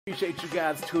Appreciate you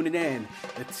guys tuning in.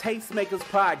 The Tastemakers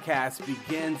podcast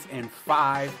begins in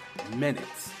 5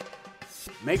 minutes.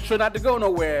 Make sure not to go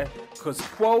nowhere, because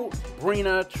Quote,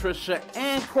 Brina, Trisha,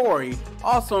 and Corey,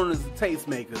 also known as the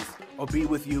Tastemakers, will be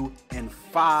with you in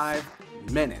 5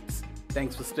 minutes.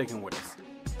 Thanks for sticking with us.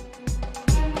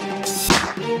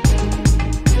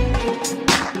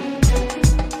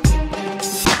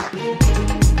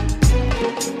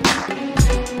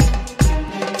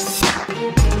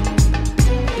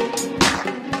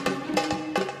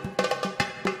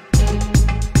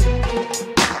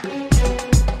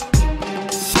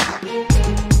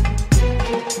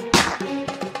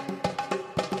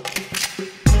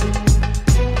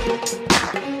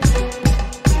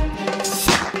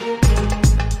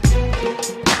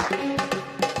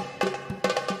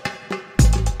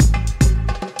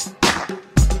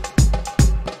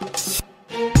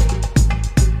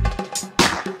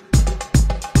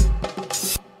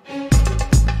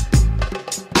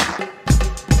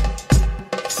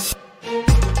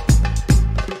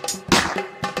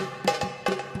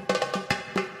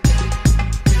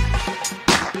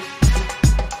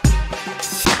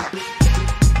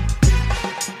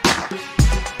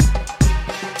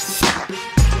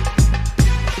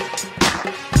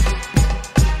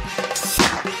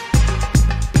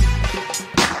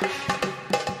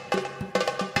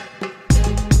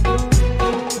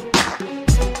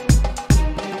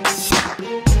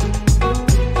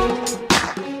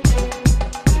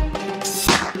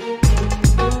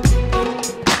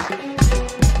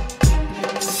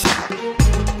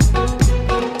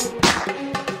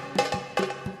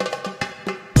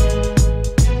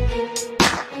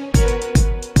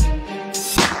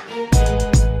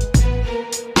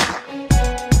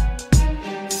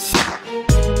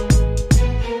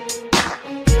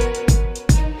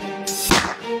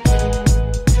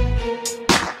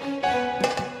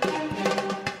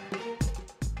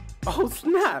 Oh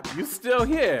snap, you still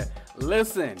here.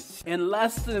 Listen, in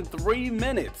less than 3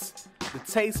 minutes, the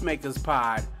Tastemakers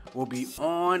pod will be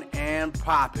on and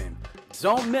popping.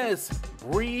 Don't miss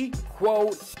Bree,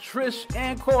 Quote, Trish,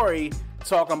 and Corey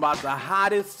talking about the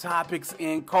hottest topics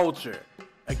in culture.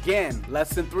 Again,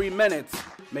 less than 3 minutes.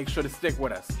 Make sure to stick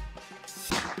with us.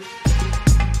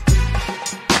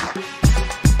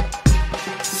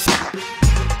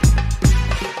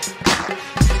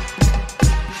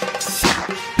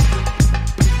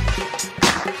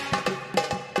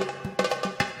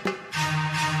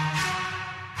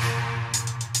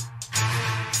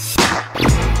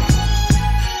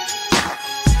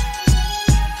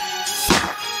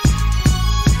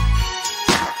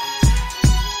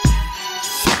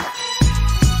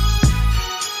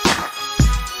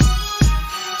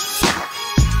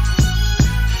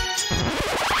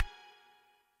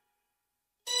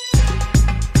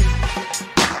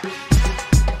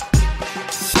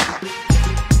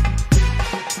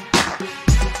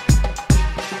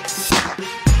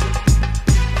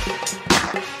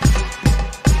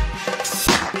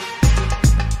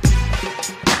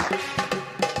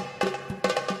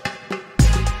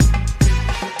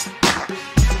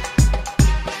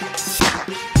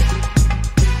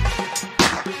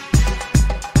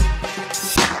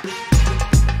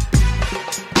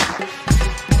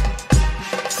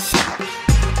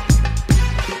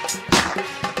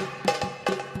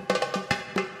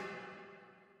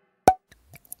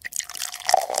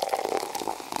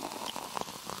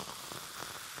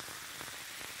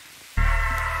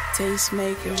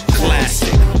 Tastemakers.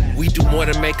 Classic. We do more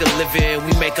than make a living,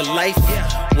 we make a life.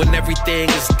 When everything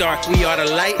is dark, we are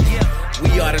the light.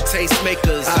 We are the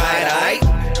tastemakers. Aight.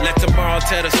 Let tomorrow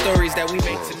tell the stories that we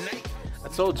make tonight. I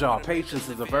told y'all, patience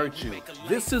is a virtue.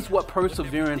 This is what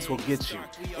perseverance will get you.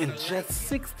 In just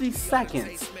 60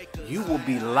 seconds, you will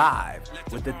be live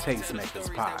with the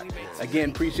Tastemakers pod. Again,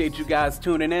 appreciate you guys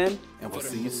tuning in, and we'll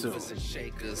see you soon.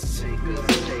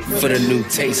 For the new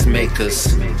tastemakers,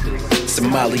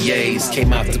 sommeliers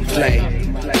came out to play.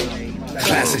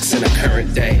 Classics in the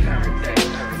current day.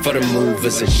 For the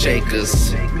movers and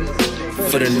shakers.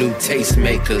 For the new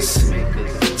tastemakers,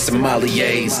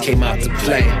 sommeliers came out to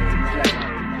play.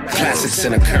 Classics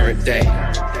in the current day.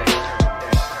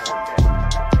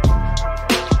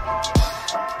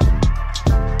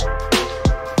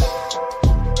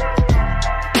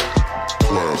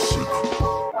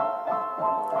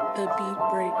 The Beat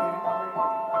Breaker.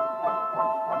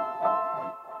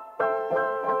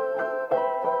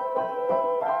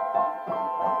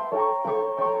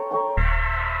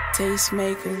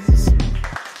 Tastemakers.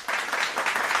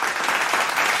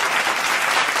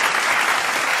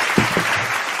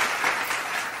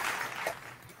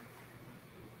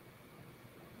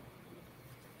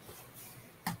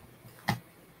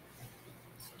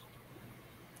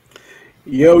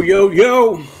 Yo, yo,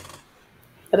 yo.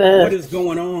 What Uh, is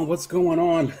going on? What's going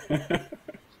on?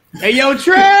 Hey, yo,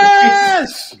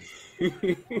 Trash!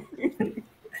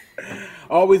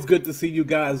 Always good to see you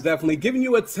guys. Definitely giving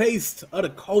you a taste of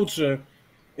the culture.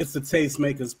 It's the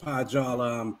Tastemakers Pod,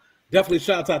 y'all. Definitely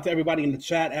shouts out to everybody in the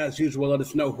chat. As usual, let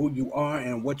us know who you are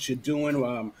and what you're doing,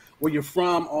 where you're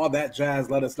from, all that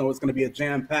jazz. Let us know. It's going to be a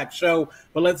jam-packed show.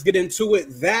 But let's get into it.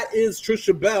 That is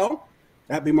Trisha Bell.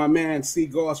 That'd be my man, C.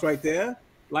 Goss, right there.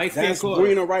 That's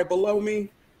Brina right below me.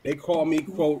 They call me,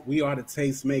 quote, we are the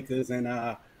Tastemakers.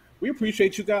 And we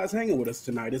appreciate you guys hanging with us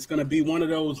tonight. It's going to be one of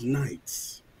those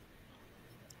nights.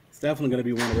 It's definitely going to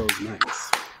be one of those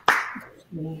nights.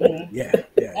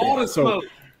 Yeah. All the smoke.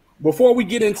 Before we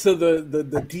get into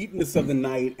the deepness of the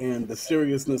night and the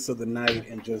seriousness of the night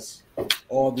and just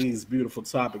all these beautiful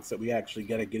topics that we actually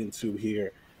got to get into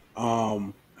here,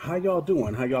 how y'all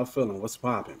doing? How y'all feeling? What's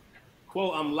popping?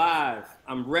 Quote, I'm live.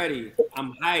 I'm ready.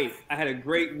 I'm hyped. I had a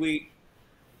great week.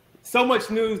 So much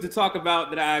news to talk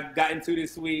about that I got into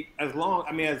this week, as well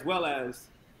as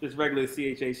just regular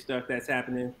CHH stuff that's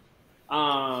happening.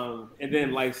 And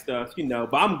then life stuff,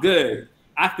 but I'm good.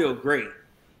 I feel great.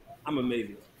 I'm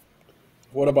amazing.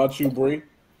 What about you, Bree?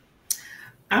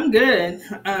 I'm good.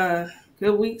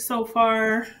 Good week so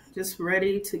far. Just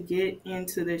ready to get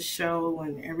into this show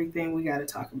and everything we got to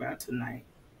talk about tonight.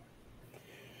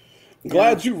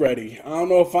 Glad you ready. I don't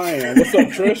know if I am. What's up,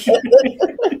 Trish?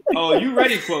 Oh, you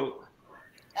ready, quote?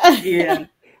 Yeah.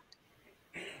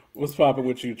 What's popping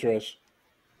with you, Trish?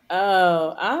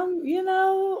 Oh,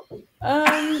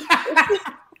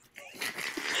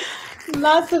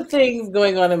 lots of things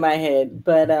going on in my head,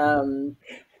 but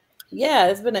yeah,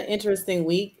 it's been an interesting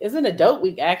week. It's been a dope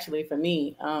week actually for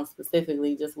me,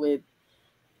 specifically just with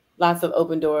lots of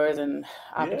open doors and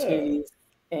opportunities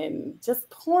and just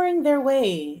pouring their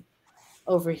way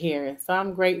over here. So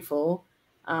I'm grateful.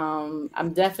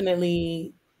 I'm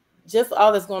definitely just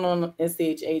all that's going on in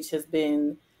CHH has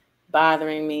been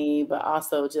bothering me, but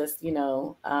also just,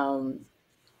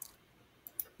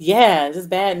 just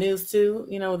bad news too,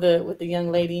 with the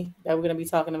young lady that we're going to be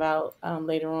talking about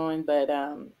later on. But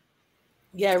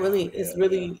it's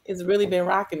really been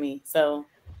rocking me. So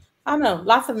I don't know,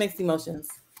 lots of mixed emotions.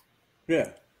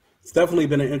 Yeah, it's definitely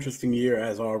been an interesting year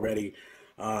as already.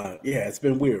 It's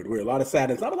been weird. A lot of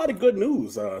sadness, not a lot of good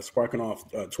news sparking off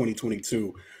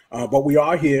 2022. But we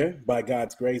are here by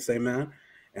God's grace, amen.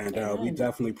 And we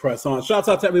definitely press on. Shouts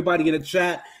out to everybody in the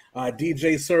chat.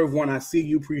 DJ Serve One, I see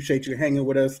you. Appreciate you hanging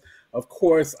with us. Of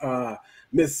course,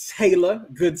 Miss Taylor,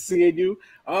 good seeing you.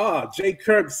 Jay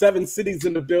Kirk, 7 cities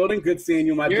in the building. Good seeing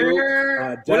you, my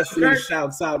dude. Destiny,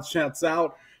 shouts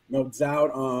out. No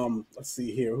doubt. Let's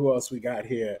see here. Who else we got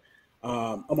here?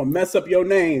 I'm going to mess up your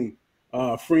name,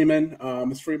 Freeman.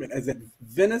 Miss Freeman, is it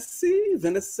Venice?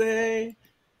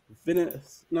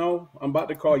 No, I'm about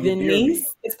to call you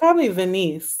Venice. It's probably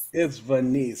Venice. It's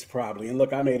Venice, probably. And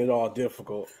look, I made it all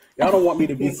difficult. Y'all don't want me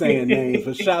to be saying names,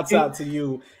 but shouts out to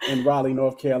you in Raleigh,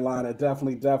 North Carolina.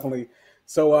 Definitely.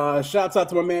 So shouts out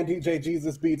to my man DJ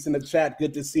Jesus Beats in the chat.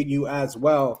 Good to see you as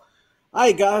well. All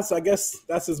right, guys, I guess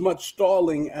that's as much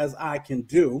stalling as I can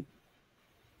do.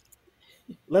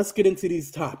 Let's get into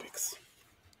these topics.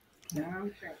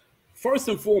 Okay. First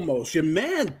and foremost, your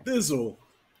man Thizzle.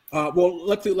 Let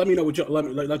me know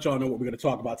let y'all know what we're going to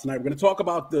talk about tonight. We're going to talk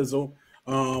about Thizzle.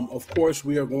 Of course,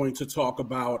 we are going to talk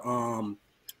about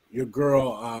your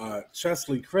girl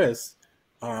Cheslie Kryst,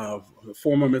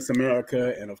 former Miss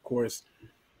America, and of course,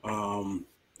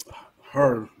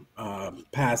 her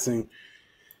passing.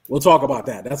 We'll talk about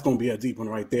that. That's going to be a deep one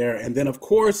right there. And then, of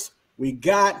course, we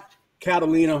got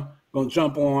Catalina going to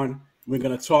jump on. We're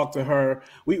going to talk to her.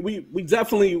 We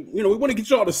definitely, we want to get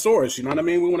y'all the source. You know what I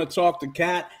mean? We want to talk to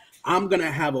Kat. I'm going to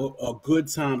have a good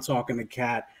time talking to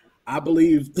Kat. I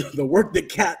believe the work that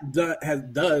Kat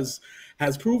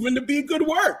has proven to be good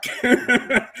work.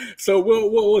 So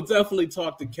we'll definitely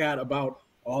talk to Kat about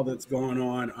all that's going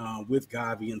on with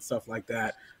Gavi and stuff like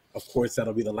that. Of course,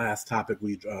 that'll be the last topic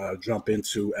we jump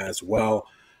into as well.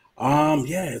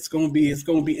 It's gonna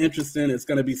be interesting. It's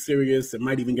gonna be serious. It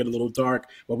might even get a little dark,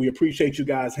 but we appreciate you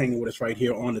guys hanging with us right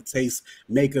here on the Taste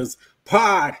Makers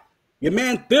Pod. Your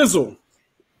man Thizzle.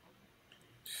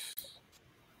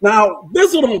 Now,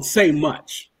 Thizzle don't say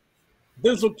much.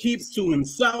 Thizzle keeps to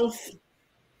himself.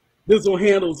 Thizzle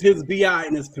handles his BI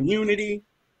in his community,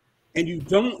 and you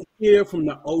don't hear from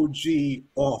the OG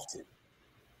often.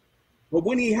 But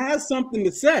when he has something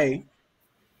to say,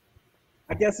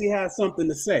 I guess he has something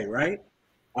to say, right?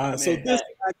 So this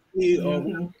actually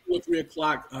 2 or 3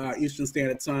 o'clock Eastern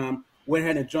Standard Time, went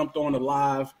ahead and jumped on the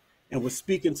live and was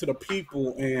speaking to the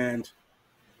people. And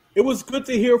it was good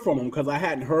to hear from him because I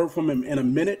hadn't heard from him in a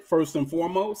minute, first and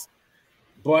foremost.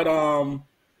 But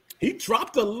he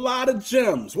dropped a lot of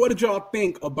gems. What did y'all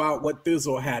think about what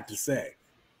Thizzle had to say?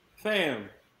 Fam,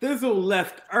 Thizzle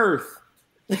left Earth.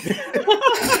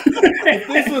 If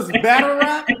this was battle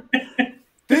rap,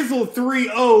 Thizzle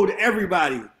 3-0'd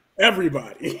everybody.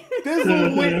 Everybody.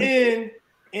 Thizzle went in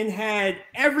and had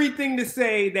everything to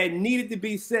say that needed to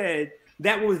be said,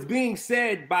 that was being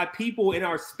said by people in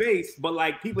our space, but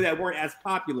like people that weren't as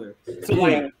popular. So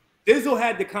like Thizzle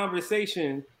had the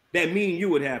conversation that me and you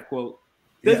would have, quote.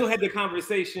 Thizzle had the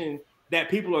conversation that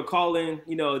people are calling,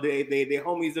 you know, they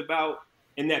homies about,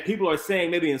 and that people are saying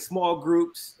maybe in small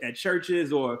groups at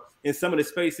churches or in some of the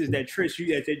spaces that Trish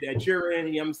that you're in,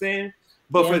 you know what I'm saying?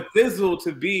 But for Thizzle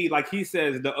to be, like he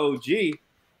says, the OG,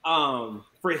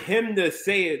 for him to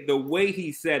say it the way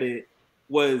he said it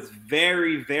was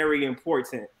very, very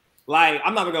important. Like,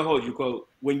 I'm not gonna hold you, quote.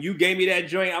 When you gave me that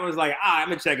joint, I was like, I'm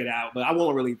gonna check it out, but I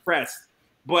wasn't really pressed.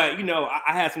 But you know,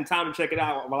 I had some time to check it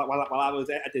out while I was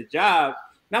at the job,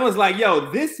 and I was like,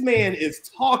 yo, this man is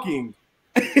talking.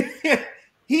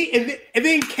 And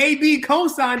then KB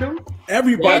co-signed him.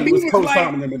 Everybody was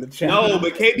co-signing him in the chat. No,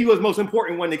 but KB was most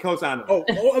important when they co-signed him. Oh,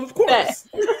 of course.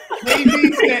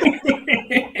 KB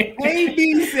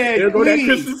said, there go that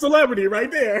Christian celebrity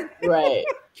right there. Right.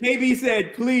 KB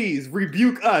said, please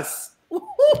rebuke us.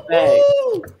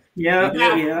 Right.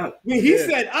 Yeah. When he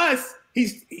said us,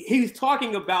 he's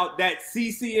talking about that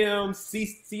CCM,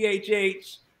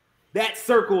 CHH, that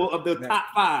circle of the top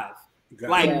five.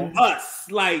 Like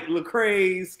us, like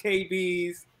Lecrae's,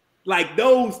 KB's, like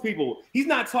those people. He's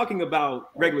not talking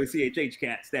about regular CHH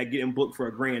cats that getting booked for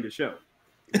 $1,000 a show.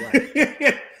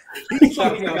 Right. He's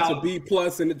talking about to B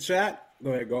plus in the chat.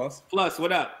 Go ahead, Goss. Plus,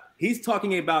 what up? He's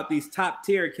talking about these top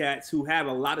tier cats who have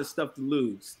a lot of stuff to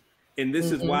lose, and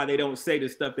this is why they don't say the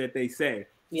stuff that they say.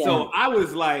 Yeah. So I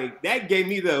was like, that gave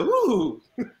me the ooh,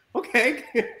 okay,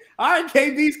 all right,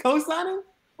 KB's co-signing.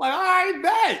 Like, all right,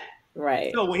 bet.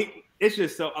 Right. So when it's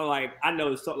just so like I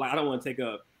know it's so like I don't want to take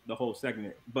up the whole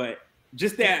segment, but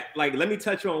just that like let me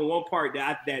touch on one part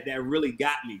that really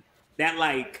got me, that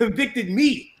like convicted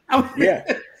me.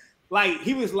 Like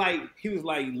he was like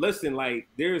listen, like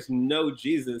there's no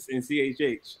Jesus in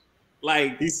CHH.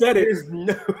 Like he said it.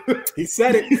 He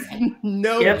said it.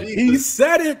 No, Jesus. He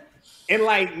said it. And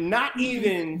like not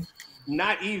even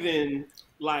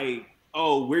like,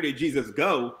 oh, where did Jesus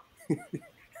go?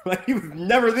 Like he was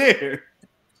never there.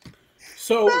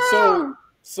 So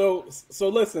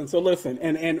listen,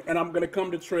 and I'm gonna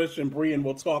come to Trish and Bree and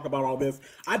we'll talk about all this.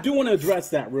 I do want to address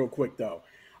that real quick though.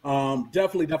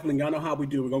 Definitely. Y'all know how we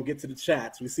do. We're gonna get to the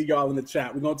chats. We see y'all in the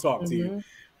chat. We're gonna talk to you.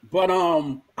 But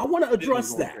I want to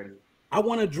address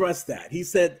that. He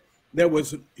said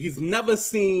he's never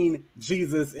seen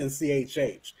Jesus in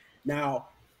CHH. Now,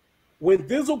 when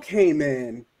Thizzle came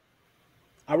in,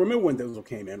 I remember when Thizzle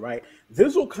came in, right?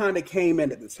 Thizzle kind of came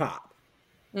in at the top.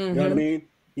 You know what I mean?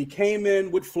 He came in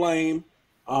with Flame.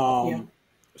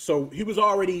 So he was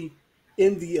already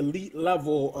in the elite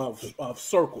level of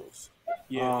circles.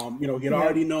 Yeah. You know, he had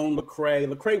already known Lecrae.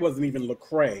 Lecrae wasn't even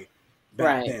Lecrae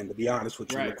back then, to be honest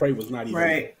with you. Lecrae was not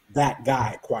even that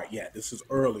guy quite yet. This is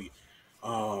early.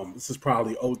 This is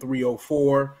probably 03,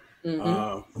 04,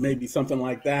 maybe something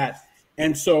like that.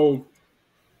 And so,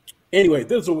 anyway,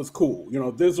 Thizzle was cool. You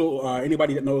know, Thizzle,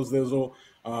 anybody that knows Thizzle,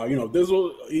 you know,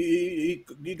 Thizzle, he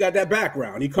got that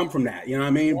background. He come from that, you know what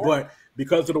I mean? Yeah. But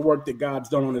because of the work that God's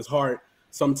done on his heart,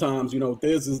 sometimes, you know,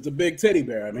 Thiz is the big teddy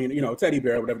bear. I mean, you know, teddy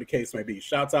bear, whatever the case may be.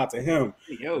 Shouts out to him.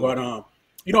 But,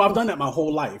 you know, I've done that my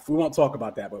whole life. We won't talk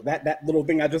about that. But that little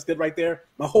thing I just did right there,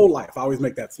 my whole life, I always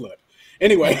make that slip.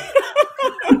 Anyway.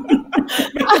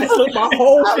 My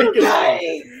whole freaking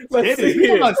life. Let's see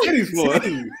here.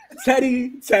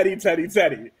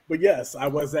 Teddy. But yes, I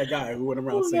was that guy who went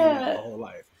around saying that my whole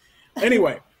life.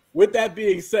 Anyway, with that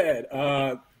being said,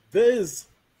 Thiz,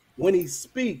 when he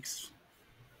speaks,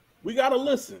 we gotta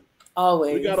listen.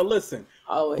 Always. We gotta listen.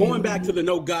 Always. Going back to the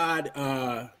no God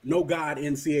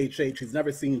in CHH. He's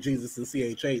never seen Jesus in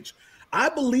CHH. I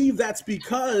believe that's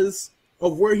because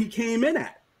of where he came in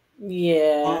at.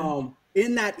 Yeah.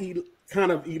 In that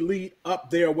kind of elite up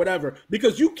there, whatever.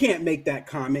 Because you can't make that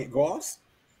comment, Goss.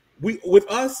 With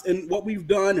us and what we've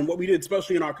done and what we did,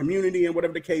 especially in our community and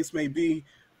whatever the case may be.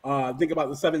 Think about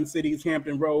the 7 cities,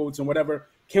 Hampton Roads, and whatever.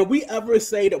 Can we ever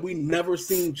say that we never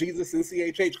seen Jesus in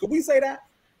CHH? Could we say that?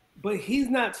 But he's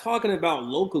not talking about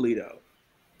locally, though.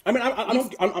 I mean,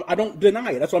 I don't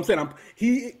deny it. That's what I'm saying.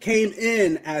 He came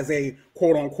in as a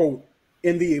quote unquote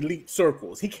in the elite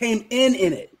circles. He came in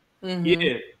it. Yeah,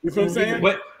 you know what I'm saying?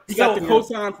 But he got the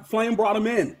cosign. Flame brought him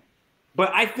in.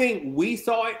 But I think we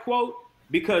saw it, quote,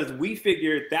 because we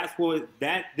figured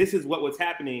this is what was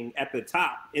happening at the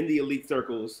top in the elite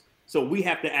circles. So we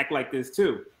have to act like this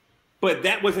too. But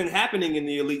that wasn't happening in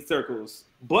the elite circles.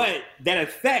 But that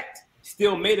effect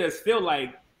still made us feel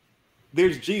like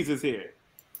there's Jesus here.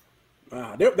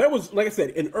 There was, like I said,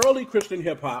 in early Christian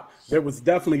hip hop, there was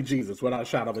definitely Jesus, without a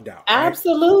shadow of a doubt. Right?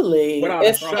 Absolutely. Without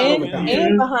a shadow of a doubt.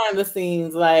 And behind the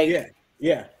scenes, like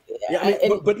yeah. I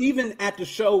mean, but even at the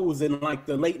shows in like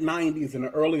the late '90s and the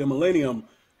earlier millennium,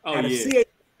 and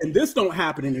this don't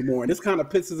happen anymore, and this kind of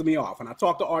pisses me off. And I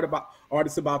talk to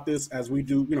artists about this as we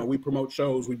do. You know, we promote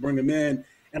shows, we bring them in,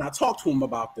 and I talk to them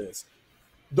about this.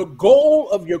 The goal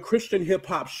of your Christian hip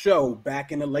hop show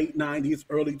back in the late '90s,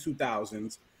 early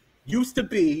 2000s used to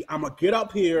be, I'm gonna get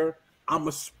up here, I'm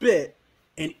gonna spit,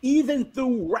 and even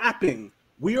through rapping,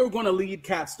 we are gonna lead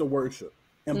cats to worship.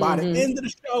 And by the end of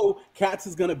the show, cats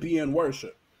is gonna be in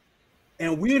worship.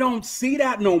 And we don't see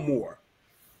that no more.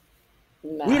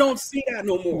 Nah. We don't see that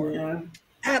no more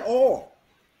at all.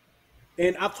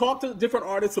 And I've talked to different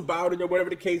artists about it or whatever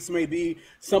the case may be.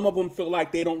 Some of them feel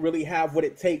like they don't really have what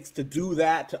it takes to do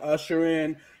that, to usher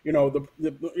in,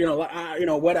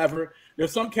 whatever.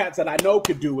 There's some cats that I know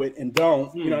could do it and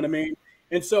don't, you know what I mean?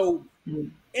 And so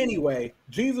anyway,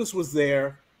 Jesus was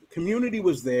there. The community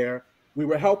was there. We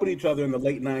were helping each other in the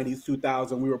late 90s,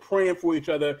 2000. We were praying for each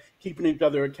other, keeping each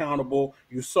other accountable.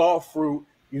 You saw fruit.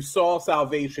 You saw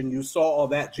salvation. You saw all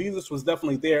that. Jesus was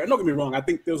definitely there. And don't get me wrong. I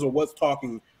think Thizzle was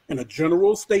talking in a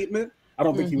general statement. I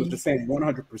don't think he was just saying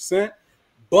 100%.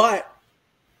 But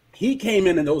he came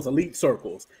in those elite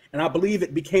circles. And I believe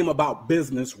it became about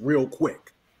business real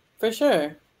quick. For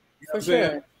sure. For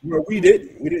sure. Where we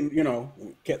didn't,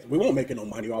 we weren't making no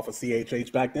money off of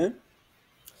CHH back then.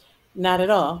 Not at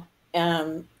all.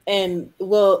 I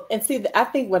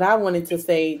think what I wanted to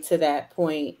say to that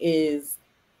point is,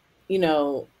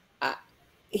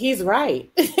 he's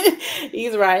right.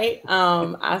 He's right.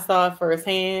 I saw it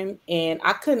firsthand and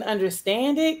I couldn't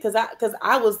understand it because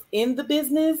I was in the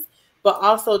business, but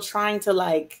also trying to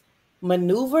like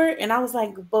maneuver. And I was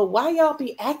like, but why y'all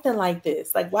be acting like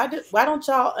this? Like, why don't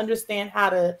y'all understand how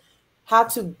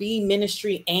to be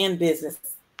ministry and business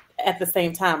at the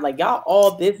same time? Like y'all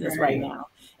all business right now.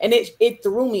 And it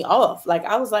threw me off. Like,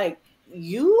 I was like,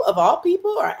 you of all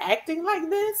people are acting like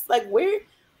this? Like, where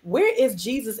is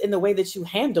Jesus in the way that you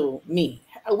handle me?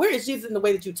 Where is Jesus in the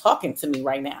way that you're talking to me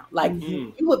right now? Like,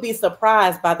 you would be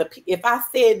surprised by if I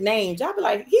said names, y'all be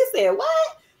like, he said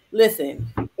what? Listen,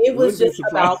 it was just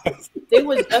about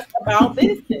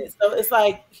business. So it's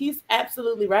like, he's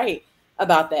absolutely right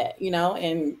about that,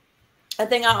 and I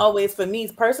think I always, for me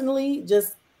personally,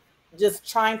 just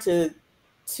trying to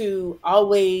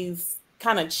always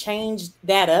kind of change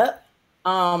that up.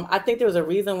 I think there was a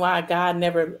reason why God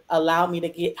never allowed me to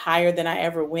get higher than I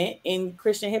ever went in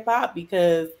Christian hip hop,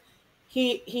 because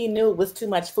he knew it was too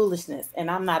much foolishness,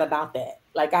 and I'm not about that.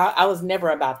 Like I was never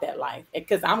about that life,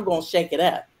 because I'm gonna shake it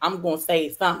up. I'm gonna say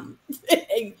something.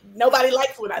 Nobody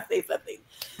likes when I say something.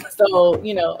 So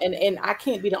and I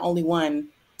can't be the only one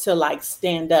to like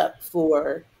stand up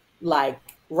for like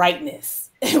rightness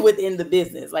within the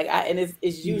business. Like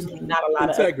it's usually not a lot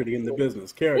of integrity in the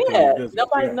business, character. Yeah, in the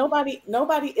business.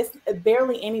 Nobody. It's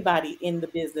barely anybody in the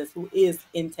business who is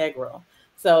integral.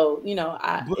 So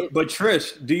but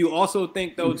Trish, do you also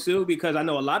think though too? Because I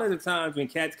know a lot of the times when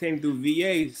cats came through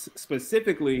VA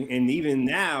specifically, and even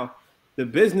now, the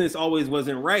business always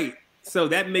wasn't right. So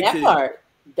that makes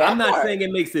I'm not saying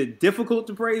it makes it difficult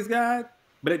to praise God,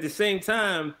 but at the same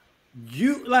time,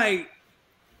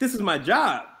 this is my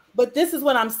job. But this is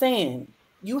what I'm saying.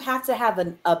 You have to have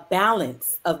a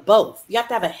balance of both. You have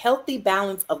to have a healthy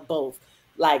balance of both,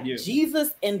 like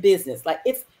Jesus and business. Like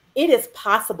it is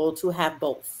possible to have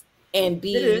both and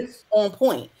be on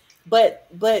point. But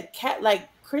like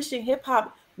Christian hip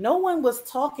hop, no one was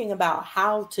talking about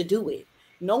how to do it.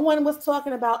 No one was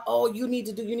talking about, you need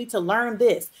to learn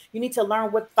this. You need to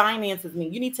learn what finances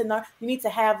mean. You need to know. You need to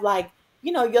have like,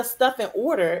 your stuff in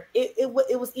order. It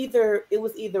was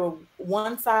either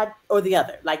one side or the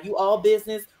other. Like you all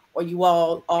business or you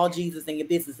all Jesus, and your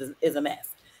business is a mess.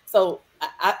 So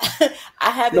I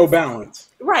haven't no balance.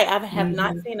 Right. I have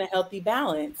not seen a healthy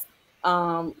balance,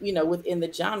 within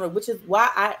the genre, which is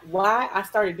why I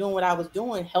started doing what I was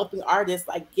doing, helping artists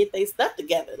like get their stuff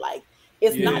together. Like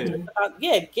it's not just about,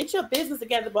 get your business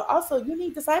together, but also you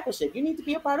need discipleship. You need to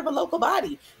be a part of a local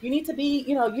body. You need to be,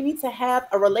 you need to have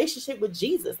a relationship with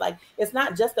Jesus. Like it's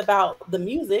not just about the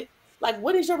music. Like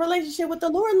what does your relationship with the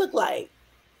Lord look like?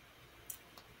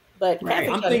 But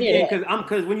I'm thinking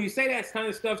because when you say that kind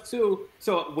of stuff too,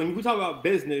 so when we talk about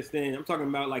business, then I'm talking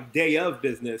about like day of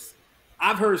business.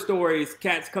 I've heard stories.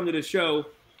 Cats come to the show.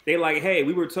 They like, hey,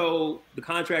 we were told the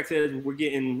contract says we're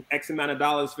getting X amount of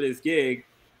dollars for this gig.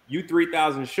 You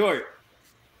 3,000 short.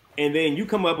 And then you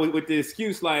come up with the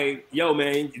excuse like, yo,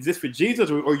 man, is this for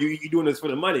Jesus or you doing this for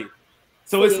the money?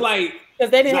 So it's like. Because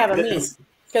they didn't have a me.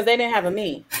 Because they didn't have a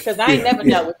me. Because I ain't never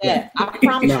dealt with that. I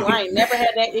promise you, I ain't never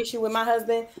had that issue with my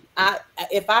husband.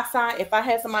 If I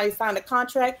had somebody sign a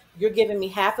contract, you're giving me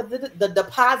half of the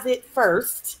deposit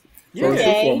first. First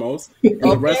and foremost, and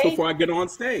the rest before I get on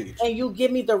stage. And you give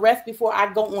me the rest before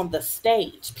I go on the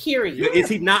stage, period. Is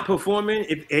he not performing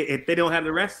if they don't have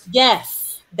the rest?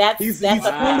 Yes. He's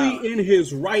fully in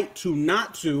his right to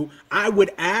not to. I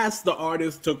would ask the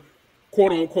artist to,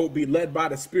 quote unquote, be led by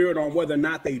the Spirit on whether or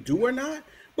not they do or not.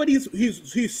 But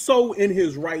he's so in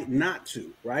his right not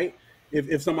to, right?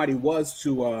 If somebody was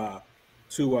to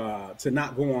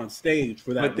not go on stage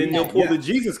for that. But then they'll pull the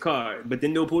Jesus card. They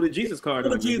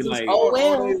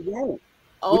won't.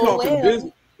 Oh, we're talking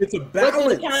business. It's a balance. What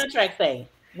does the contract say?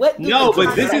 But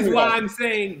this is why I'm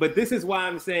saying. But this is why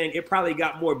I'm saying it probably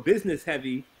got more business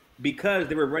heavy because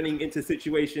they were running into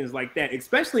situations like that,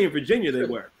 especially in Virginia. They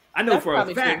were. I know for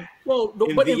a fact. Well,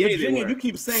 but in Virginia, you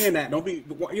keep saying that. Don't be.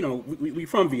 We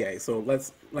from VA, so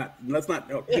let's not.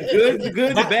 The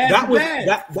good, the bad, the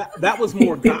bad. That was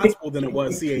more gospel than it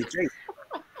was CHH.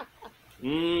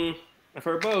 I've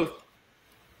heard both.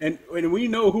 And we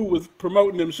know who was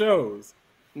promoting them shows.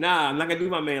 Nah, I'm not gonna do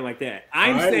my man like that.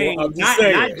 I'm saying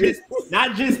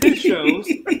not just his shows.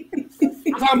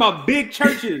 I'm talking about big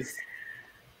churches.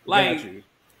 Like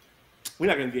we're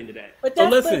not gonna get into that. But so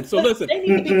listen. They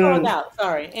need to be called out.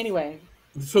 Sorry. Anyway.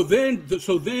 So then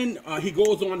he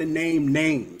goes on to name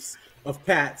names of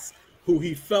cats who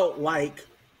he felt like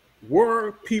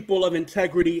were people of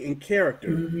integrity and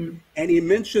character, and he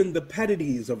mentioned the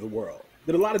Pettities of the world.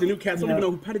 That a lot of the new cats don't even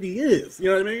know who Pettity is. You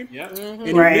know what I mean? Yeah. And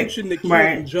he mentioned the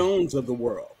Canton Jones of the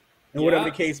world, and whatever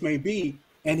the case may be.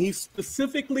 And he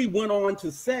specifically went on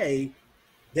to say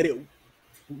that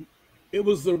it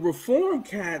was the Reform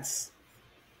cats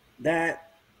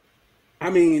that, I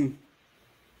mean,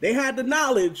 they had the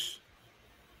knowledge.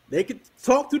 They could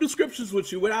talk through the scriptures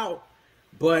with you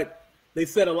but they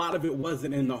said a lot of it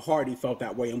wasn't in the heart. He felt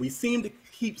that way. And we seem to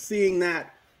keep seeing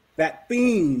that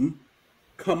theme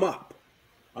come up.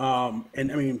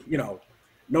 And I mean,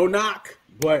 no knock,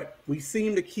 but we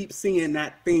seem to keep seeing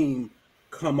that theme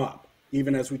come up,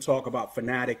 even as we talk about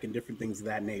fanatic and different things of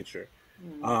that nature.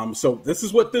 So this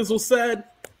is what Thizzle said.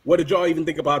 What did y'all even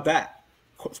think about that?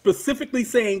 Specifically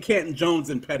saying Canton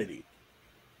Jones and Pettity.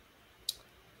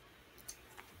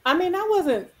 I mean, I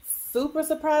wasn't super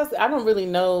surprised. I don't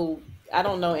know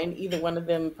either one of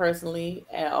them personally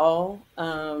at all.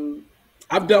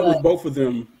 I've dealt with both of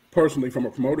them personally from a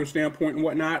promoter standpoint and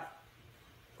whatnot.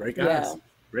 Great guys.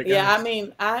 Great guys. Yeah, I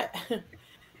mean,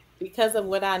 because of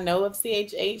what I know of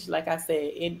CHH, like I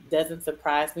said, it doesn't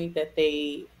surprise me that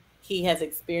he has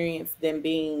experienced them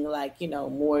being like,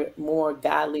 more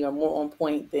godly or more on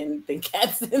point than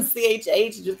cats in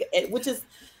CHH, which is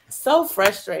so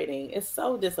frustrating. It's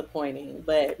so disappointing,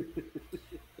 but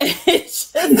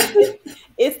it's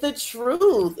the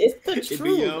truth. It's the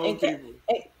truth.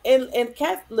 And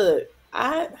cats, look,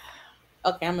 I'm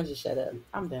gonna just shut up.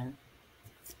 I'm done.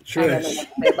 Trish.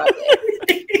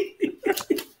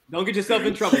 Don't get yourself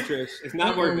in trouble, Trish. It's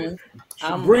not worth it.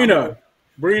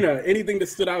 Brina, anything that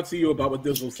stood out to you about what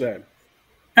Dizzle said?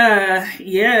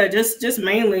 Yeah, just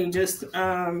mainly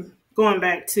going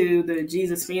back to the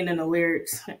Jesus being in the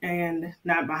lyrics and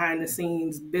not behind the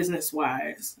scenes business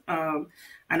wise.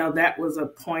 I know that was a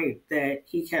point that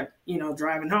he kept,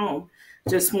 driving home.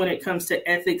 Just when it comes to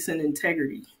ethics and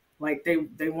integrity, like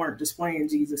they weren't displaying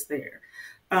Jesus there.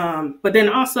 But then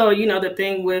also, the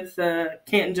thing with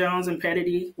Canton Jones and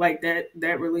Pettity, like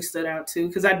that really stood out too.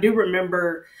 Because I do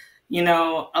remember,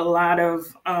 a lot of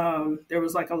there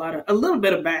was like a little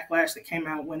bit of backlash that came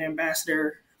out when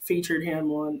Ambassador featured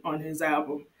him on his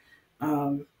album.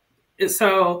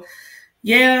 So,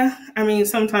 yeah, I mean,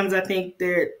 sometimes I think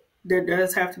there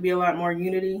does have to be a lot more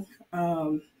unity.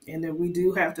 And then we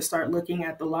do have to start looking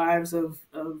at the lives of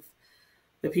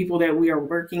the people that we are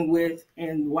working with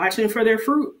and watching for their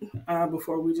fruit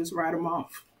before we just write them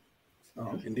off.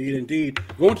 So. Indeed.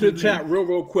 Going to the chat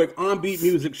real quick. On Beat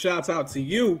Music, shouts out to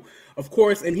you, of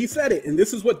course. And he said it, and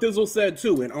this is what Dizzle said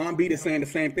too. And On Beat is saying the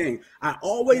same thing. I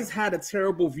always had a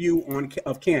terrible view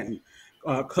of Canton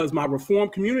because my Reform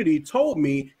community told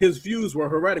me his views were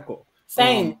heretical.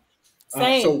 Same.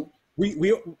 So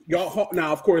we y'all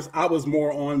now, of course, I was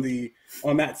more on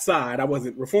that side. I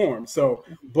wasn't Reformed. So,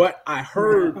 but I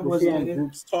heard Reform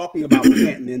groups talking about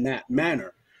Canton in that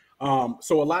manner.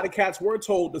 So a lot of cats were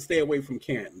told to stay away from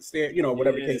Canton,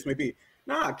 whatever the case may be.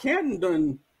 Nah, Canton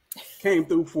done came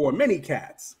through for many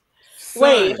cats.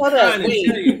 Wait, hold up.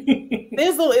 Wait.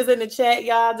 Thizzle is in the chat,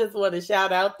 y'all. Just want to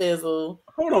shout out Thizzle.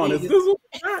 Hold on, is Thizzle?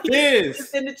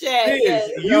 It's in the chat.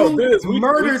 Thiz, you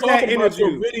murdered that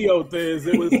interview. Video, Thiz.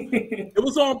 It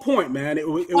was on point, man. It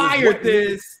was fire,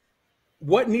 Thiz.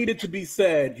 What needed to be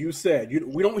said, you said.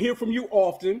 We don't hear from you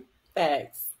often.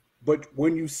 Facts. But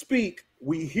when you speak,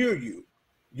 we hear you.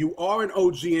 You are an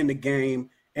OG in the game,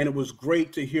 and it was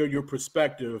great to hear your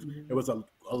perspective. Mm-hmm. There was a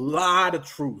lot of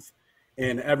truth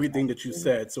in everything that you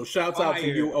said. So shouts out to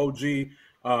you,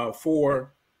 OG,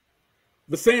 for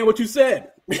saying what you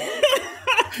said.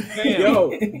 Yo,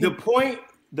 the point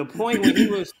when he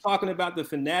was talking about the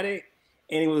fanatic,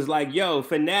 and he was like, yo,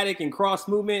 fanatic and cross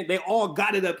movement, they all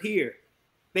got it up here.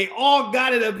 They all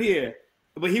got it up here.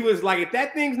 But he was like, if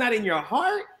that thing's not in your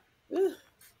heart,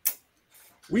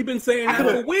 we've been saying that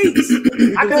for weeks.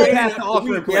 I could have passed the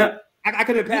offering plate. I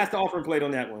could have passed the offering plate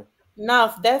on that one.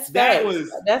 No, that's facts.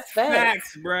 That's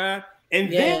facts, bruh.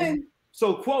 And then,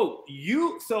 quote,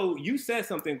 you said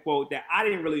something, quote, that I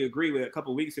didn't really agree with a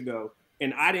couple of weeks ago.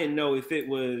 And I didn't know if it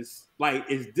was like,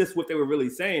 is this what they were really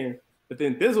saying? But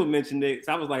then Thizzle mentioned it.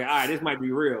 So I was like, all right, this might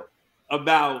be real.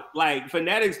 About like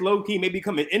fanatics low key may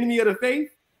become an enemy of the faith.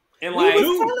 And like,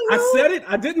 I said it.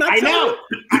 I did not. I know.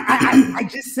 I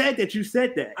just said that you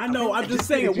said that. I know. I'm just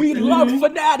saying we love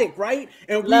fanatic, right?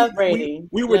 And love Brady.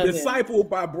 We were discipled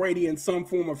by Brady in some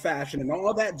form or fashion, and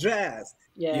all that jazz.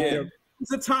 Yeah.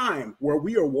 There's a time where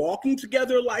we are walking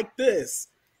together like this,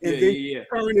 and then you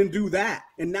turn and do that,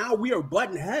 and now we are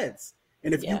butting heads.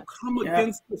 And if you come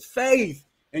against the faith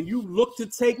and you look to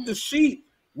take the sheep,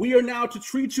 we are now to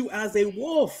treat you as a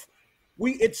wolf.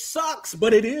 It sucks,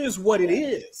 but it is what it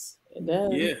is. It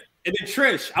does. Yeah. And then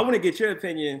Trish, I want to get your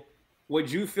opinion. What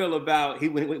you feel about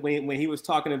when he was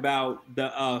talking about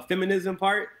the feminism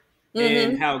part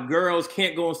and how girls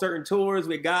can't go on certain tours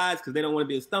with guys because they don't want to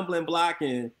be a stumbling block,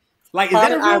 and like, is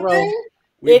that a real thing?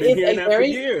 We've been hearing that for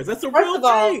years. That's a real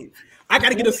thing. I got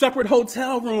to get a separate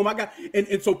hotel room.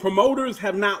 And so promoters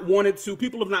have not wanted to.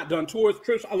 People have not done tours.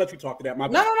 Trish, I'll let you talk to that.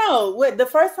 No. The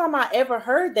first time I ever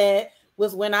heard that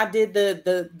was when I did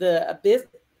the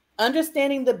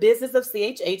understanding the business of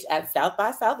CHH at South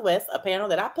by Southwest, a panel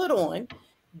that I put on.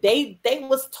 They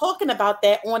was talking about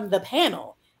that on the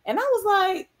panel, and I was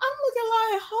like, I'm looking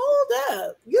like, hold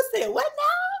up, you said what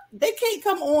now? They can't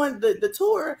come on the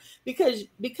tour because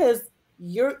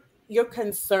you're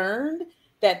concerned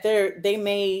that they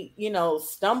may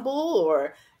stumble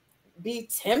or be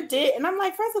tempted, and I'm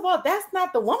like, first of all, that's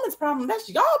not the woman's problem, that's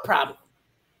y'all problem.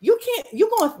 You can't.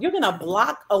 You're gonna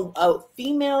block a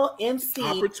female MC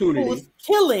who's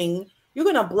killing. You're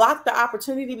gonna block the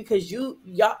opportunity because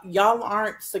y'all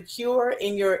aren't secure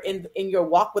in your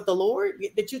walk with the Lord,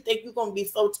 that you think you're gonna be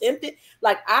so tempted.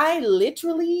 Like, I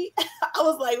literally, I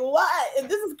was like, what? And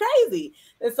this is crazy.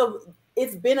 And so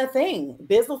it's been a thing.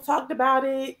 Bizzle talked about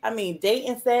it. I mean,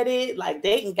 Dayton said it. Like,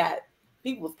 Dayton got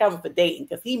people was coming for Dayton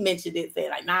because he mentioned it, saying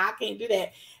like, nah, I can't do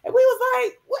that. And we was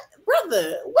like, what,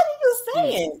 brother, what are you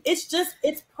saying?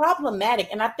 It's problematic.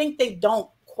 And I think they don't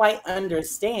quite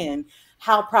understand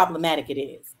how problematic it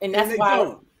is. And that's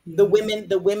why the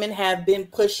women have been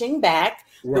pushing back.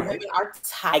 Right. The women are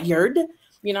tired.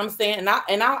 You know what I'm saying?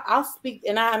 And I'll speak,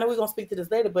 and I know we're gonna speak to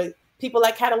this later, but people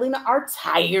like Catalina are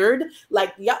tired.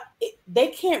 Like, they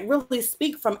can't really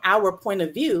speak from our point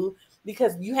of view,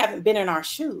 because you haven't been in our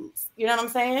shoes. You know what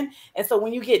I'm saying? And so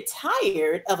when you get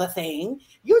tired of a thing,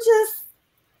 you just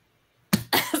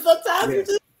sometimes you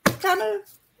just kind of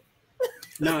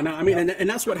No, I mean, and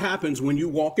that's what happens when you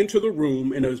walk into the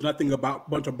room and there's nothing about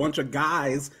a bunch of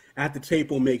guys at the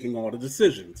table making all the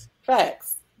decisions.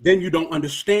 Facts. Then you don't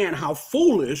understand how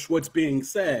foolish what's being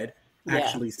said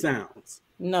actually sounds.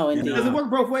 No, indeed. Does it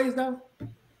work both ways though?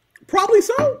 Probably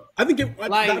so. I think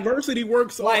diversity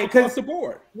works across the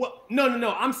board. Well,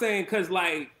 no. I'm saying because,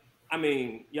 like, I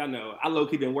mean, y'all know, I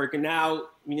low-key been working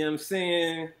out. You know what I'm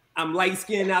saying? I'm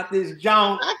light-skinned out this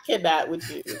junk. I cannot with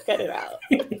you. Cut it out.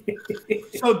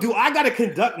 So do I got to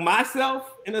conduct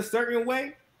myself in a certain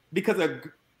way because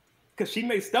she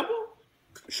may stumble?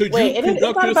 Should you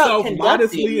conduct yourself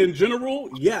modestly in general?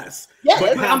 Yes.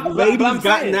 But have ladies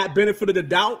gotten that benefit of the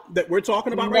doubt that we're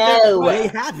talking about right now? They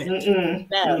haven't.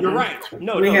 No. You're right.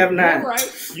 No, we have not. You're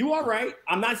right. You are right.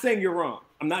 I'm not saying you're wrong.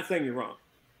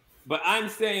 But I'm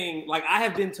saying, like, I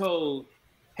have been told,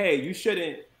 hey, you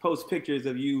shouldn't post pictures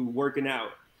of you working out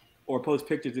or post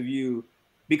pictures of you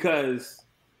because,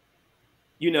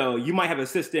 you know, you might have a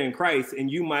sister in Christ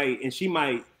and she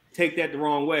might take that the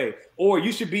wrong way. Or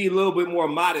you should be a little bit more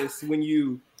modest when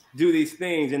you do these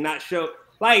things and not show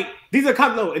like these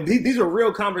are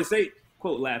real conversations.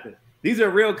 Quote laughing. These are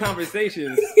real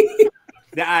conversations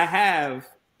that I have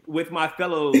with my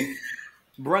fellow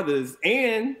brothers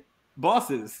and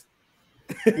bosses.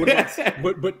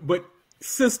 but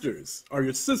sisters, are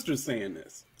your sisters saying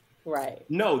this? Right.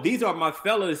 No, these are my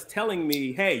fellas telling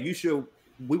me, hey,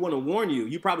 we want to warn you.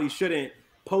 You probably shouldn't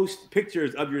post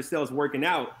pictures of yourselves working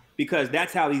out because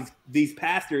that's how these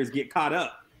pastors get caught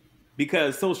up.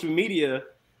 Because social media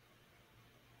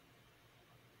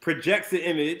projects the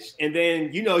image, and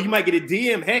then you might get a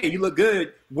DM, hey, you look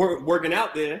good working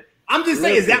out there. I'm just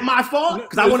saying, is that my fault?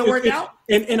 Because I want to work out?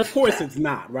 And of course it's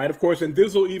not, right? Of course, and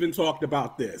Dizzle even talked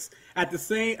about this. At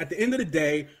the end of the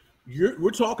day, we're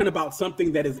talking about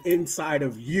something that is inside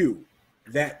of you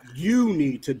that you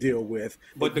need to deal with.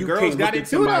 But the girls got it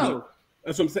too, though.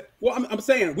 That's what I'm saying. Well, I'm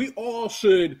saying we all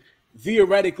should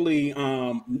theoretically,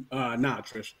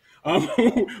 Trish.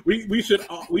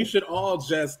 We should all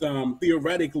just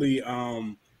theoretically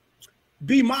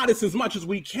be modest as much as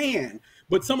we can,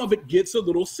 but some of it gets a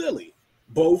little silly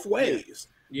both ways.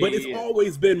 Yeah, but it's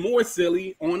always been more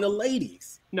silly on the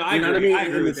ladies. No, I agree. I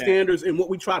agree and with the standards and what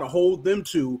we try to hold them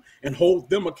to and hold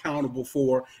them accountable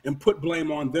for and put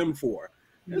blame on them for.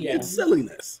 Yeah. It's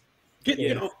silliness. Get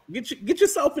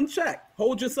yourself in check.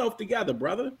 Hold yourself together,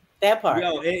 brother. That part.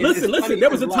 Listen. There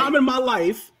was a time in my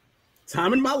life,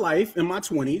 in my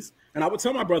 20s, and I would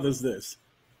tell my brothers this.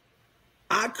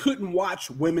 I couldn't watch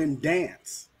women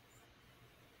dance.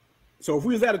 So if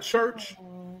we was at a church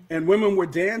and women were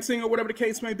dancing or whatever the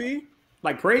case may be.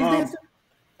 Like praise dancing?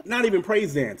 Not even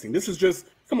praise dancing. This is just,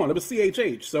 come on, it was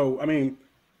CHH. So, I mean,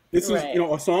 this is,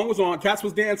 a song was on, cats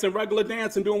was dancing, regular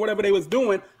dancing, doing whatever they was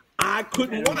doing. I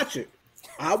couldn't watch it.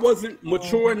 I wasn't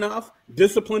mature enough,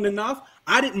 disciplined enough.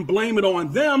 I didn't blame it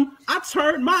on them. I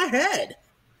turned my head.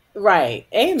 Right.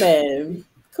 Amen.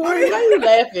 Corey, why are you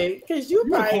laughing? Because you're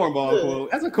a cornball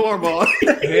quote. That's a cornball.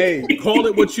 Hey, call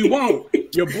it what you want.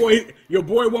 Your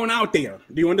boy won't out there.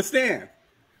 Do you understand?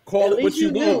 Call it what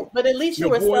you want. But at least you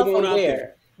were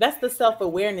self-aware. That's the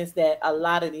self-awareness that a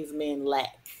lot of these men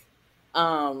lack.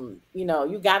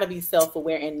 You got to be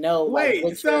self-aware and know. Wait,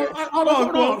 hold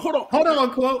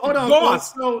on,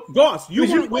 quote. Goss, you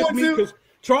weren't with me because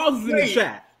Charles is in the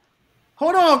chat.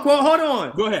 Hold on, quote. Hold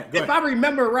on. Go ahead. If I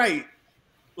remember right,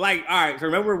 like, all right. So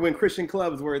remember when Christian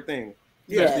clubs were a thing?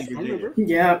 Yes. I remember.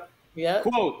 Yeah.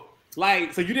 Quote.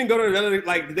 Like, so you didn't go to another,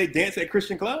 like, did they dance at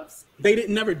Christian clubs? They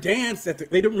didn't never dance they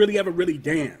didn't really ever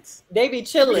dance. They be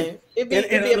chilling. It'd be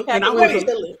a pack of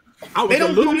chilling. They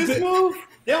don't do this move?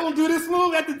 They don't do this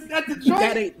move at the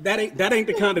joint? That ain't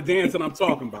the kind of dance that I'm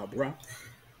talking about, bro.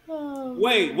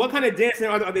 Wait, what kind of dancing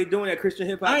are they doing at Christian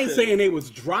hip hop? I ain't saying they was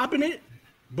dropping it,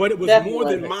 but it was more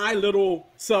than my little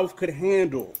self could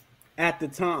handle at the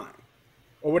time,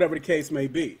 or whatever the case may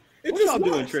be. What y'all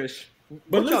doing, Trish?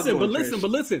 But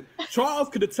listen. Charles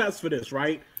could attest for this,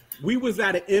 right? We was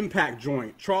at an Impact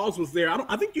joint. Charles was there.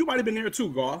 I think you might have been there too,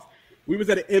 Goff. We was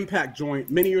at an Impact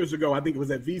joint many years ago. I think it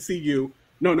was at VCU.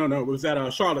 No. It was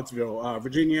at Charlottesville,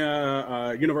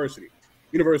 Virginia University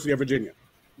of Virginia.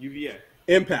 UVA.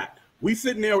 Impact. We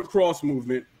sitting there with Cross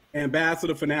Movement,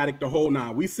 Ambassador, Fanatic, the whole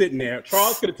nine. We sitting there.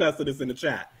 Charles could attest to this in the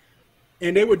chat.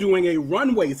 And they were doing a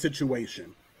runway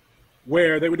situation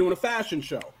where they were doing a fashion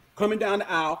show coming down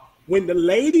the aisle. When the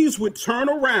ladies would turn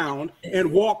around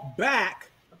and walk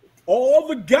back, all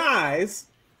the guys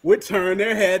would turn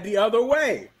their head the other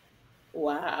way.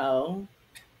 Wow.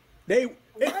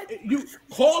 You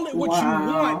call it what you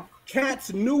want.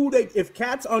 Cats knew if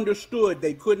cats understood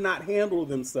they could not handle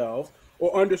themselves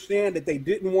or understand that they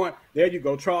didn't want. There you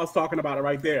go. Charles talking about it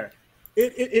right there.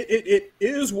 It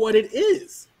is what it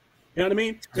is. You know what I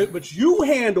mean? But you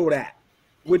handle that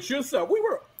with yourself. We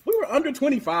were under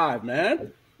 25,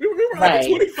 man. We were under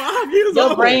 25 years old.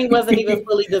 Your brain wasn't even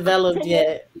fully developed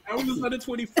yet. I was just under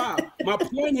 25. My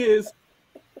point is,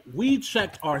 we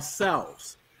checked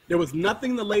ourselves. There was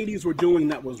nothing the ladies were doing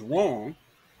that was wrong.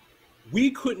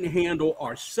 We couldn't handle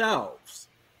ourselves.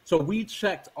 So we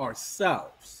checked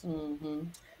ourselves. Mm-hmm.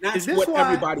 That's what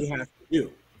everybody has to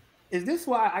do. Is this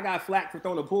why I got flack for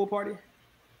throwing a pool party?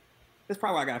 That's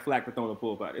probably why I got flack for throwing a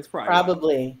pool party. It's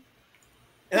probably.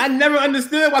 And I never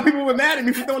understood why people were mad at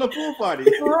me for throwing a pool party.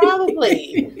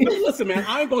 Probably. Listen, man,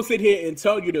 I ain't gonna sit here and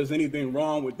tell you there's anything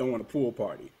wrong with throwing a pool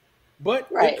party, but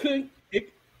it could.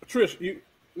 Trish, Bree?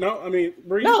 No,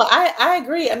 I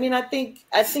agree. I mean, I think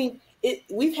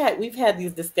we've had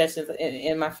these discussions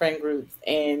in my friend groups,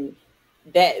 and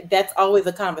that's always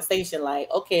a conversation.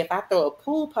 Like, okay, if I throw a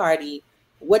pool party,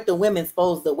 what the women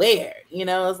supposed to wear?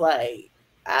 It's like.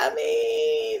 I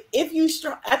mean,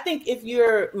 I think if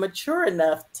you're mature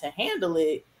enough to handle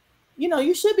it,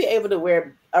 you should be able to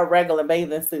wear a regular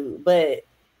bathing suit. But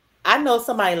I know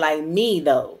somebody like me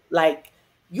though, like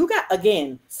you got,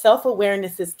 again,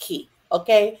 self-awareness is key.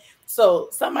 Okay. So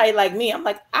somebody like me, I'm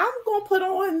like, I'm going to put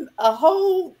on a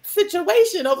whole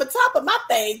situation over top of my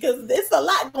thing because there's a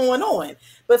lot going on.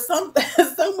 But some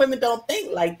women don't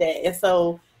think like that. And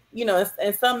so,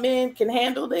 and some men can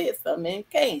handle it, some men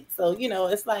can't. So,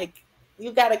 it's like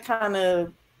you got to kind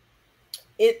of,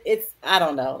 it's, I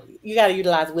don't know, you got to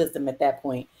utilize wisdom at that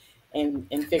point and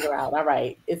figure out, all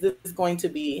right, is this going to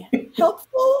be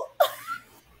helpful?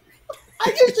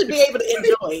 You should be able to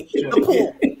enjoy the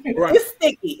pool. Right. It's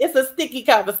sticky. It's a sticky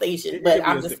conversation, but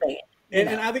I'm just saying. And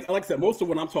I think, like I said, most of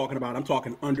what I'm talking about, I'm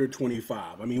talking under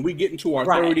 25. I mean, we get into our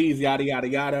 30s, yada, yada,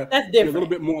 yada. That's different. You're a little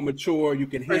bit more mature. You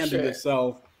can handle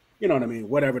yourself. You know what I mean?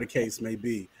 Whatever the case may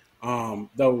be.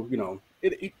 Though,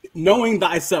 knowing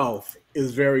thyself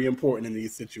is very important in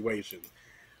these situations.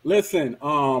 Listen,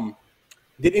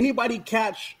 did anybody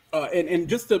catch, and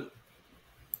just to,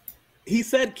 he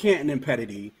said Canton and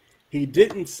Petty. He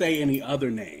didn't say any other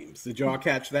names. Did y'all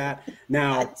catch that?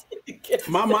 Now,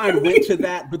 my mind went to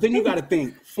that, but then you got to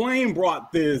think, Flame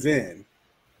brought Thiz in,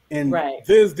 and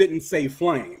Thiz didn't say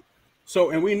Flame.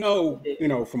 So, and we know,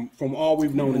 from all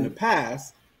we've known in the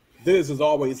past, Thiz has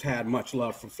always had much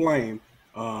love for Flame.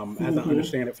 As I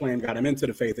understand it, Flame got him into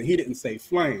the faith, and he didn't say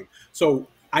Flame. So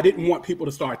I didn't want people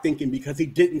to start thinking because he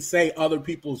didn't say other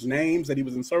people's names that he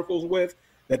was in circles with,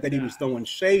 that he was throwing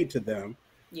shade to them.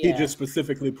 Yeah. He just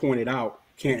specifically pointed out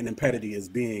Canton and Petty as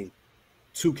being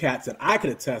two cats that I could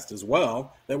attest as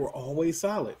well that were always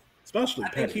solid, especially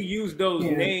Petty. I think he used those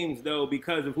names though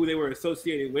because of who they were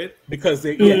associated with. Because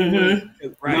they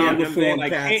right, non-reformed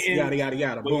like cats, Canton, yada yada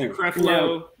yada. Boom.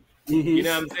 Creflo, you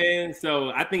know what I'm saying?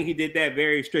 So I think he did that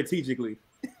very strategically.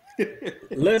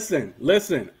 Listen.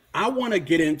 I want to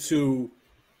get into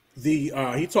the.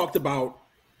 He talked about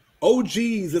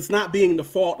OGs. It's not being the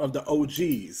fault of the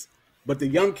OGs. But the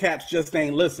young cats just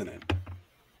ain't listening.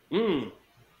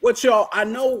 What y'all? I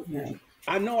know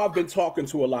I've been talking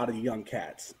to a lot of the young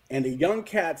cats, and the young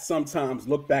cats sometimes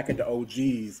look back at the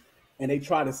OGs and they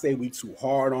try to say we too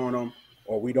hard on them,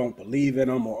 or we don't believe in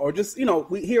them, or just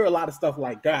we hear a lot of stuff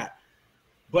like that.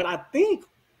 But I think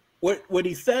what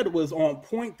he said was on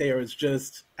point. There is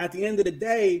just at the end of the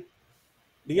day,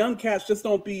 the young cats just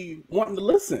don't be wanting to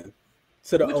listen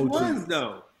to the OGs. Which ones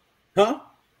though? Huh?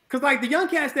 Because, like, the young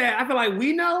cats that I feel like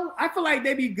we know, I feel like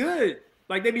they be good.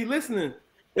 Like, they be listening.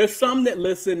 There's some that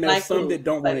listen. There's some that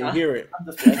don't want to hear it.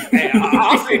 Hey,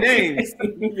 I'll say names.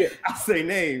 I'll say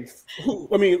names. Who?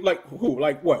 I mean, like who?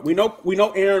 Like what? We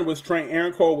know Aaron was trained.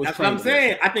 Aaron Cole was trained. That's what I'm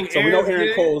saying. I think so. We know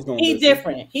Aaron Cole's going to listen. He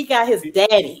different. He got his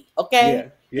daddy.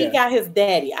 Okay. Yeah. He got his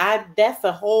daddy. That's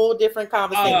a whole different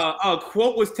conversation. A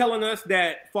quote was telling us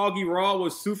that Foggy Raw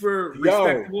was super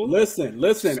respectable.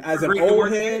 Listen. As an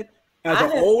old head.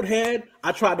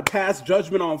 I tried to pass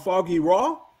judgment on Foggy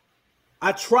Raw.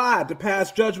 I tried to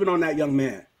pass judgment on that young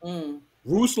man.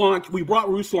 Ruslan, we brought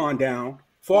Ruslan down.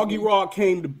 Foggy Raw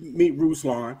came to meet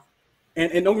Ruslan.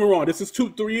 And don't get me wrong, this is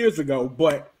 2-3 years ago,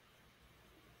 but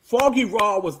Foggy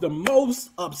Raw was the most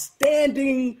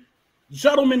upstanding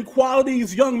gentleman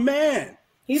qualities young man.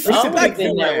 He's always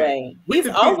been that way. He's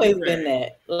always been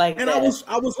that. And I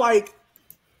was like,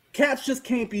 cats just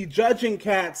can't be judging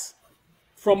cats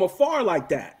from afar like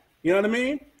that. You know what I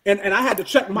mean? And I had to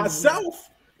check myself.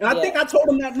 And I think I told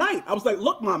him that night. I was like,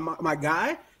 look, my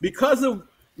guy, because of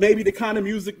maybe the kind of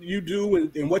music you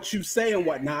do and what you say and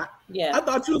whatnot, I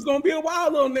thought you was gonna be a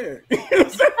wild on there. You know what I'm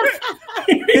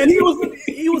saying? And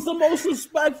he was the most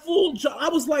respectful. I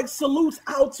was like, salutes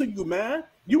out to you, man.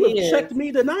 You have checked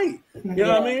me tonight. You know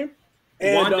what I mean?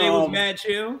 And One Day was mad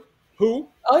chill. Who?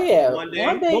 Oh yeah, One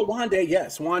Day. One Day,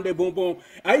 yes. One Day, boom, boom.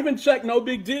 I even checked No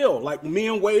Big Deal. Like me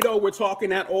and Wado were talking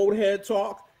that old head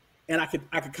talk, and I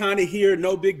could kind of hear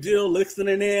No Big Deal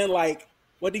listening in, like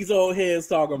what these old heads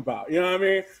talking about. You know what I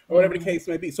mean? Or whatever the case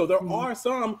may be. So there are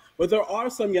some, but there are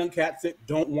some young cats that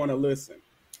don't want to listen.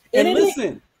 And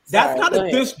listen, that's not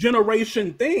a this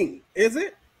generation thing, is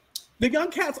it? The young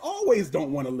cats always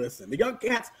don't want to listen. The young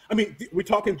cats, I mean, we're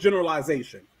talking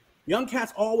generalization. Young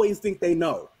cats always think they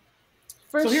know.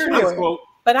 For sure.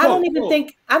 But I don't even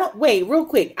think, wait, real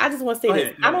quick. I just want to say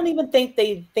this. I don't even think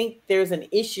they think there's an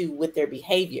issue with their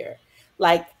behavior.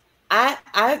 Like I,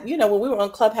 when we were on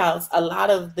Clubhouse, a lot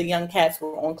of the young cats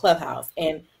were on Clubhouse,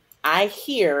 and I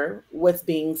hear what's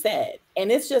being said.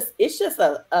 And it's just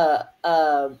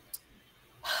a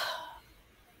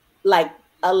like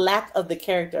a lack of the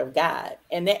character of God.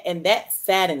 And that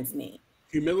saddens me.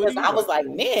 Humility. Because I was like,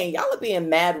 man, y'all are being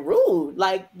mad rude.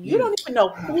 Like, you don't even know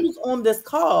who's on this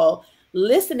call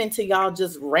listening to y'all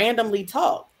just randomly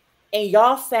talk. and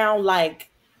y'all sound like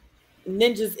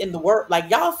ninjas in the work. Like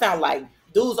y'all sound like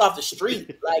dudes off the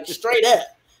street, like straight up.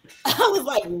 I was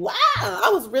like, wow. I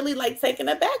was really like taken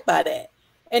aback by that.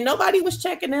 And nobody was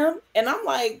checking them. And I'm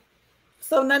like,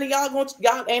 so none of y'all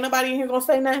ain't nobody in here gonna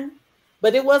say nothing.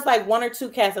 But it was like one or two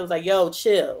cats that was like, yo,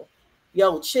 chill.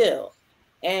 But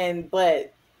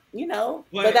you know,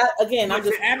 but that, again, I'm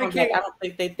just advocate. I don't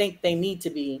think they need to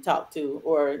be talked to,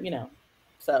 or you know,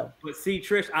 so. But see,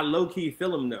 Trish, I low key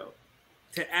feel them though,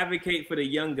 to advocate for the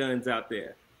young guns out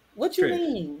there. What you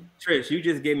mean? Trish, you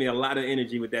just gave me a lot of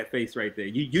energy with that face right there.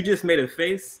 You just made a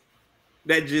face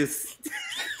that just.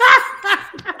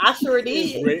 I sure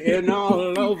did. Written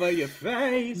all over your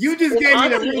face. You just gave me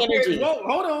the energy. Whoa,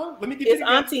 hold on, let me get you. It's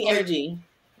auntie energy.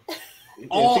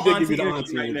 All auntie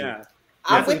energy right now.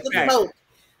 I'm with the smoke.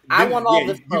 I want all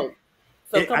the smoke.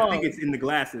 So come on. I think it's in the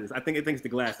glasses. I think it thinks the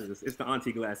glasses. It's the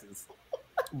auntie glasses.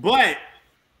 But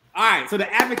all right, so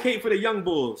to advocate for the young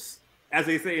bulls, as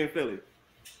they say in Philly,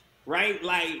 right?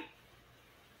 Like,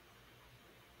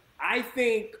 I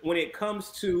think when it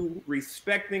comes to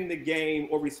respecting the game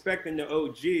or respecting the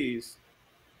OGs,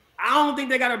 I don't think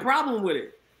they got a problem with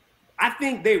it. I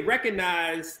think they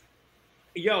recognize,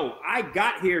 yo, I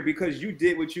got here because you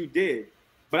did what you did.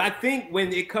 But I think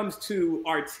when it comes to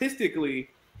artistically,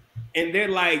 and they're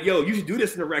like, yo, you should do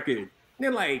this in the record. And they're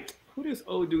like, who this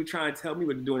old dude trying to tell me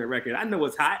what to do in the record? I know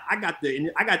what's hot. I got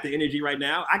the energy right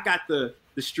now. I got the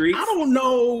streets. I don't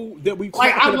know that we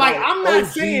I'm not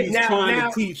saying now, trying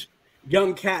to teach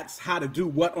young cats how to do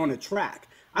what on a track.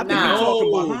 I think we're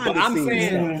talking behind the scenes.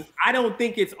 Saying I don't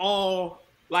think it's all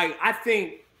like, I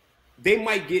think they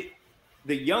might get,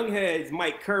 the young heads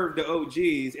might curve the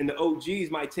OGs, and the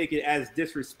OGs might take it as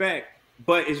disrespect,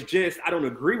 but it's just, I don't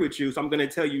agree with you, so I'm going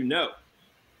to tell you no.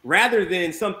 Rather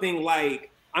than something like,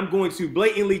 I'm going to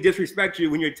blatantly disrespect you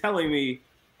when you're telling me,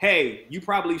 hey, you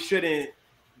probably shouldn't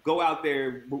go out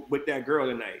there with that girl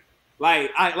tonight.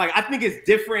 I think it's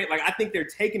different. Like, I think they're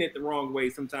taking it the wrong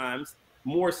way sometimes,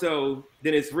 more so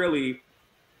than it's really,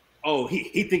 oh,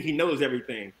 he think he knows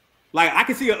everything. Like, I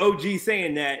can see an OG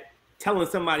saying that, telling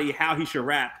somebody how he should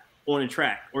rap on a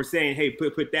track, or saying, hey,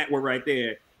 put that word right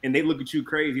there, and they look at you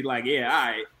crazy like, yeah, all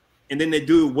right, and then they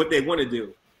do what they want to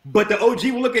do. But the OG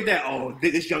will look at that, oh,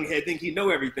 this young head think he know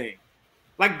everything.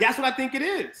 Like, that's what I think it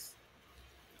is.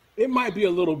 It might be a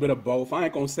little bit of both. I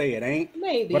ain't gonna say it ain't.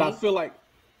 Maybe. But I feel like,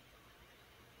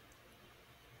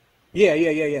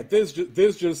 yeah. This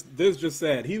just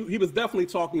said he was definitely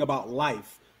talking about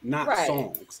life, not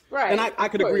songs. Right. And I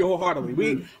could agree wholeheartedly.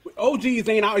 We OGs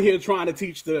ain't out here trying to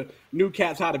teach the new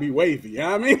cats how to be wavy. You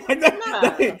know what I mean?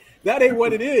 Like that ain't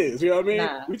what it is. You know what I mean?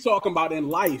 We talking about in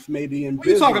life, maybe in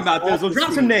business. We talking about this. Well,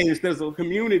 drop some names. There's a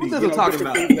community. What's this talking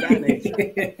about?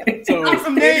 So, drop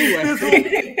some names.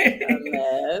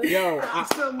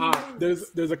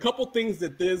 There's a couple things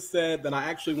that Thiz said that I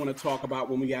actually want to talk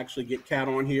about when we actually get Cat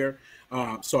on here.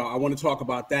 So I want to talk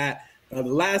about that. The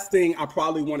last thing I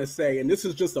probably want to say, and this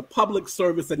is just a public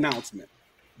service announcement.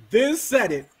 Thiz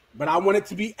said it, but I want it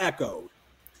to be echoed.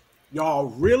 Y'all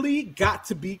really got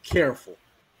to be careful.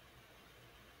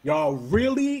 Y'all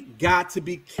really got to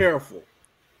be careful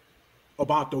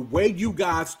about the way you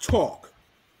guys talk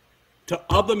to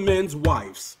other men's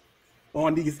wives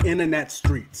on these internet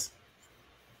streets.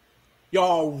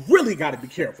 Y'all really got to be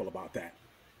careful about that.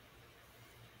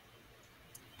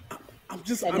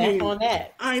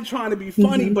 I ain't trying to be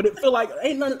funny, but it feel like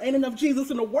ain't enough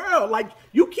Jesus in the world. Like,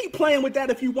 you keep playing with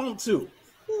that if you want to.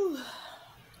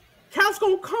 Cat's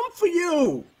gonna come for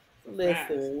you.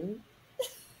 Listen.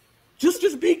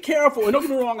 Just be careful. And don't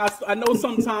get me wrong, I know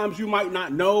sometimes you might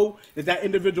not know that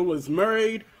individual is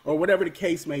married or whatever the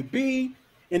case may be.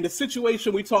 In the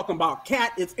situation we talking about,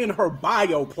 Cat, it's in her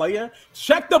bio, player.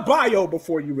 Check the bio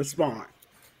before you respond.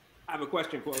 I have a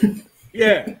question for you.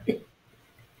 Yeah.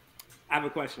 I have a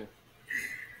question.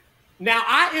 Now,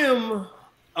 I am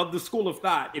of the school of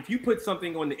thought, if you put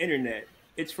something on the internet,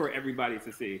 it's for everybody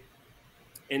to see.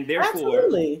 And therefore...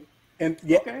 Absolutely. And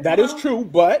that is true,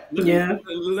 but... Let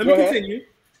me continue.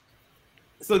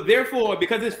 So therefore,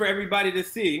 because it's for everybody to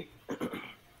see,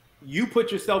 you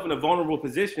put yourself in a vulnerable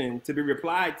position to be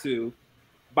replied to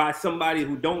by somebody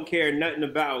who don't care nothing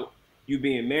about you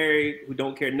being married, who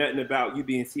don't care nothing about you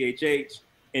being CHH,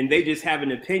 and they just have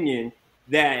an opinion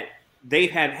that they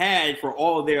have had for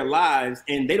all their lives,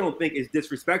 and they don't think it's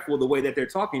disrespectful the way that they're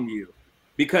talking to you,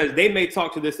 because they may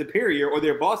talk to their superior or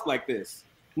their boss like this.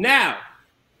 Now,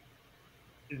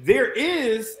 there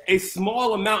is a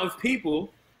small amount of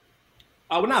people,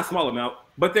 well, not a small amount,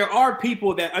 but there are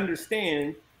people that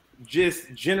understand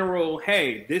just general,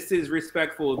 hey, this is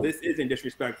respectful, this isn't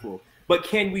disrespectful. But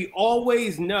can we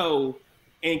always know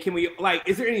And can we, like,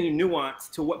 is there any nuance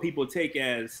to what people take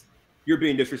as you're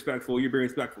being disrespectful, you're being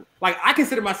respectful? Like, I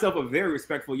consider myself a very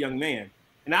respectful young man.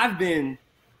 And I've been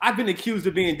accused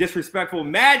of being disrespectful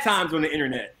mad times on the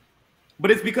internet. But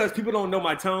it's because people don't know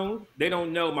my tone. They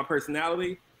don't know my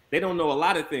personality. They don't know a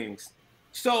lot of things.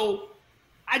 So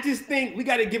I just think we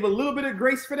got to give a little bit of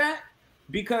grace for that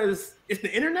because it's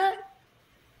the internet.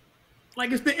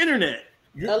 Like, it's the internet.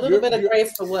 A little bit of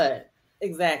grace for what?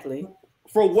 Exactly.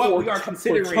 For what we are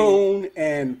considering. For tone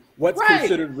and what's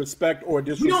considered respect or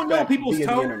disrespect. We don't know people's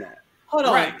tone. The internet. Hold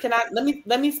on. Can I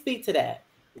let me speak to that?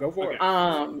 Go for it.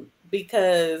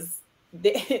 Because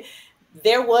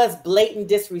there was blatant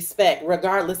disrespect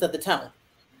regardless of the tone.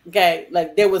 Okay?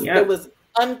 Like there was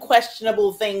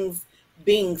unquestionable things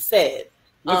being said.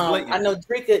 I know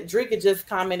Drika just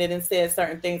commented and said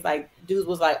certain things like dudes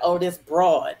was like, oh, this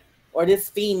broad or this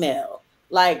female.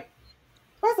 Like,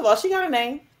 first of all, she got a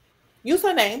name. Use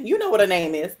her name. You know what her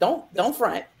name is. Don't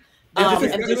front.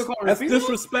 That's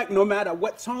disrespect no matter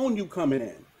what tone you coming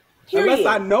in. Period. Unless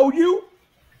I know you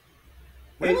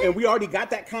and we already got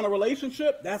that kind of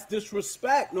relationship, that's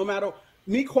disrespect. No matter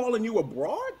me calling you a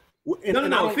broad.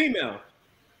 No, a female.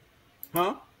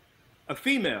 Huh? A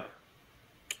female.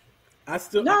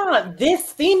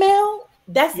 This female.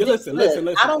 That's listen.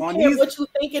 I don't care what you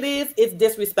think it is. It's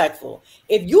disrespectful.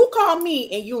 If you call me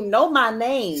and you know my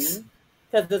name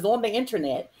because it's on the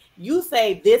internet, you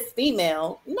say this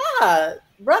female. Nah,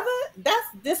 brother, that's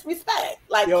disrespect.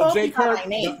 Like, yo, Jay Kirk,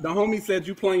 the homie said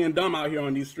you playing dumb out here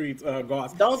on these streets,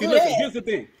 Goss. Here's the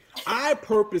thing. I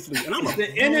purposely, and I'm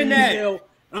the internet.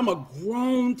 I'm a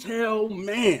grown tail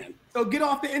man. So get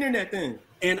off the internet then.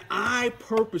 And I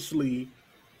purposely,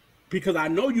 because I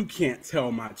know you can't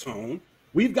tell my tone.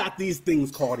 We've got these things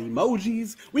called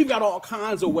emojis. We've got all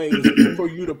kinds of ways for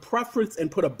you to preference and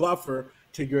put a buffer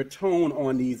to your tone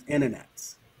on these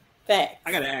internets. Facts.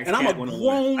 I gotta ask. And I'm a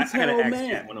grown tail man.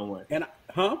 Kat one-on-one. And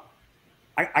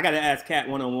I gotta ask Kat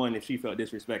one-on-one if she felt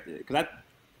disrespected because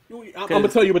I'm gonna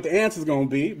tell you what the answer's gonna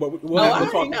be, but we'll have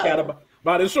to talk to Kat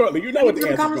about it shortly. You know what the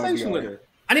answer's gonna be. With her.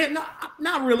 I didn't.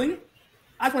 Not really.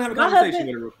 I just want to have a conversation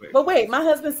with her real quick. But wait, my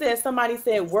husband said somebody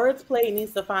said Wordplay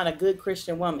needs to find a good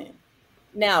Christian woman.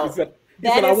 Now he said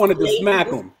I wanted to smack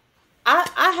him.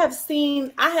 I have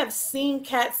seen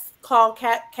cats call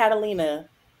Catalina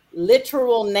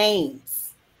literal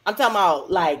names. I'm talking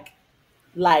about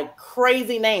like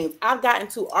crazy names. I've gotten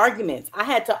to arguments. I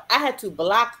had to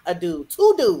block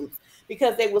two dudes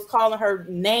because they was calling her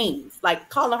names, like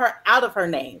calling her out of her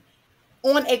name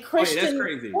on a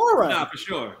Christian forum. No, for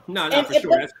sure. No, for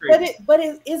sure. That's crazy. But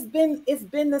it's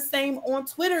been the same on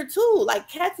Twitter too. Like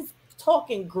cats is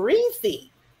talking greasy.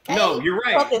 Okay? No, you're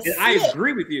right. And I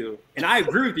agree with you. And I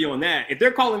agree with you on that. If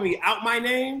they're calling me out my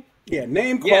name. Yeah,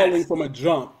 name calling from a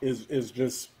jump is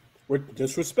just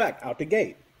disrespect out the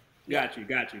gate. Got you.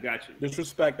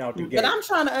 Disrespect out the gate. But I'm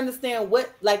trying to understand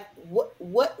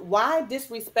why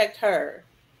disrespect her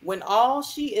when all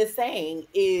she is saying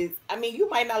is, I mean, you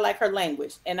might not like her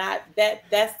language, and I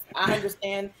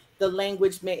understand the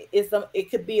language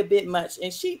it could be a bit much,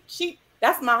 and she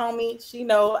that's my homie. She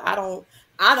know I don't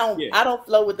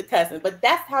flow with the cussing, but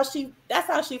that's how she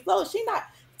flows. She's not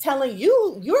telling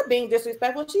you're being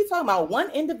disrespectful. She's talking about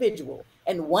one individual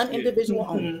and one individual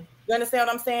only. You understand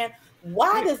what I'm saying?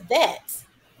 Why is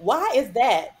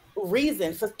that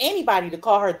reason for anybody to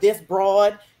call her this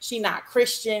broad? She not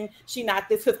Christian. She not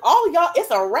this. Because all y'all,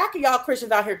 it's a rack of y'all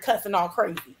Christians out here cussing all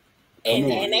crazy.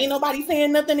 And ain't nobody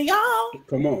saying nothing to y'all.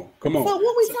 Come on. So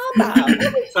what we talking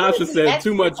about? Sasha said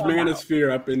too much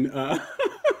manosphere up in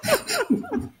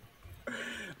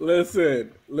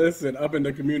listen, up in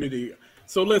the community.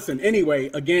 So listen, anyway,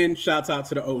 again, shouts out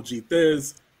to the OG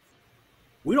Thiz.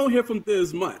 We don't hear from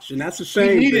Thiz much, and that's a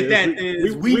shame. We needed that,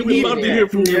 Thiz. We would love to hear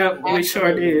from you. Yep, we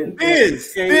sure did.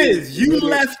 Thiz, you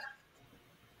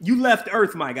left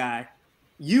Earth, my guy.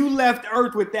 You left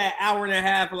Earth with that hour and a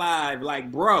half live. Like,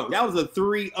 bro, that was a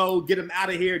 3-0. Get him out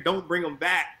of here. Don't bring him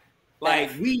back. Like,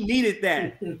 we needed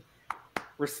that.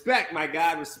 Respect, my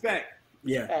guy. Respect.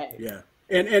 Yeah.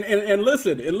 And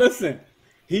listen.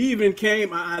 He even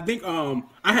came. I think I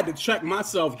had to check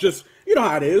myself. Just, you know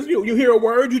how it is. You hear a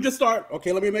word, you just start.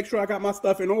 Okay, let me make sure I got my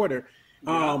stuff in order.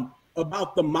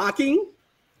 About the mocking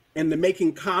and the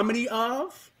making comedy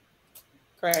of.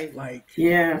 Crazy. Like,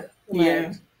 yeah.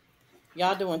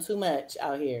 Y'all doing too much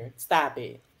out here. Stop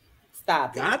it.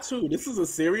 Got to. This is a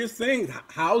serious thing.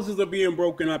 Houses are being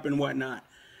broken up and whatnot.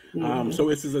 So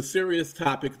this is a serious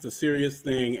topic. It's a serious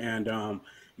thing. And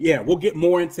we'll get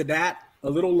more into that a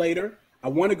little later. I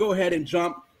want to go ahead and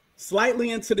jump slightly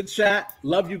into the chat.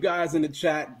 Love you guys in the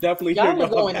chat. Definitely y'all hear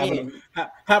y'all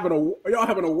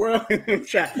having a whirl in the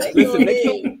chat. Listen, make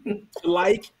sure to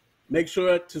like, make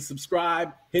sure to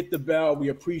subscribe, hit the bell. We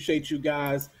appreciate you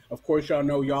guys. Of course, y'all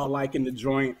know y'all liking the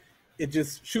joint. It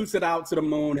just shoots it out to the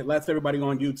moon. It lets everybody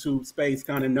on YouTube space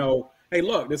kind of know, hey,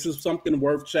 look, this is something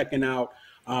worth checking out.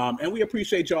 And we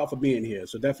appreciate y'all for being here.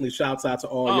 So definitely shouts out to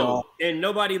all y'all. And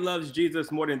nobody loves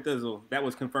Jesus more than Thizzle. That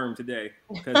was confirmed today.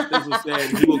 Because Thizzle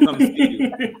said he will come see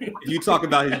you if you talk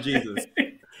about his Jesus.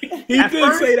 He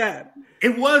did say that.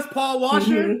 It was Paul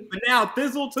Washer, but now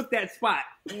Thizzle took that spot.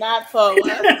 Not Paul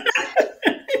Washer.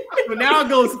 So now it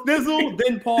goes Thizzle,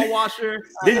 then Paul Washer,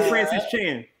 then Francis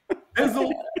Chan.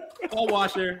 Thizzle, Paul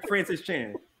Washer, Francis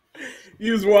Chan.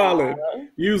 Use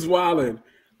wildin'.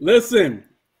 Listen.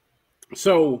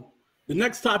 So the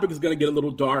next topic is going to get a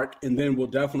little dark, and then we'll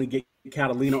definitely get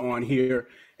Catalina on here,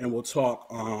 and we'll talk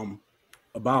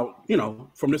about,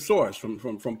 from the source, from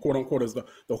quote unquote, as the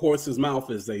horse's mouth,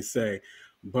 as they say.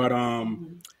 But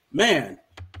man,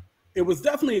 it was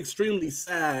definitely extremely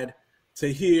sad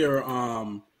to hear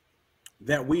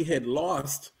that we had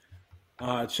lost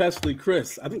Cheslie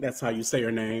Kryst. I think that's how you say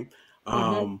her name.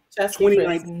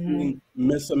 2019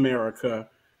 Miss America.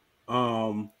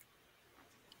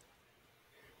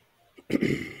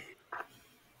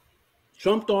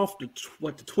 Jumped off the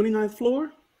 29th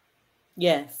floor?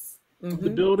 Yes. Of the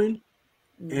building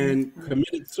and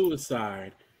committed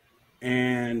suicide.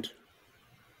 And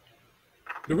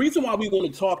the reason why we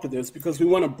want to talk to this, because we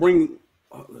want to bring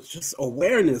just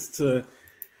awareness to,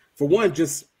 for one,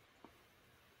 just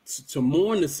to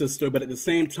mourn the sister, but at the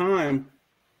same time,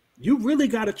 you really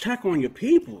got to check on your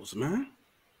peoples, man.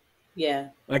 Yeah.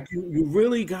 Like you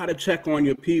really got to check on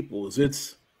your peoples.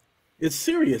 It's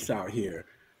serious out here.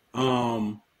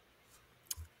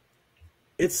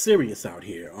 It's serious out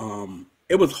here.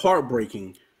 It was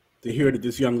heartbreaking to hear that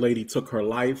this young lady took her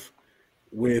life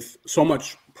with so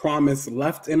much promise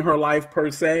left in her life, per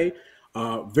se.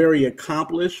 Very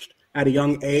accomplished at a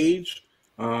young age.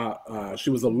 She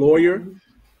was a lawyer,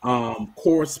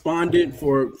 correspondent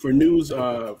for news,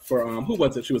 who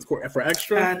was it? She was for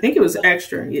Extra? I think it was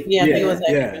Extra. Yeah, I think it was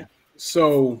Extra. Yeah.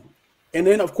 So, and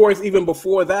then, of course, even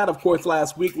before that, of course,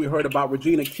 last week we heard about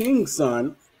Regina King's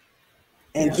son.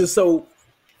 And just so,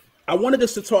 I wanted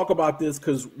us to talk about this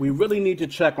because we really need to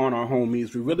check on our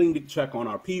homies. We really need to check on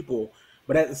our people.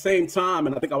 But at the same time,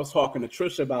 and I think I was talking to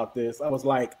Trisha about this, I was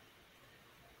like,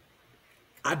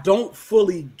 I don't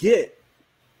fully get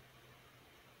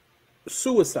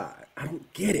suicide. I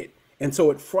don't get it. And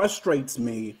so it frustrates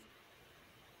me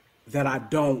that I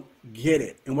don't get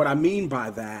it. And what I mean by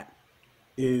that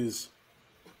is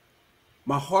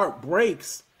my heart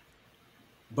breaks,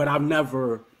 but I've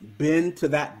never been to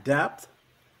that depth.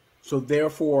 So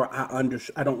therefore, I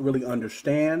don't really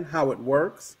understand how it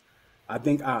works. I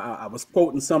think I was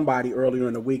quoting somebody earlier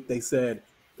in the week. They said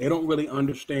they don't really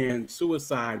understand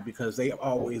suicide because they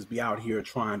always be out here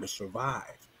trying to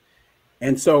survive.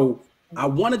 And so I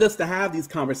wanted us to have these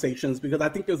conversations because I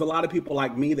think there's a lot of people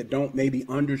like me that don't maybe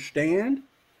understand.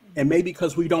 And maybe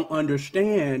because we don't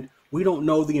understand, we don't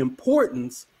know the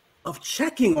importance of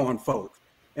checking on folks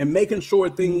and making sure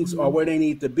things are where they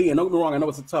need to be. And don't get me wrong, I know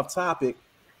it's a tough topic,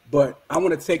 but I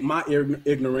want to take my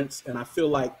ignorance, and I feel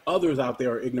like others out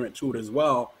there are ignorant to it as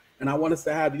well. And I want us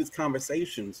to have these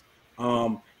conversations.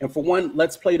 And for one,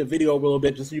 let's play the video a little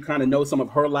bit just so you kind of know some of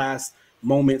her last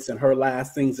moments and her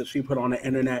last things that she put on the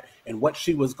internet and what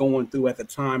she was going through at the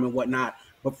time and whatnot.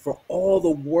 But for all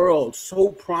the world, so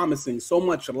promising, so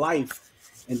much life,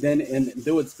 and then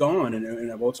it's gone.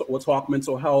 And we'll talk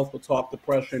mental health, we'll talk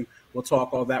depression, we'll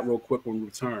talk all that real quick when we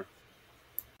return.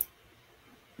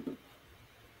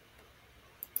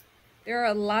 There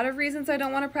are a lot of reasons I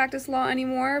don't want to practice law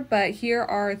anymore, but here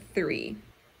are 3.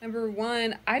 Number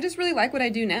 1, I just really like what I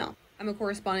do now. I'm a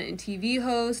correspondent and TV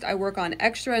host. I work on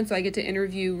Extra, and so I get to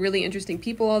interview really interesting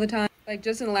people all the time. Like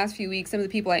just in the last few weeks, some of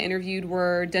the people I interviewed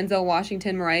were Denzel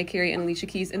Washington, Mariah Carey, and Alicia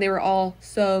Keys, and they were all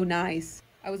so nice.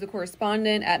 I was a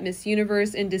correspondent at Miss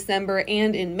Universe in December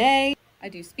and in May. I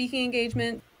do speaking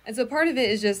engagements. And so part of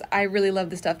it is just I really love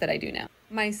the stuff that I do now.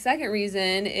 My second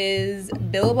reason is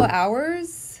billable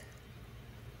hours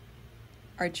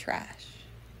are trash.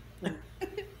 I'm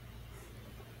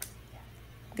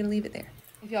gonna leave it there.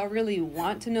 If y'all really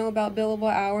want to know about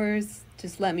billable hours,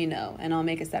 just let me know and I'll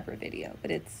make a separate video.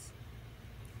 But it's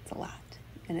a lot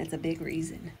and it's a big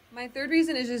reason. My third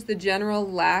reason is just the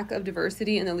general lack of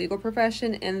diversity in the legal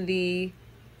profession and the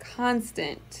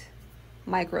constant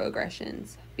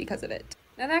microaggressions because of it.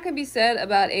 Now that can be said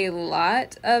about a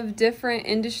lot of different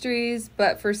industries,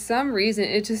 but for some reason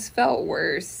it just felt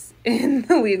worse in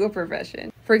the legal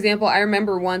profession. For example, I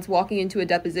remember once walking into a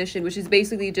deposition, which is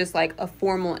basically just like a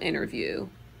formal interview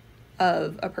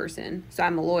of a person. So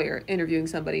I'm a lawyer interviewing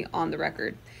somebody on the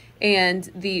record. And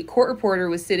the court reporter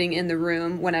was sitting in the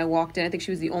room when I walked in. I think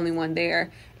she was the only one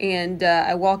there. And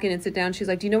I walk in and sit down. She's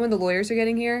like, "Do you know when the lawyers are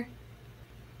getting here?"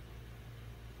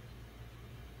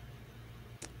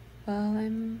 "Well,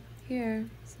 I'm here,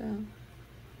 so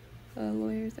the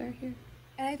lawyers are here."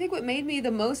 And I think what made me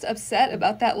the most upset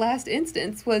about that last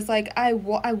instance was like I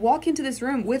walk into this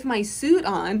room with my suit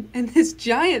on and this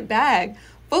giant bag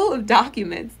full of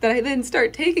documents that I then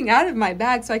start taking out of my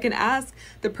bag so I can ask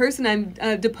the person I'm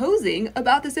deposing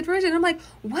about this information. And I'm like,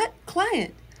 what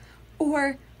client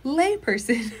or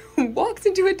layperson who walks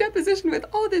into a deposition with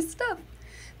all this stuff?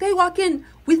 They walk in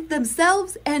with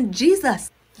themselves and Jesus.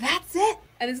 That's it.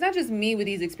 And it's not just me with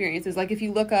these experiences. Like if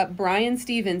you look up Brian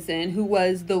Stevenson, who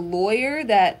was the lawyer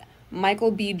that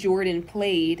Michael B. Jordan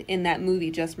played in that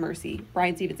movie, Just Mercy,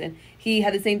 Brian Stevenson, he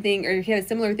had the same thing, or he had a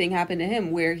similar thing happen to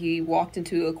him where he walked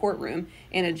into a courtroom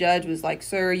and a judge was like,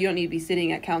 "Sir, you don't need to be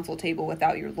sitting at counsel table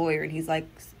without your lawyer." And he's like,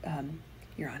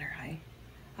 "Your Honor,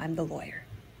 I'm the lawyer,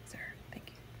 sir.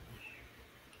 Thank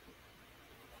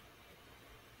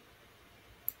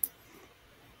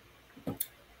you."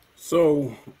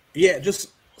 So, yeah,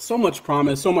 just so much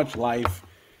promise, so much life.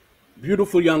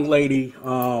 Beautiful young lady.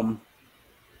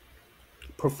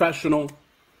 Professional.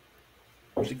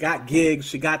 She got gigs.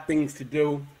 She got things to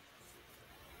do.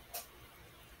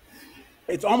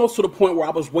 It's almost to the point where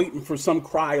I was waiting for some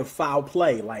cry of foul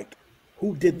play. Like,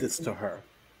 who did this to her?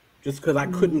 Just because I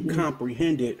couldn't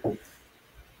comprehend it.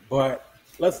 But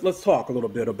let's talk a little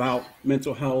bit about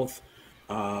mental health,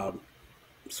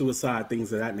 suicide,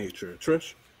 things of that nature.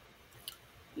 Trish?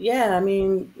 Yeah, I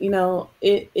mean,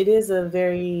 it is a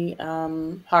very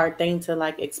hard thing to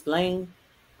like explain.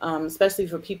 Especially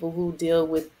for people who deal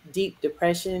with deep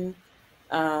depression.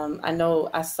 I know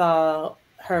I saw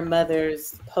her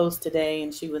mother's post today,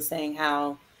 and she was saying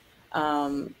how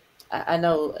I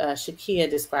know Shakia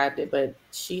described it, but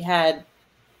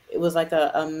it was like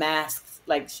a mask,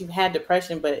 like she had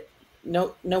depression, but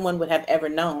no one would have ever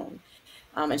known.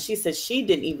 And she said she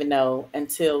didn't even know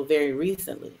until very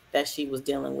recently that she was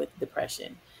dealing with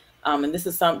depression. And this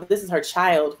is her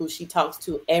child who she talks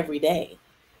to every day,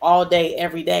 all day,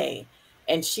 every day.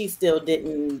 And she still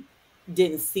didn't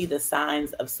see the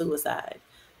signs of suicide.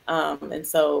 And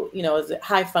so, it's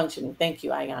high functioning. Thank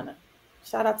you, Ayana.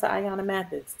 Shout out to Ayana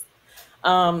Mathis.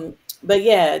 But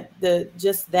yeah,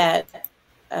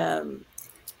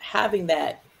 having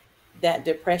that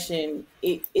depression,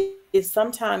 it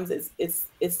sometimes it's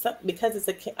because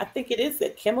I think it is a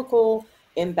chemical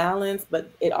imbalance, but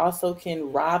it also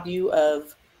can rob you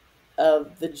of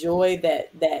the joy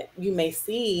that you may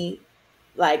see,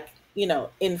 like,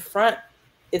 in front.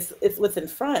 It's what's in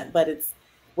front, but it's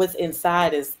what's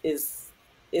inside is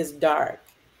dark.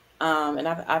 And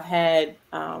I've had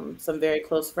some very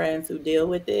close friends who deal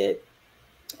with it,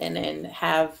 and then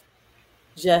have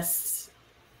just,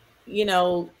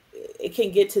 it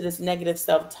can get to this negative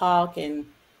self-talk, and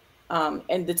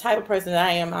the type of person that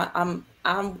I am,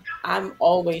 I'm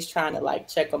always trying to like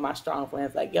check on my strong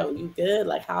friends, like, "Yo, you good?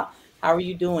 Like, how are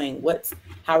you doing?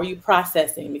 How are you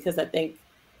processing?" Because I think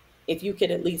if you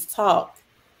could at least talk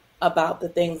about the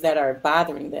things that are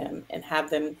bothering them and have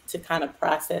them to kind of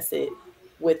process it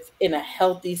in a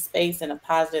healthy space, in a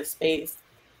positive space,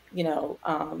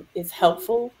 it's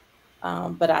helpful.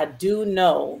 But I do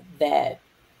know that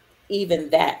even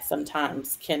that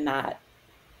sometimes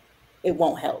it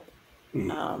won't help.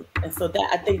 And so that,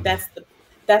 I think that's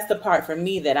the part for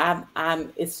me that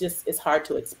it's hard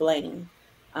to explain.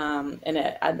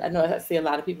 And I know I see a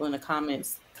lot of people in the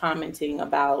comments commenting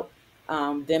about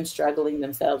them struggling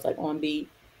themselves, like on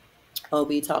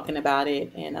OB talking about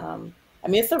it. And I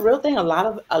mean, it's a real thing. A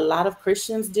lot of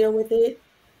Christians deal with it.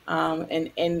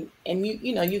 And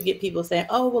you get people saying,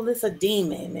 "Oh, well, it's a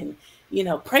demon," and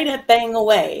pray that thing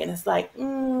away. And it's like,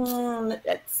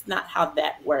 that's not how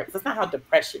that works. That's not how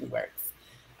depression works,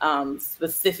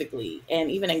 specifically, and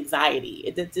even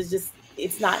anxiety.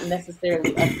 It's not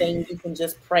necessarily a thing you can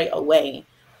just pray away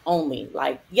only.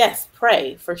 Like, yes,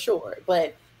 pray for sure,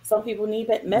 but some people need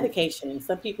that medication.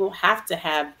 Some people have to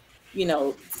have,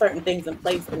 certain things in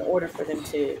place in order for them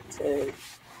to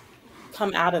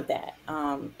come out of that.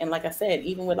 And like I said,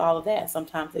 even with all of that,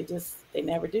 sometimes they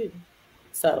never do.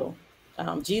 So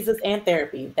Jesus and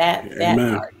therapy, that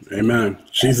part. Amen.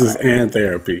 Jesus and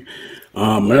therapy.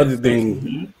 Another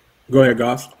thing, go ahead,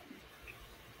 Goss.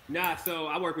 Nah, so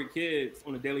I work with kids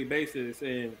on a daily basis,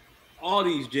 and all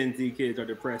these Gen Z kids are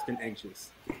depressed and anxious.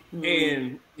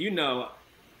 And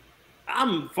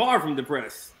I'm far from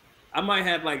depressed. I might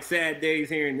have like sad days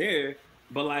here and there,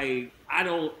 but like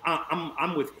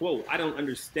I'm with quote. I don't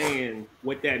understand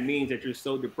what that means that you're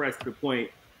so depressed to the point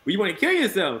where you want to kill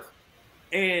yourself.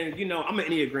 And you know, I'm an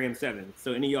Enneagram 7,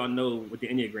 so any of y'all know what the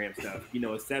Enneagram stuff. You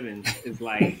know, a 7 is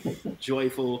like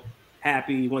joyful,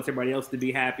 happy, wants everybody else to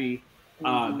be happy.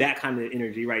 That kind of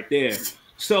energy right there.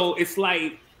 So it's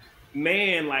like,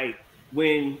 man, like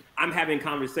when I'm having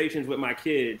conversations with my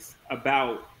kids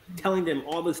about telling them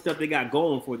all the stuff they got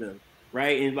going for them,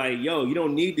 right? And like, yo, you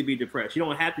don't need to be depressed. You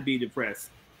don't have to be depressed.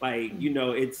 Like, you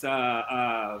know, it's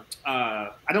I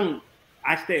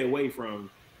stay away from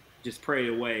just pray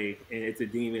away and it's a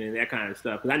demon and that kind of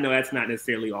stuff. Because I know that's not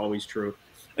necessarily always true.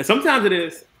 And sometimes it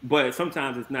is, but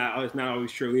sometimes it's not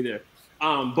always true either.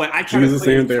 But I try to put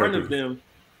in front of them.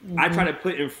 I try to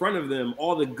put in front of them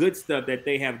all the good stuff that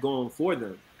they have going for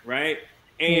them, right?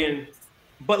 And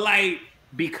but like,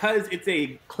 because it's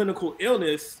a clinical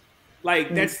illness,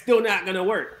 like that's still not gonna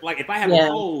work. Like if I have a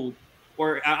cold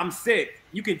or I'm sick,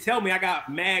 you can tell me I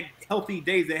got mad healthy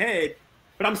days ahead,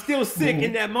 but I'm still sick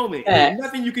in that moment. There's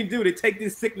nothing you can do to take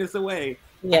this sickness away.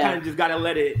 I kind of just gotta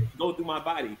let it go through my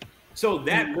body. So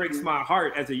that breaks my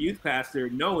heart as a youth pastor,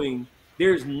 knowing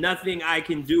there's nothing I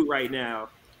can do right now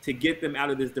to get them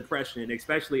out of this depression,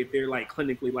 especially if they're like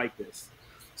clinically like this.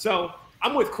 So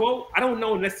I'm with quote. I don't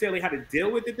know necessarily how to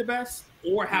deal with it the best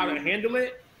or how to handle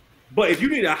it, but if you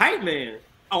need a hype man,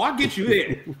 I'll get you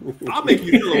there. I'll make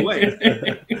you feel away.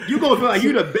 You're gonna feel like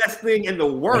you're the best thing in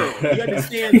the world. You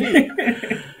understand me?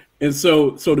 And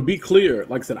so to be clear,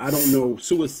 like I said, I don't know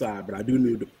suicide, but I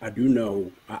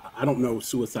don't know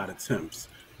suicide attempts,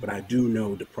 but I do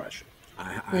know depression.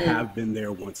 I have been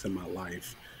there once in my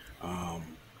life.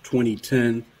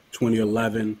 2010,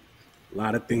 2011, a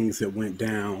lot of things that went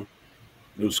down.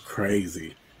 It was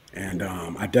crazy. And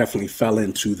I definitely fell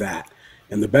into that.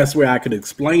 And the best way I could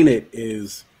explain it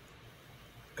is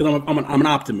because I'm an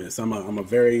optimist. I'm a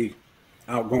very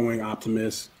outgoing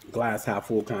optimist, glass half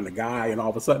full kind of guy. And all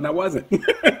of a sudden I wasn't.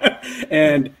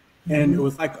 and it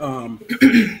was like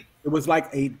it was like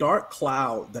a dark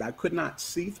cloud that I could not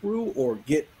see through or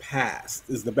get past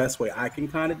is the best way I can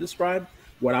kind of describe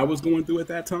what I was going through at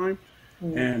that time.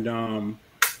 And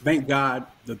thank God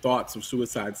the thoughts of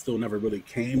suicide still never really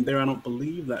came there. I don't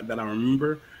believe that I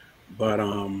remember, but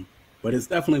it's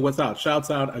definitely what's out.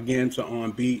 Shouts out again to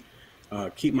On Beat.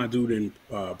 Keep my dude in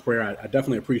prayer. I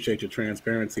definitely appreciate your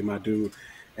transparency, my dude.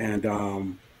 And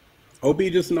OB,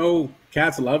 just know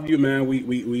cats love you, man.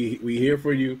 We here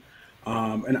for you.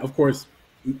 And of course,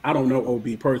 I don't know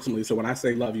OB personally, so when I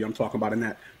say love you, I'm talking about in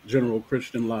that general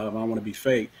Christian love. I don't want to be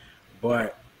fake.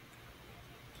 But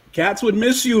cats would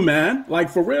miss you, man. Like,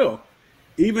 for real.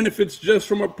 Even if it's just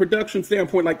from a production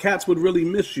standpoint, like cats would really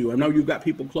miss you. I know you've got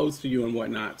people close to you and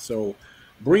whatnot. So,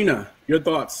 Brina, your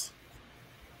thoughts?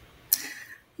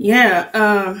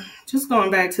 Yeah, just going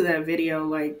back to that video,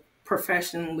 like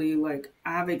professionally, like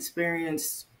I've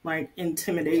experienced like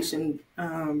intimidation.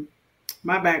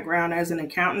 My background as an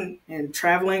accountant and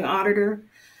traveling auditor,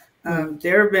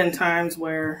 there have been times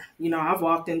where, you know, I've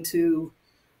walked into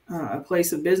a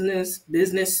place of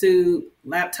business suit,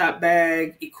 laptop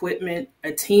bag, equipment,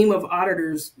 a team of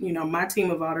auditors, you know, my team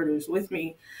of auditors with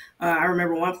me. I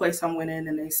remember one place I went in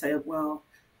and they said, well,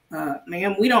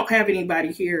 ma'am, we don't have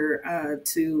anybody here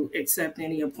to accept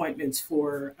any appointments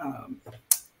for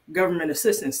government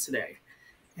assistance today.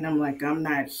 And I'm like, I'm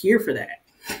not here for that.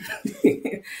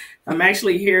 I'm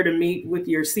actually here to meet with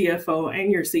your CFO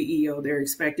and your CEO. They're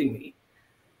expecting me.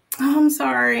 Oh, I'm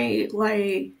sorry.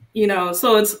 Like, you know,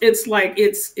 so it's like,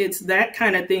 it's that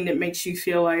kind of thing that makes you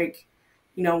feel like,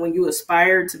 you know, when you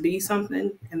aspire to be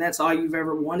something and that's all you've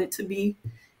ever wanted to be,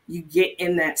 you get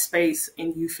in that space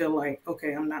and you feel like,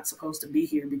 okay, I'm not supposed to be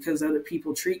here because other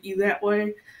people treat you that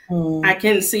way. I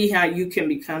can see how you can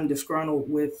become disgruntled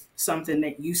with something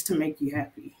that used to make you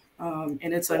happy.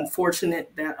 And it's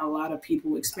unfortunate that a lot of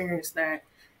people experience that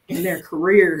in their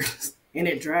careers and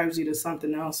it drives you to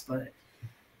something else. But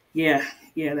yeah,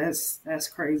 that's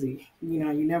crazy. You know,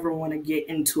 you never want to get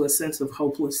into a sense of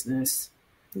hopelessness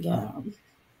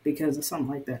because of something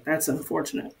like that. That's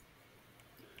unfortunate.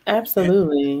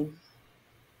 Absolutely.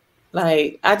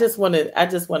 Like, I just want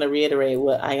to reiterate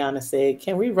what Ayana said.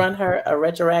 Can we run her a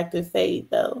retroactive fade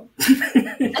though?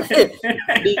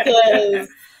 Because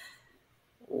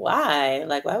why?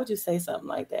 Like, why would you say something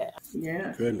like that?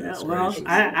 Yeah. Goodness. Well,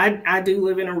 I do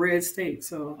live in a red state,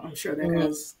 so I'm sure that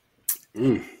has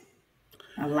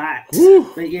a lot.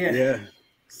 But yeah.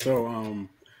 So,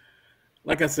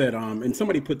 like I said, and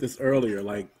somebody put this earlier,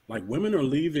 like women are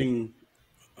leaving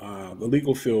the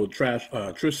legal field. Tosh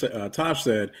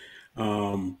said,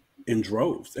 in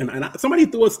droves. And somebody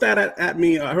threw a stat at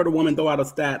me. I heard a woman throw out a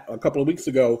stat a couple of weeks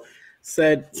ago,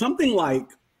 said something like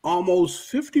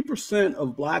almost 50%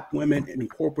 of Black women in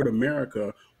corporate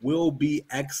America will be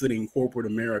exiting corporate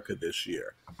America this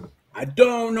year. I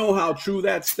don't know how true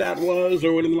that stat was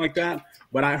or anything like that,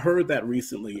 but I heard that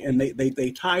recently, and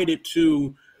they tied it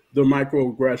to the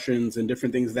microaggressions and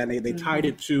different things that they tied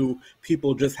it to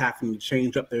people just having to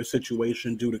change up their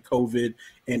situation due to COVID,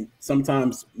 and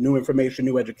sometimes new information,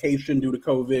 new education due to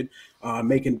COVID,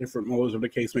 making different modes of the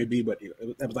case may be, but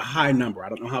that was a high number. I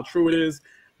don't know how true it is,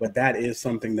 but that is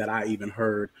something that I even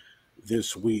heard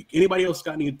this week. Anybody else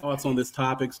got any thoughts on this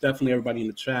topic? Definitely everybody in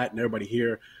the chat and everybody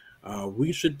here.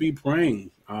 We should be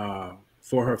praying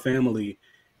for her family.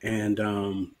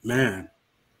 And man,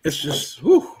 it's just,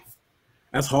 whew,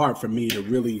 that's hard for me to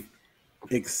really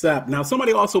accept. Now,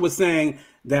 somebody also was saying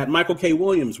that Michael K.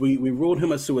 Williams, we ruled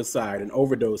him a suicide, an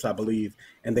overdose, I believe,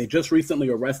 and they just recently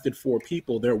arrested 4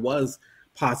 people. There was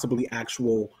possibly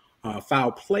actual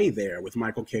foul play there with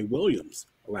Michael K. Williams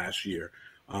last year.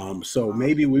 So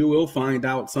maybe we will find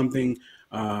out something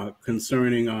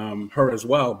concerning her as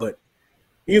well. But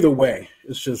either way,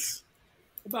 it's just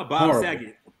what about Bob horrible.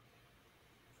 Saget?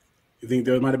 You think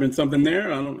there might have been something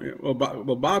there? I don't.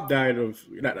 Well, Bob died of.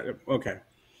 Okay,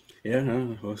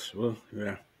 yeah. Well,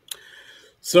 yeah.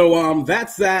 So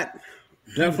that's that.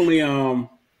 Definitely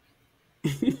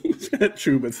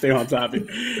true, but stay on topic.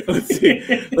 Let's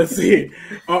see.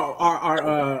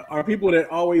 Our people that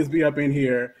always be up in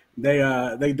here,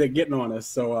 they're getting on us.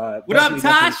 So what up,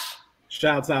 Tosh?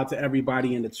 Shouts out to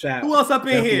everybody in the chat. Who else up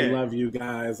in here? Love you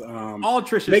guys. All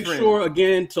Trisha's Make friends. sure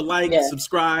again to like,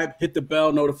 subscribe, hit the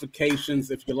bell notifications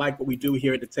if you like what we do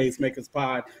here at the Tastemakers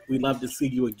Pod. We love to see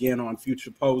you again on future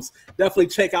posts. Definitely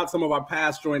check out some of our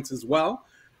past joints as well.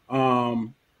 Wait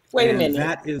a minute.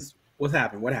 That is what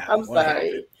happened. What happened? I'm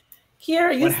sorry.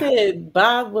 Kiara, you said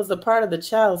Bob was a part of the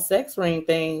child sex ring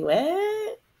thing.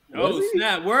 What? Oh,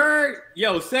 snap. Word.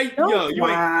 Yo, say, don't, yo, you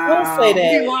ain't. Don't say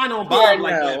that. You ain't lying on Bob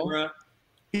like that, bro.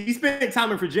 He spent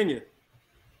time in Virginia.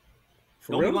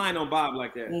 Don't be lying on Bob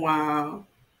like that. Wow.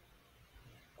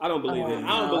 I don't believe it.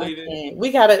 I don't believe it.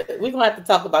 We're gonna have to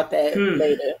talk about that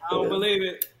later. I don't believe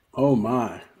it. Oh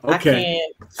my. Okay. I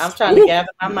can't. I'm trying to gather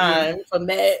my mind from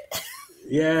that.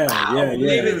 Yeah, I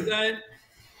believe it, son.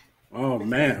 Oh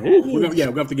man. Ooh, we're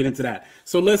gonna have to get into that.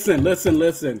 So listen.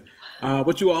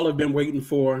 What you all have been waiting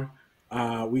for.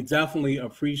 We definitely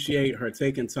appreciate her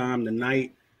taking time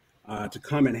tonight to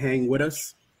come and hang with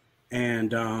us.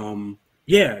 And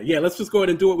let's just go ahead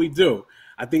and do what we do.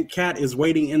 I think Kat is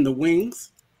waiting in the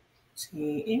wings.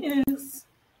 She is.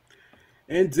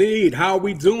 Indeed. How are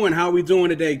we doing? How are we doing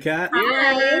today, Kat?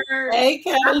 Hi. Hey,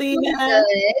 Catalina.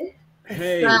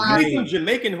 Hey, some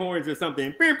Jamaican horns or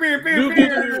something. Air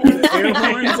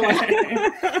horns.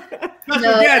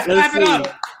 Yes, clap it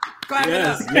up.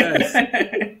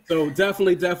 Yes. So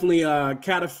definitely,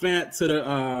 Cataphant to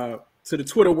the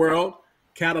Twitter world.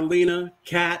 Catalina,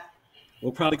 Kat.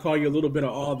 We'll probably call you a little bit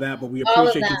of all that, but we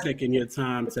appreciate you taking your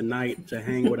time tonight to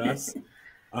hang with us.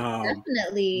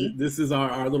 Definitely. This is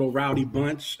our little rowdy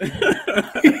bunch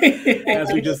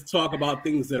as we just talk about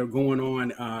things that are going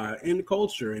on in the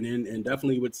culture and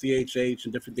definitely with CHH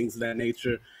and different things of that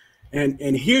nature.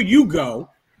 And here you go.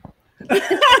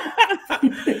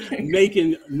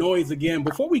 Making noise again.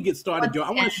 Before we get started, Joe,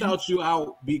 I want to shout you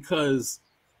out because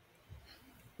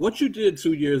what you did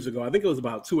 2 years ago, I think it was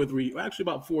about 2 or 3, actually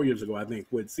about 4 years ago, I think,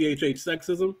 with CHH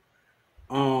sexism.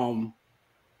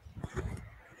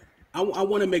 I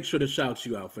want to make sure to shout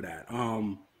you out for that.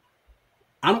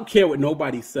 I don't care what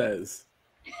nobody says.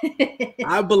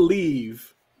 I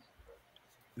believe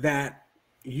that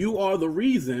you are the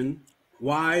reason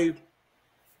why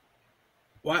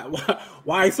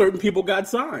certain people got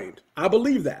signed. I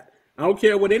believe that. I don't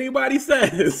care what anybody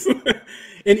says.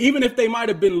 And even if they might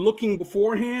have been looking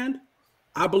beforehand,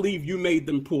 I believe you made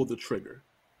them pull the trigger.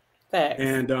 Thanks.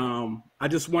 And I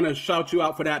just want to shout you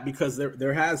out for that because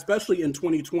there has, especially in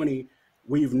 2020, in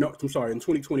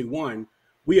 2021,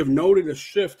 we have noted a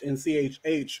shift in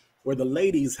CHH where the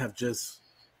ladies have just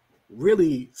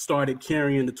really started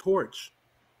carrying the torch.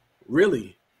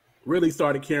 Really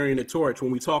started carrying the torch.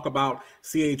 When we talk about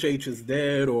CHH is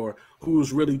dead or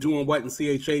who's really doing what in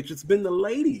CHH, it's been the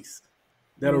ladies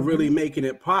that are really making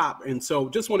it pop. And so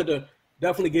just wanted to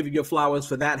definitely give you your flowers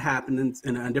for that happening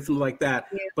and different like that.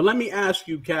 Yeah. But let me ask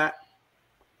you, Kat,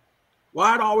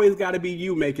 why it always got to be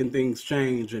you making things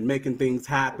change and making things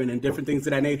happen and different things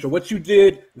of that nature? What you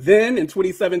did then in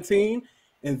 2017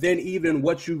 and then even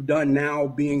what you've done now,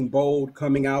 being bold,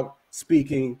 coming out,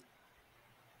 speaking.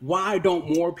 Why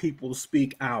don't more people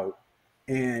speak out?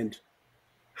 And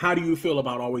how do you feel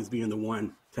about always being the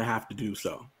one to have to do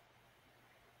so?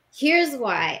 Here's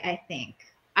why. I think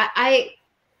I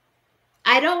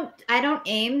don't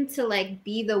aim to like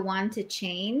be the one to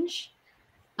change.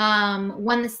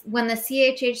 When the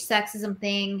CHH sexism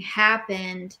thing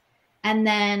happened, and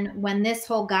then when this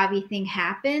whole Gavi thing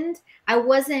happened, I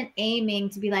wasn't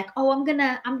aiming to be like, oh, I'm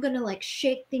gonna like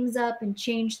shake things up and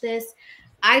change this.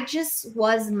 I just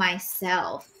was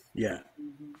myself. Yeah.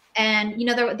 And you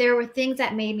know, there were things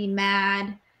that made me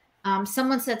mad.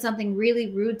 Someone said something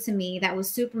really rude to me that was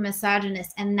super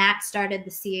misogynist, and that started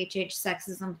the CHH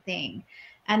sexism thing.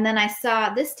 And then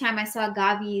this time I saw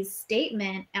Gavi's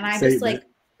statement, and I just like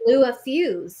blew a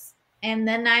fuse. And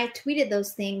then I tweeted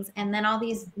those things, and then all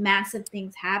these massive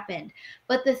things happened.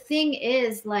 But the thing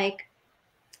is, like,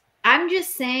 I'm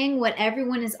just saying what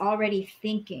everyone is already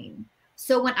thinking.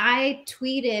 So when I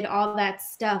tweeted all that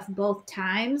stuff both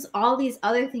times, all these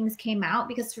other things came out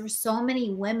because for so many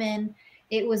women,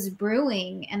 it was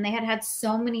brewing and they had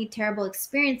so many terrible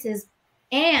experiences.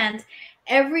 And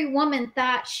every woman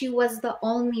thought she was the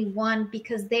only one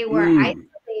because they were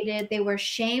isolated. They were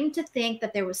ashamed to think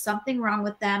that there was something wrong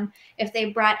with them. If they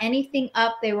brought anything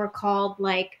up, they were called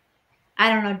like, I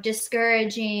don't know,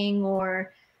 discouraging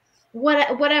or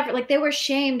whatever. Like they were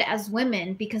shamed as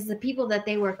women because the people that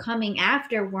they were coming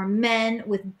after were men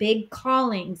with big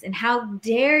callings. And how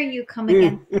dare you come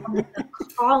against them with a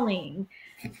calling?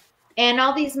 And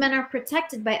all these men are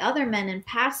protected by other men and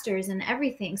pastors and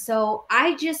everything. So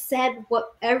I just said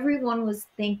what everyone was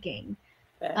thinking.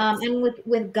 And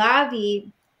with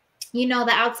Gavi, you know,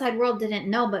 the outside world didn't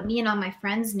know, but me and all my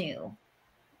friends knew.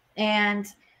 And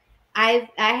I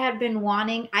had been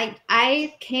wanting,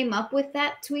 I came up with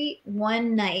that tweet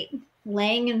one night,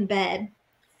 laying in bed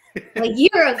a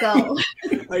year ago.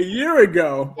 A year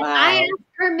ago. Wow. I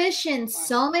asked permission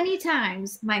so many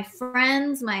times. My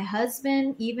friends, my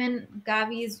husband, even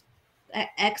Gavi's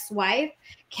ex-wife,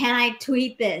 can I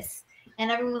tweet this? And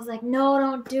everyone was like, no,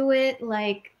 don't do it.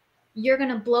 Like, you're going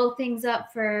to blow things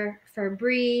up for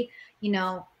Bree. You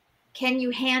know, can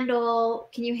you handle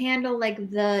like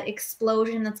the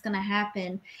explosion that's going to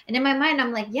happen? And in my mind,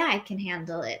 I'm like, yeah, I can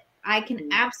handle it. I can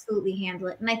absolutely handle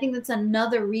it. And I think that's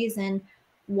another reason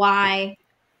why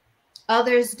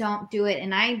others don't do it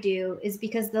and I do, is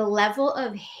because the level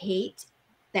of hate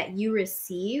that you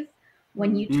receive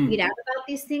when you tweet out about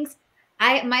these things,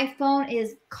 my phone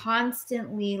is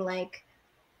constantly like,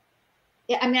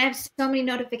 I mean, I have so many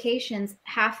notifications.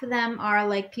 Half of them are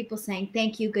like people saying,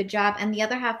 thank you, good job. And the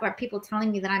other half are people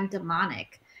telling me that I'm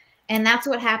demonic. And that's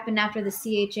what happened after the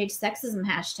CHH sexism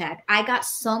hashtag. I got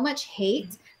so much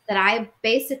hate that I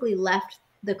basically left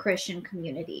the Christian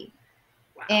community.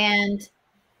 Wow. And,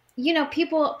 you know,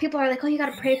 people are like, oh, you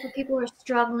got to pray for people who are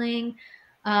struggling.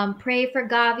 Pray for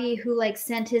Gavi, who like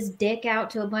sent his dick out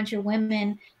to a bunch of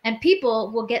women. And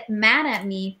people will get mad at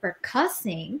me for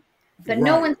cussing. But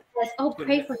no one says, oh,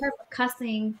 pray for her for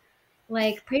cussing,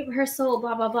 like pray for her soul,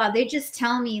 blah, blah, blah. They just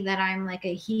tell me that I'm like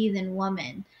a heathen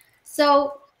woman.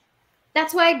 So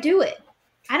that's why I do it.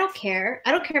 I don't care.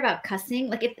 I don't care about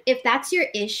cussing. Like if that's your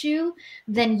issue,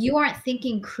 then you aren't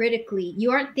thinking critically.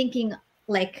 You aren't thinking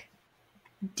like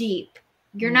deep.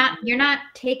 You're not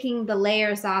taking the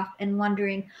layers off and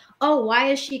wondering, oh, why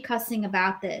is she cussing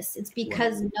about this? It's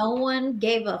because no one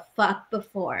gave a fuck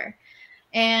before.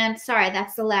 And sorry,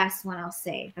 that's the last one I'll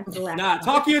say. That's the last one.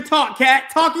 Talk your talk, Kat.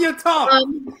 Talk your talk.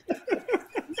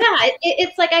 Yeah,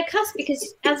 it's like I cuss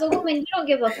because as a woman, you don't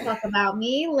give a fuck about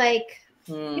me. Like,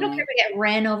 you don't care if I get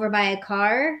ran over by a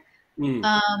car.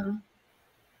 Yeah,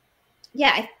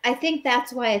 I think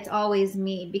that's why it's always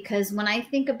me. Because when I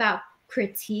think about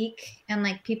critique and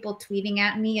like people tweeting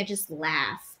at me, I just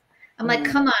laugh. I'm like,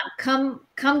 come on,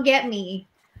 come get me.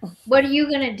 What are you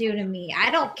going to do to me? I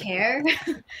don't care.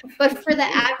 But for the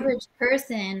average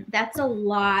person, that's a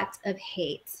lot of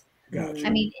hate. Gotcha. I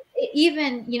mean,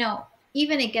 even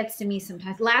it gets to me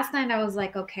sometimes. Last night I was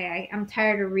like, okay, I'm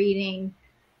tired of reading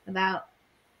about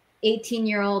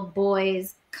 18-year-old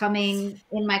boys coming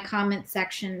in my comment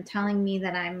section telling me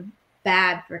that I'm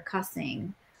bad for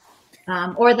cussing.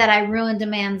 Or that I ruined a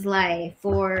man's life,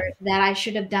 or that I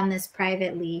should have done this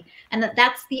privately. And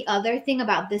that's the other thing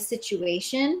about this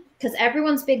situation, because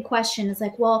everyone's big question is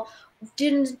like, well,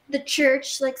 didn't the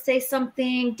church like say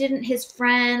something? Didn't his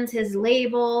friends, his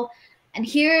label? And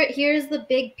here's the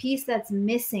big piece that's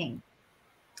missing.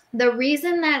 The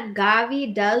reason that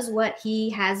Gavi does what he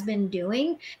has been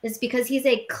doing is because he's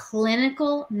a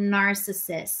clinical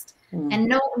narcissist.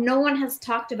 And no one has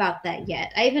talked about that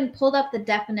yet. I even pulled up the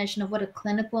definition of what a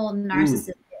clinical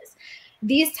narcissist is.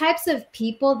 These types of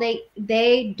people,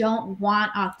 they don't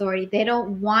want authority. They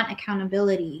don't want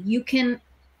accountability. You can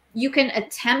you can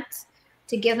attempt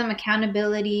to give them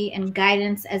accountability and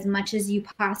guidance as much as you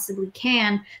possibly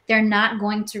can, they're not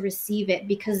going to receive it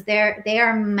because they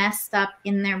are messed up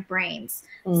in their brains.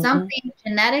 Something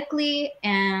genetically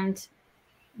and,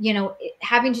 you know,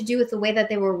 having to do with the way that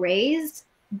they were raised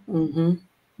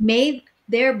made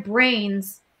their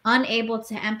brains unable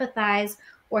to empathize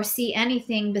or see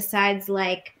anything besides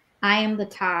like, I am the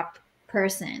top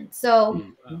person. So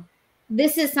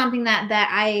this is something that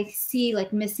I see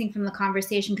like missing from the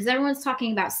conversation, because everyone's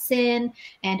talking about sin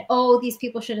and, oh, these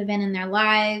people should have been in their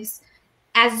lives,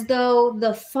 as though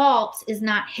the fault is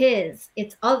not his,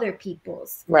 it's other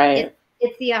people's. Right.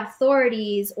 It's the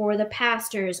authorities or the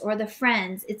pastors or the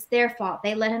friends. It's their fault.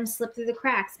 They let him slip through the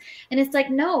cracks. And it's like,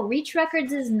 no, Reach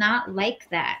Records is not like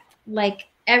that. Like,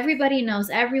 everybody knows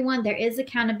everyone. There is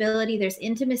accountability. There's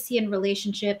intimacy in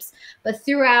relationships. But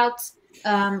throughout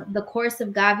the course of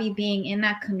Gavi being in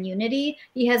that community,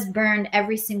 he has burned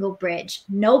every single bridge.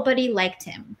 Nobody liked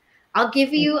him. I'll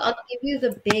give you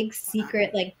the big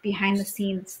secret, like behind the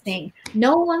scenes thing.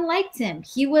 No one liked him.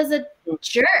 He was a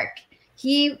jerk.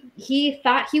 He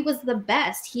thought he was the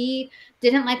best. He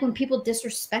didn't like when people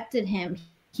disrespected him.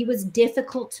 He was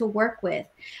difficult to work with.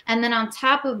 And then on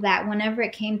top of that, whenever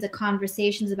it came to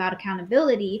conversations about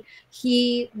accountability,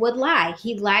 he would lie.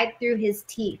 He lied through his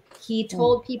teeth. He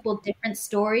told people different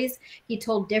stories. He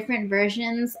told different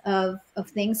versions of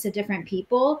things to different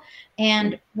people.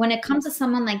 And when it comes to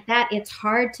someone like that, it's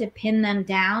hard to pin them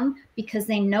down because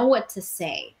they know what to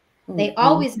say. They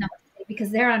always know what to say because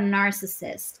they're a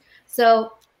narcissist.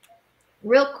 So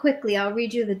real quickly, I'll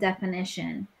read you the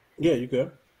definition. Yeah, you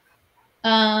could.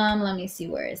 Let me see,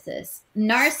 where is this?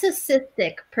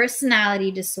 Narcissistic personality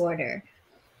disorder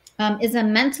is a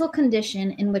mental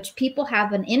condition in which people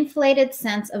have an inflated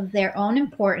sense of their own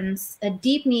importance, a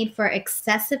deep need for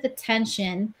excessive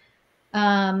attention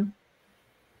and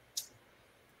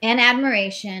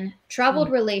admiration, troubled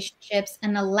relationships,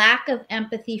 and a lack of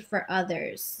empathy for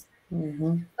others.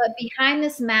 But behind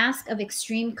this mask of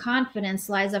extreme confidence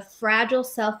lies a fragile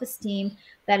self-esteem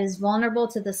that is vulnerable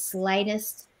to the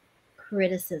slightest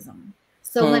criticism.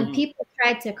 So when people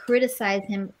tried to criticize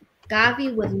him,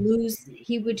 Gavi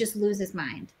would just lose his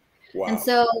mind. Wow. And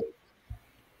so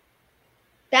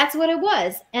that's what it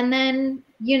was. And then,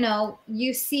 you know,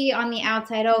 you see on the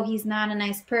outside, oh, he's not a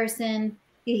nice person.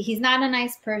 He's not a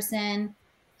nice person.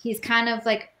 He's kind of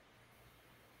like,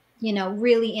 you know,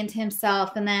 really into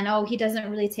himself. And then, oh, he doesn't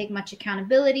really take much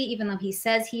accountability, even though he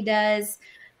says he does.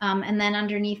 And then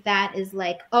underneath that is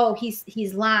like, oh,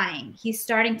 he's lying. He's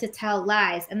starting to tell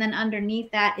lies. And then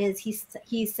underneath that is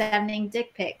he's sending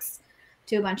dick pics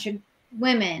to a bunch of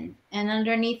women. And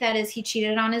underneath that is he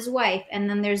cheated on his wife. And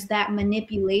then there's that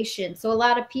manipulation. So a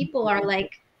lot of people are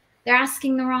like, they're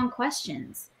asking the wrong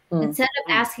questions. Instead of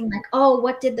asking like, oh,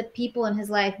 what did the people in his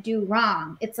life do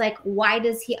wrong? It's like, why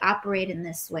does he operate in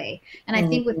this way? And I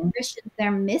think with Christians,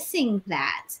 they're missing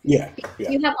that. Yeah.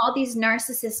 You have all these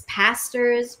narcissist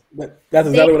pastors. That's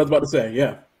exactly what I was about to say.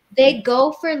 Yeah. They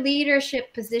go for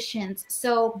leadership positions.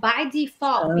 So by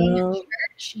default, being in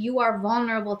church, you are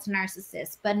vulnerable to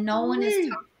narcissists, but no one is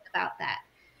talking about that.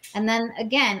 And then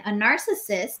again, a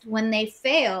narcissist, when they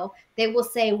fail, they will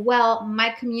say, well, my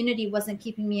community wasn't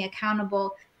keeping me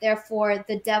accountable. Therefore,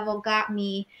 the devil got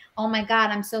me. Oh my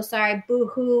God, I'm so sorry.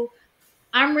 Boo-hoo.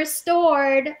 I'm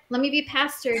restored. Let me be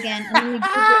pastor again. And then we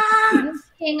do this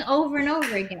thing over and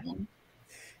over again.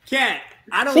 Kat,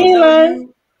 I don't know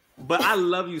you, but I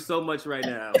love you so much right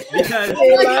now. Because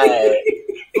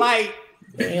like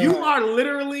you are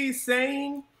literally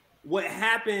saying what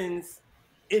happens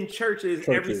in churches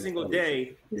every single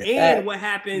day and what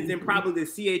happens in probably the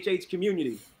CHH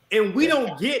community. And we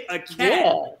don't get a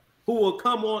Kat who will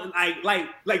come on like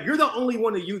you're the only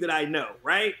one of you that I know,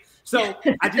 right? So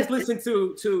I just listened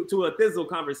to a Thizzle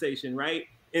conversation, right?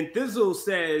 And Thizzle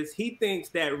says he thinks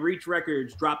that Reach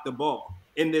Records dropped the ball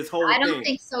in this whole thing. I don't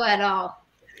think so at all.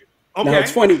 Okay. Now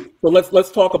it's funny. So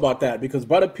let's talk about that, because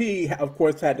Brother P, of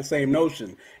course, had the same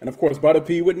notion, and of course, Brother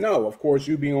P would know. Of course,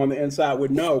 you being on the inside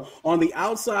would know. On the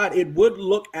outside, it would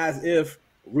look as if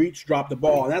Reach dropped the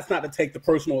ball, and that's not to take the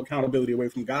personal accountability away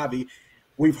from Gavi.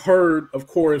 We've heard, of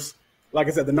course, like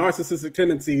I said, the narcissistic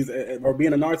tendencies, or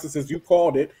being a narcissist, you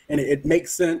called it, and it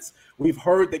makes sense. We've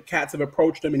heard that cats have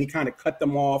approached him and he kind of cut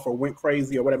them off or went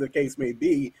crazy or whatever the case may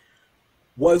be.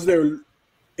 Was there,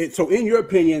 so in your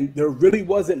opinion, there really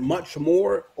wasn't much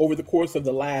more over the course of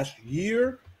the last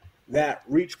year that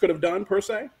Reach could have done, per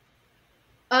se?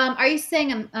 Are you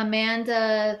saying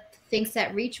Amanda thinks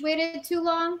that Reach waited too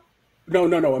long? No.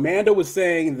 Amanda was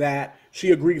saying that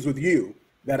she agrees with you,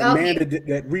 that Amanda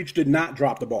that Reach did not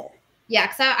drop the ball. Yeah,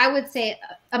 because I would say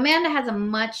Amanda has a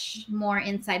much more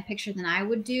inside picture than I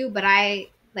would do, but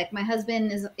my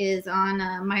husband is on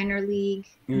a minor league,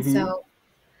 and so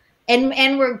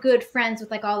and we're good friends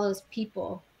with like all those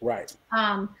people. Right.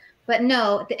 But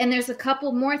no, and there's a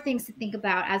couple more things to think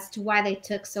about as to why they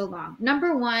took so long.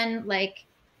 Number one, like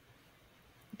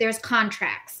there's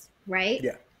contracts, right?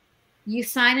 Yeah. You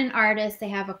sign an artist, they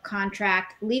have a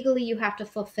contract. Legally, you have to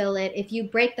fulfill it. If you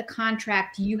break the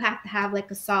contract, you have to have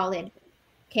like a solid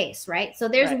case, right? So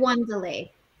there's one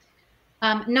delay.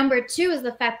 Number two is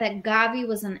the fact that Gavi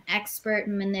was an expert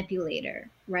manipulator,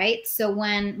 right? So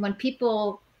when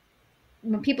people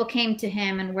came to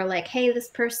him and were like, hey, this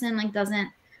person like doesn't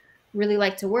really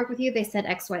like to work with you, they said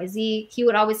XYZ, he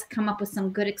would always come up with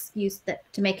some good excuse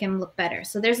to make him look better.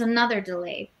 So there's another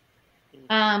delay.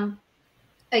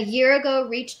 A year ago,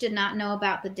 Reach did not know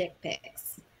about the dick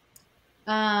pics.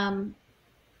 Only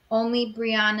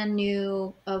Brianna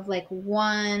knew of like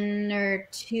one or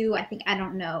two, I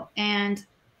don't know. And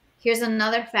here's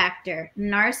another factor.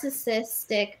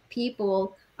 Narcissistic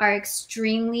people are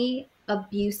extremely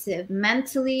abusive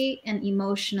mentally and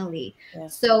emotionally. Yeah.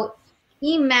 So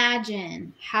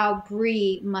imagine how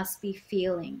Brie must be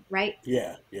feeling, right?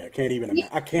 Yeah. I can't even imagine.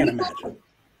 I can't imagine.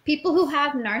 People who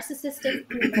have narcissistic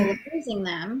people abusing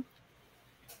them,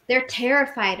 they're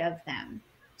terrified of them.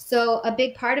 So a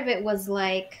big part of it was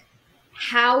like,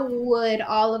 how would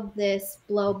all of this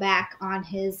blow back on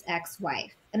his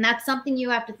ex-wife? And that's something you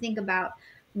have to think about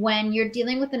when you're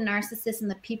dealing with a narcissist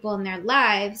and the people in their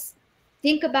lives.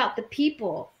 Think about the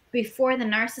people before the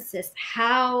narcissist.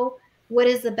 What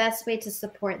is the best way to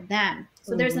support them?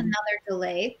 So there's another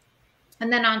delay.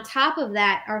 And then on top of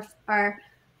that are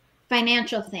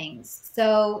financial things.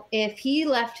 So if he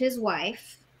left his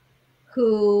wife,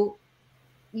 who,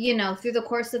 through the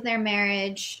course of their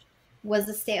marriage was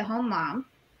a stay-at-home mom,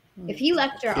 if he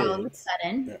left her all of a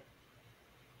sudden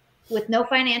with no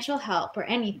financial help or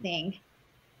anything,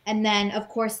 and then of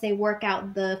course they work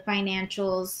out the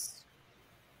financials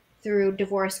through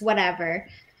divorce, whatever.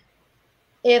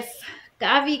 If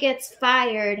Gavi gets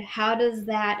fired, how does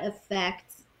that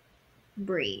affect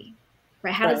Brie?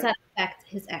 Right? How does that affect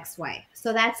his ex-wife?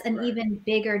 So that's an even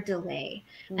bigger delay.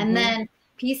 And then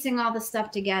piecing all the stuff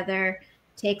together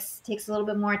takes a little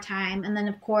bit more time. And then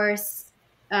of course,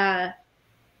 I'm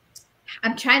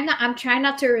trying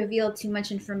not to reveal too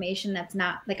much information that's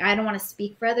not like, I don't want to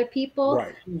speak for other people.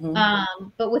 Right.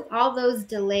 But with all those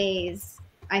delays,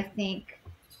 I think,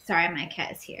 sorry, my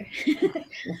cat is here.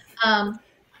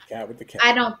 Cat with the cat.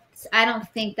 I don't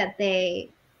think that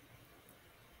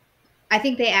I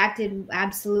think they acted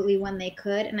absolutely when they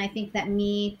could. And I think that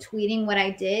me tweeting what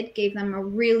I did gave them a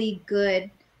really good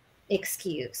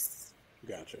excuse.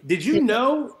 Gotcha. Did you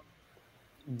know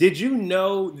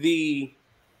the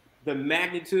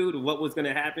magnitude of what was going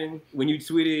to happen when you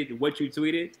tweeted what you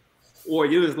tweeted? Or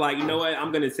you was like, you know what,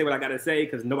 I'm going to say what I got to say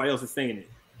because nobody else is saying it?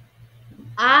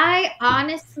 I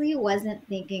honestly wasn't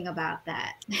thinking about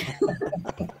that.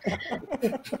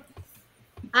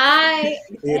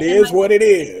 It is what it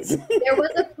is. There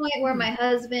was a point where my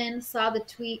husband saw the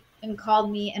tweet and called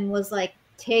me and was like,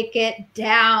 take it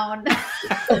down.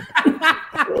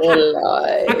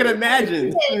 I can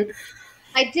imagine.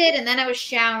 I did, and then I was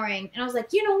showering, and I was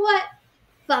like, you know what?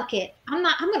 Fuck it. I'm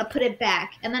gonna put it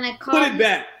back. And then I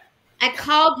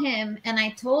called him and I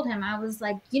told him, I was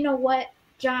like, you know what,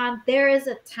 John, there is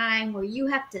a time where you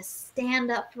have to stand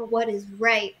up for what is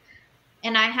right.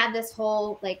 And I had this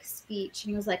whole like speech, and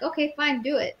he was like, okay, fine,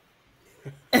 do it.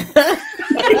 I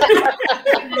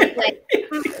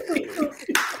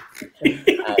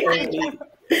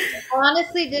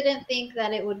honestly didn't think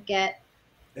that it would get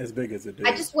as big as it did.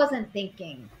 I just wasn't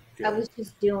thinking. Yeah. I was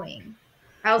just doing.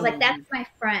 I was like, that's my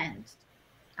friend.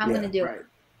 I'm going to do it.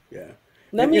 Yeah.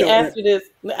 Let me ask you this.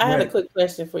 I have a quick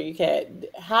question for you, Kat.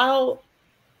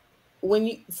 When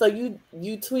you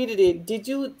tweeted it, did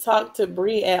you talk to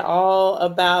Brie at all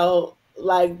about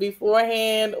like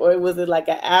beforehand, or was it like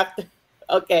an after?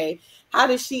 Okay. How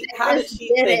did she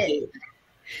take it?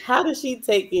 How did she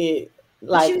take it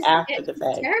like after the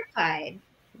fact? Terrified.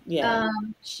 Yeah.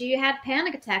 She had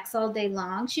panic attacks all day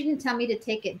long. She didn't tell me to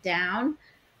take it down,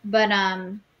 but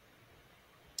I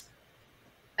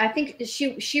think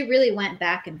she really went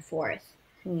back and forth.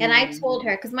 Mm. And I told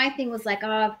her, because my thing was like,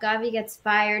 oh, if Gavi gets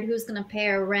fired, who's going to pay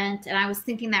her rent? And I was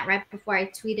thinking that right before I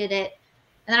tweeted it.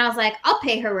 And then I was like, I'll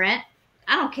pay her rent.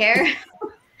 I don't care.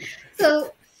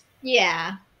 So,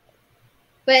 yeah.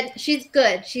 But she's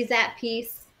good. She's at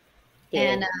peace. Yeah.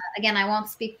 And again, I won't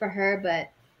speak for her,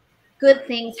 but good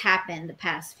things happened the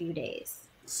past few days.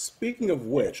 Speaking of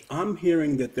which, I'm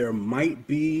hearing that there might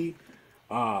be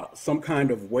some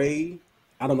kind of way,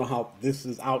 I don't know how this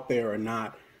is out there or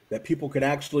not, that people could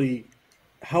actually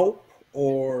help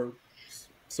or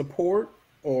support,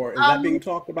 or is that being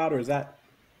talked about, or is that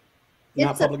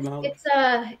not public knowledge?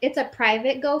 It's a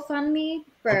private GoFundMe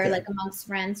for like amongst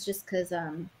friends, just because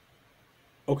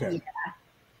okay. Yeah,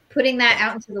 putting that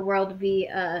out into the world would be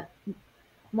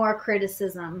more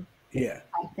criticism. Yeah,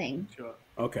 I think. Sure.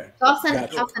 Okay. So I'll send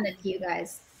it to you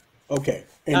guys. Okay.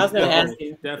 And I was going to ask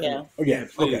you. Definitely. Yeah.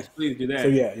 Oh yeah. Please do that. So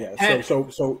yeah.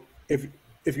 So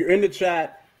if you're in the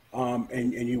chat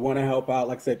and you want to help out,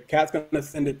 like I said, Kat's going to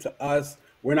send it to us.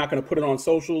 We're not going to put it on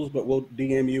socials, but we'll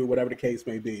DM you, whatever the case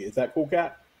may be. Is that cool,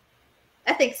 Kat?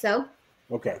 I think so.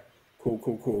 Okay.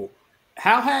 Cool.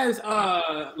 How has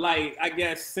I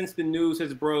guess since the news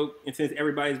has broke and since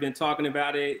everybody's been talking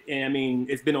about it, and I mean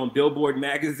it's been on Billboard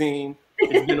magazine,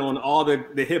 it's been on all the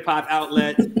hip hop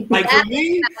outlets. Like for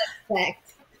me,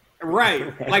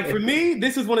 right? Like for me,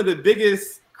 this is one of the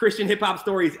biggest Christian hip hop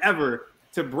stories ever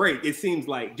to break. It seems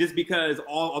like, just because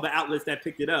all the outlets that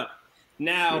picked it up.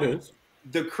 Now,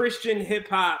 the Christian hip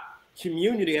hop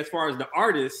community, as far as the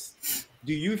artists,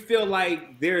 do you feel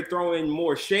like they're throwing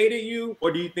more shade at you,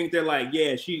 or do you think they're like,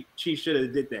 yeah, she should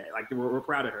have did that? Like we're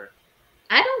proud of her.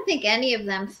 I don't think any of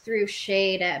them threw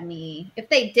shade at me. If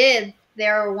they did,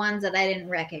 there were ones that I didn't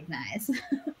recognize.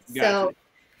 So,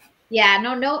 yeah,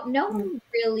 no one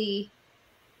really,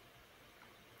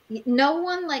 no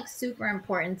one like super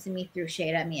important to me threw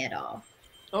shade at me at all.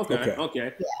 Okay.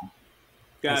 Yeah.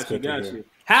 Got you.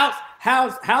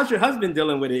 How's your husband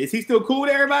dealing with it? Is he still cool with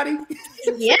everybody?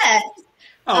 Yeah.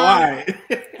 Oh, all right.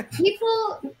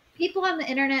 people on the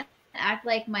internet act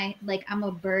like I'm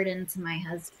a burden to my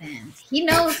husband. He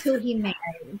knows who he married.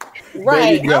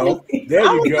 Right. There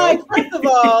you go. Like, first of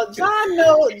all,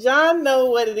 John know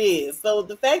what it is. So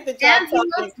the fact that y'all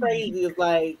talking crazy is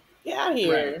like, get out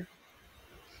here. Right.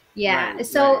 Yeah. Right,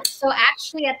 so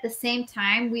actually at the same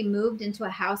time we moved into a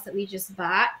house that we just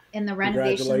bought and the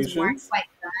renovations weren't quite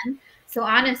done. So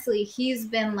honestly, he's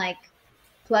been like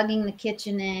plugging the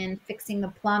kitchen in, fixing the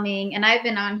plumbing, and I've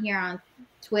been on here on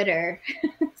Twitter.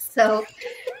 so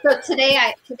today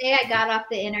I got off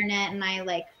the internet and I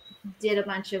like did a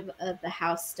bunch of the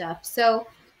house stuff. So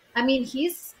I mean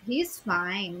he's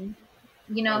fine.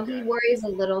 You know, he worries a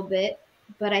little bit,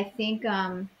 but I think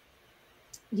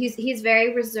he's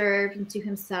very reserved and to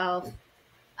himself.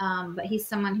 But he's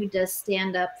someone who does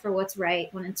stand up for what's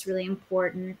right when it's really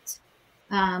important.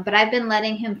 But I've been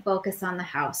letting him focus on the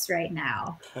house right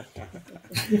now.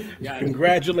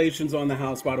 Congratulations on the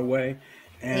house, by the way.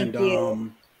 And Thank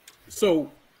you.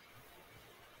 So,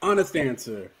 honest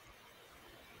answer,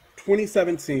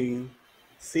 2017,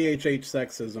 CHH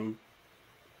sexism,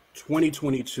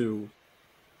 2022,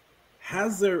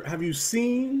 have you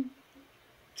seen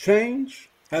change?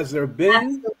 Has there been?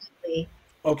 Absolutely.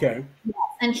 Okay. Yes.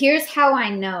 And here's how I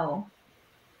know.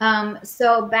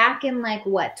 So back in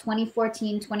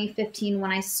 2014, 2015,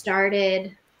 when I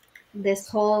started this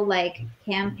whole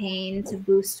campaign to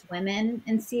boost women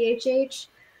in CHH,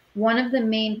 one of the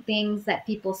main things that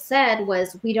people said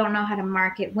was, we don't know how to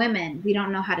market women. We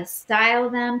don't know how to style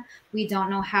them. We don't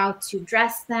know how to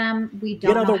dress them. We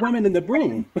don't know other women in the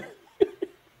room.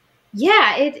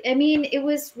 Yeah, it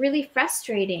was really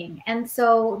frustrating. And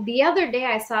so the other day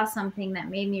I saw something that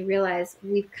made me realize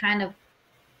we've kind of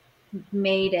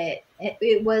made it.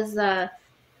 It was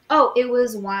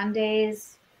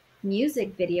Wanda's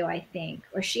music video, I think,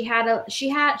 or she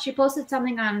posted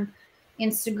something on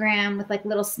Instagram with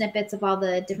little snippets of all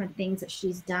the different things that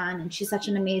she's done, and she's such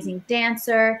an amazing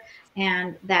dancer.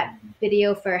 And that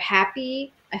video for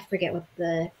Happy, I forget what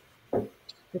the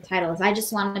title is, I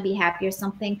Just Want to Be Happy or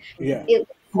something. Yeah, it was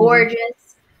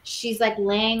gorgeous. She's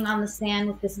laying on the sand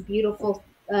with this beautiful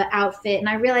outfit, and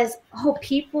I realized,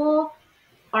 people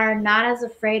are not as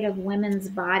afraid of women's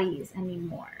bodies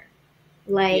anymore.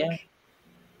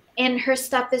 And her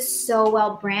stuff is so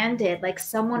well branded.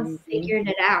 Someone figured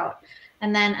it out.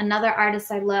 And then another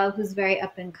artist I love who's very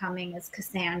up and coming is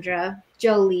Cassandra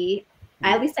Jolie.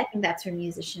 At least I think that's her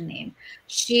musician name.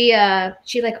 She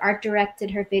art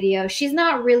directed her video. She's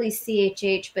not really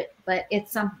CHH, but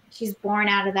it's she's born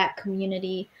out of that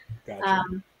community. Gotcha.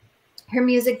 Her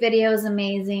music video is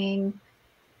amazing.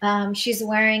 She's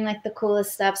wearing the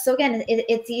coolest stuff. So again,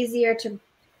 it's easier to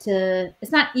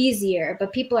it's not easier,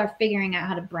 but people are figuring out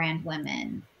how to brand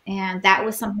women. And that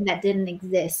was something that didn't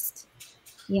exist,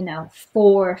 4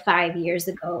 or 5 years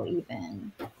ago,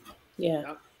 even.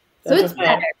 Yeah. So it's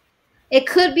better. It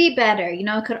could be better.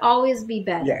 It could always be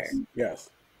better. Yes.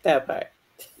 That part.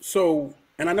 So,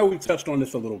 and I know we touched on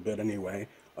this a little bit anyway,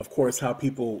 of course, how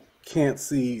people can't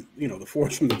see, the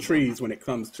forest from the trees when it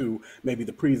comes to maybe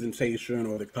the presentation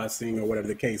or the cussing or whatever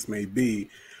the case may be.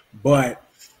 But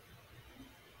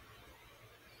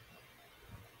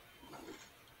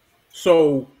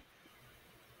so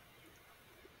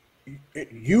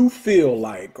you feel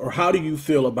like, or how do you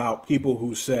feel about people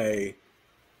who say,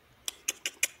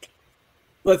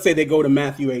 let's say they go to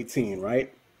Matthew 18,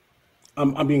 right?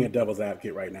 I'm being a devil's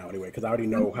advocate right now anyway, because I already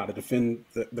know how to defend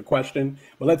the question.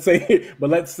 But let's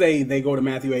say they go to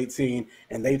Matthew 18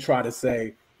 and they try to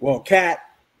say, well, Cat,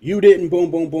 you didn't boom,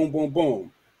 boom, boom, boom,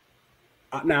 boom.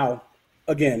 Now,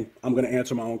 again, I'm going to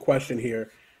answer my own question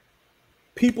here.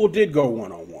 People did go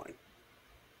one-on-one.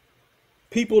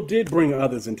 People did bring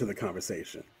others into the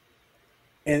conversation.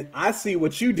 And I see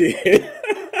what you did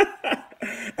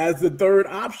as the third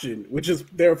option, which is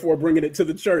therefore bringing it to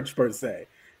the church per se.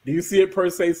 Do you see it per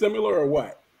se similar or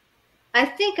what? I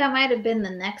think I might have been the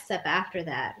next step after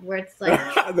that, where it's like,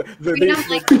 freedom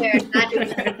like there's not even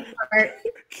a part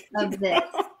of this.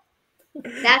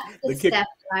 That's the step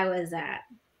I was at.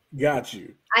 Got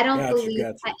you. I don't believe,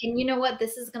 and you know what?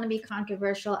 This is going to be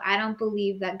controversial. I don't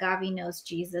believe that Gavi knows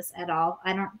Jesus at all.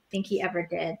 I don't think he ever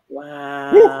did.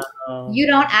 Wow. You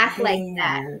don't act like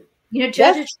that.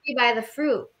 Judge a tree by the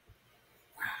fruit.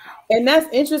 And that's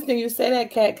interesting you say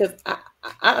that, Kat, because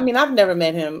I mean, I've never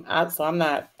met him, so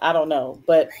I don't know.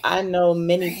 But I know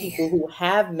many people who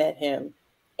have met him,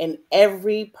 and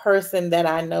every person that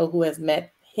I know who has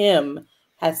met him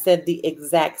has said the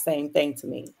exact same thing to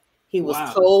me. He was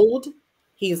cold.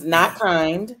 He's not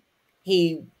kind.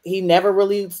 He never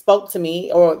really spoke to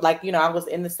me, or I was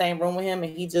in the same room with him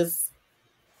and he just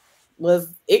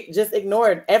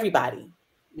ignored everybody.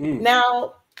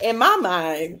 Now, in my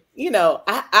mind,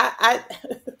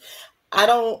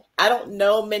 I don't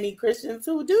know many Christians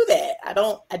who do that. I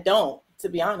don't, to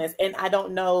be honest. And I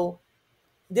don't know,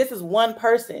 this is one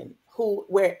person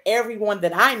where everyone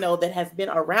that I know that has been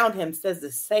around him says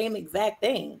the same exact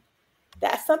thing.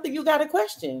 That's something you got to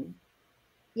question.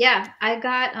 Yeah, I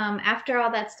got after all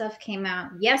that stuff came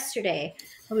out yesterday,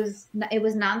 it was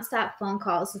nonstop phone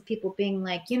calls with people being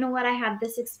like, you know what, I had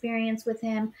this experience with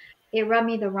him. It rubbed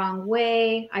me the wrong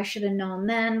way. I should have known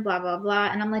then, blah, blah, blah.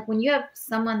 And I'm like, when you have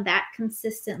someone that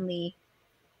consistently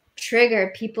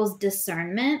trigger people's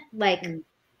discernment,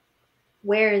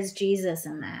 where is Jesus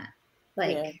in that?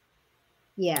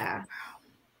 Yeah.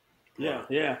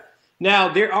 Now,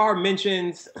 there are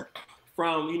mentions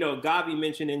from, Gavi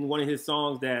mentioned in one of his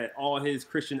songs that all his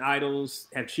Christian idols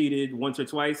have cheated once or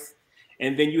twice.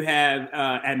 And then you have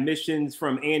admissions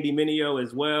from Andy Mineo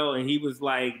as well. And he was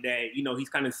like that, he's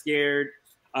kind of scared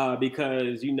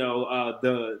because,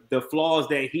 the flaws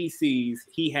that he sees,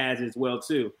 he has as well,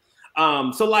 too.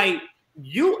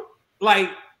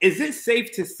 Is it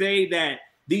safe to say that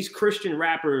these Christian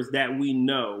rappers that we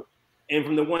know, and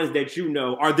from the ones that you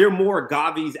know, are there more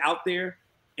Gavis out there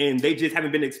and they just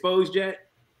haven't been exposed yet?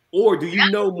 Or do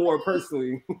you know more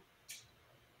personally?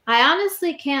 I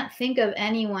honestly can't think of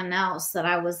anyone else that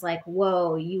I was like,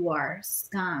 whoa, you are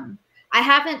scum. I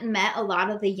haven't met a lot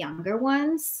of the younger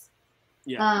ones.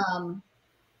 Yeah.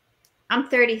 I'm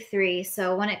 33,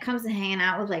 so when it comes to hanging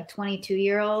out with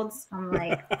 22-year-olds, I'm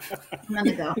like, I'm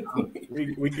gonna go home.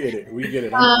 We get it.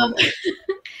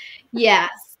 Yes,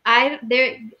 I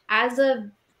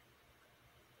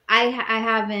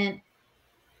haven't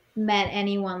met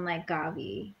anyone like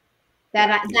Gavi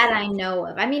that I know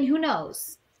of. I mean, who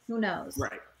knows?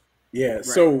 Right. Yeah. Right.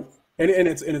 So, and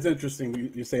it's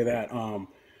interesting you say that.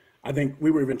 I think we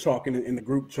were even talking in the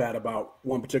group chat about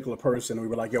one particular person. And we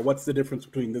were like, "Yo, what's the difference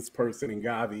between this person and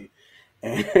Gavi?"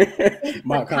 And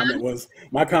my comment was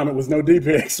no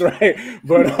D-pics, right?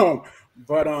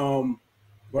 But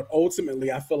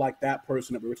ultimately, I feel like that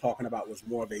person that we were talking about was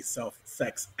more of a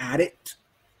sex addict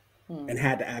and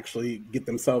had to actually get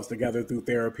themselves together through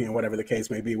therapy and whatever the case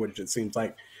may be, which it seems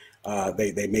like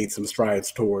they made some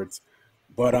strides towards.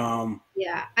 But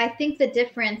yeah, I think the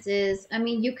difference is, I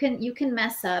mean, you can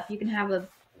mess up, you can have a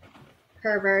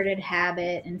perverted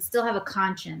habit and still have a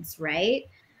conscience, right?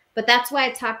 But that's why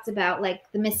I talked about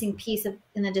the missing piece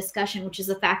in the discussion, which is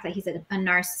the fact that he's a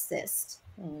narcissist.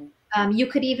 You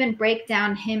could even break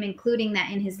down him, including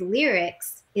that in his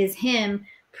lyrics, is him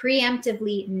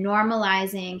preemptively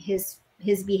normalizing his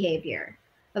behavior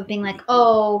of being like,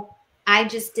 oh, I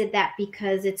just did that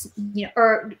because it's,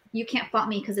 or you can't fault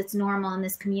me because it's normal in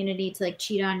this community to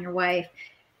cheat on your wife.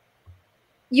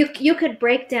 You could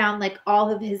break down all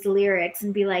of his lyrics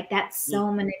and be like, that's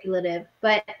so manipulative.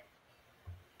 But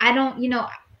I don't,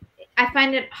 I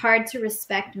find it hard to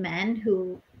respect men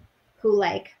who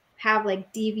have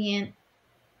deviant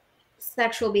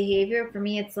sexual behavior. For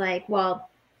me, it's well,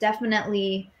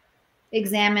 definitely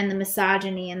examine the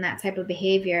misogyny and that type of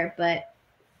behavior. But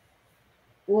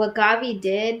what Gavi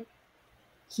did,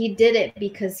 he did it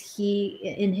because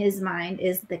he, in his mind,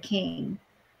 is the king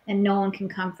and no one can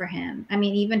come for him. I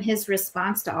mean, even his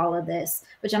response to all of this,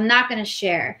 which I'm not going to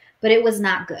share, but it was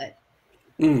not good.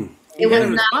 It was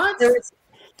not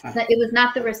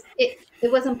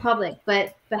it wasn't public,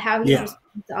 but how he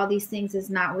responds to all these things is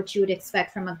not what you would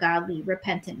expect from a godly,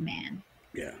 repentant man.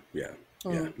 Yeah.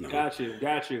 No. Got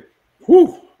you.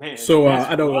 Whew. Man, so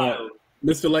I know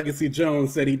Mr. Legacy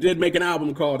Jones said he did make an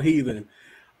album called Heathen.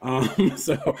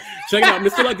 So check it out.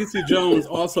 Mr. Legacy Jones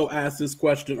also asked this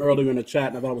question earlier in the chat,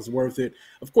 and I thought it was worth it.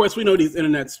 Of course, we know these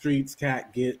internet streets,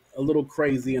 Kat, get a little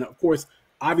crazy. And of course,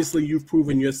 obviously, you've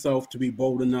proven yourself to be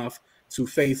bold enough to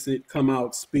face it, come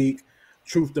out, speak,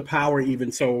 truth to power,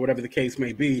 even so, whatever the case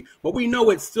may be. But we know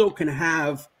it still can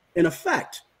have an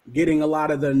effect, getting a lot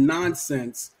of the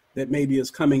nonsense that maybe is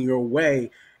coming your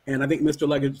way. And I think Mr.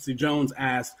 Legacy Jones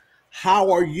asked, how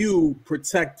are you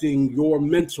protecting your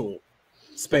mental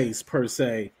space, per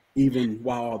se, even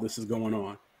while all this is going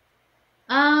on?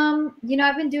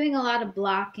 I've been doing a lot of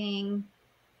blocking,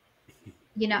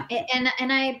 and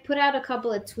I put out a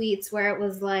couple of tweets where it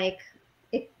was like,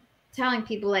 telling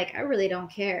people like, I really don't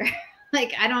care.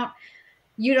 Like,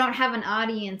 you don't have an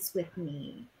audience with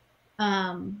me.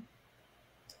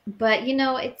 But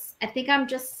I think I'm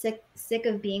just sick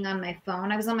of being on my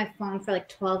phone. I was on my phone for like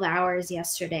 12 hours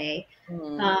yesterday.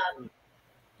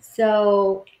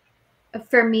 So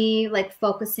for me, like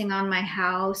focusing on my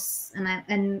house,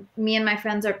 and me and my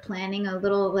friends are planning a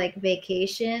little like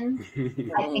vacation.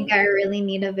 I think I really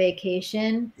need a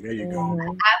vacation. There you go.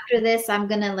 After this, I'm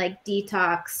gonna like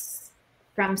detox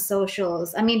from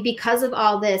socials. I mean, because of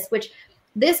all this, which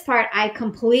this part I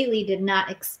completely did not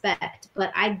expect,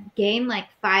 but I gained like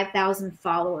 5,000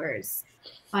 followers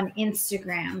on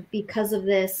Instagram because of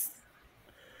this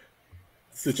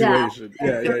situation.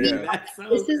 Yeah.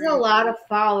 This is a lot of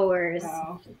followers.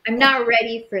 Wow. I'm not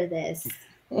ready for this.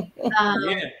 So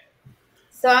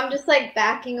I'm just like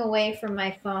backing away from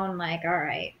my phone, like, all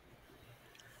right.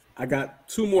 I got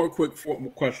two more quick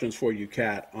questions for you,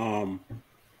 Kat.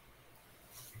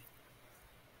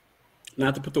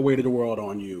 Not to put the weight of the world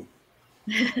on you,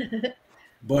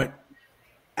 but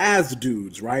as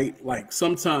dudes, right? Like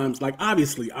sometimes, like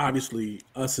obviously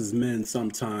us as men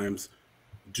sometimes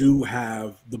do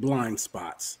have the blind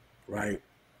spots, right?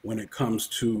 When it comes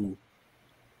to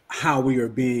how we are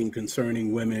being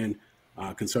concerning women,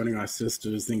 concerning our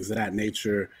sisters, things of that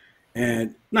nature.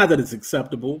 And not that it's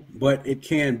acceptable, but it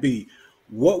can be.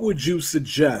 What would you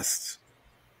suggest,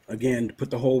 again, to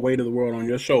put the whole weight of the world on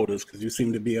your shoulders, because you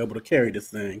seem to be able to carry this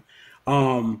thing.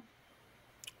 How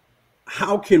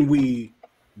can we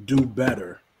do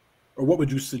better? Or what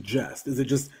would you suggest? Is it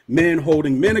just men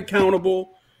holding men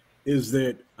accountable? Is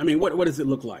that, I mean, what does it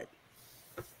look like?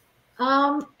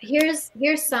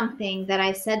 Here's something that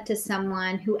I said to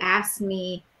someone who asked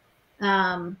me,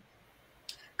 okay,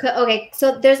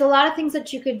 so there's a lot of things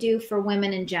that you could do for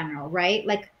women in general, right?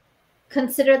 Like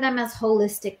consider them as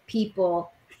holistic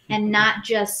people and not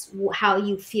just how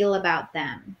you feel about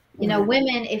them.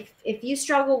 Women, if you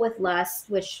struggle with lust,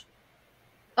 which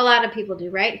a lot of people do,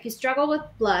 right? If you struggle with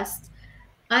lust,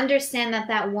 understand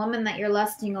that woman that you're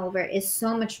lusting over is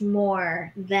so much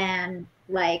more than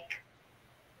like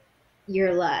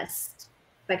your lust.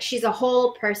 Like she's a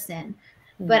whole person.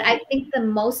 But I think the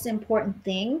most important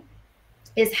thing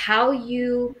is how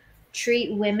you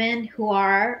treat women who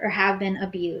are or have been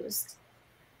abused.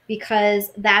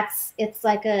 Because it's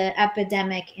like an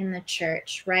epidemic in the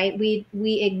church, right?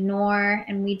 We ignore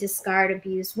and we discard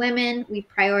abused women. We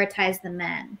prioritize the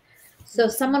men. So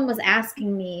someone was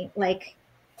asking me like,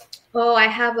 oh, I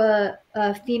have a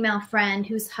female friend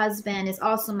whose husband is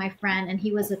also my friend. And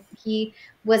he was a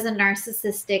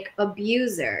narcissistic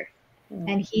abuser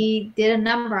and he did a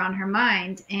number on her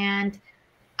mind. And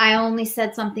I only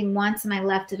said something once and I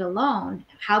left it alone.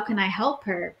 How can I help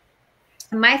her?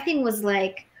 And my thing was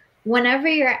like, whenever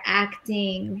you're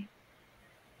acting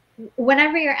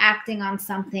on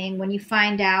something, when you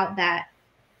find out that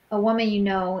a woman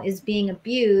is being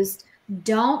abused,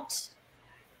 don't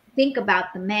think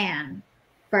about the man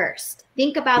first.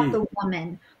 Think about the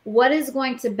woman. What is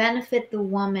going to benefit the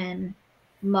woman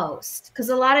most? Because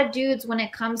a lot of dudes, when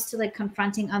it comes to like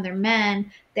confronting other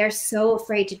men, they're so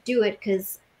afraid to do it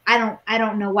because I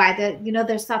don't know why.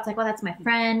 There's thoughts like, well, that's my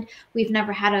friend. We've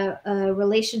never had a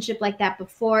relationship like that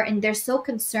before. And they're so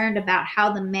concerned about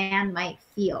how the man might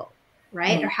feel,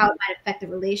 right? Or how it might affect the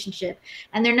relationship.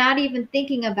 And they're not even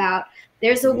thinking about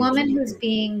there's a woman who's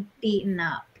being beaten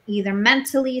up, either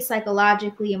mentally,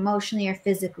 psychologically, emotionally, or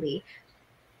physically.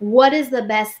 what is the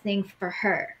best thing for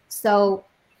her? So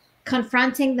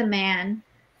confronting the man,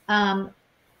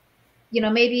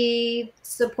 maybe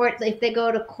support, if they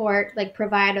go to court, like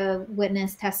provide a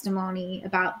witness testimony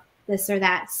about this or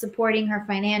that, supporting her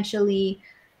financially,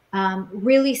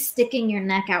 really sticking your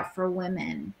neck out for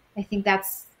women. I think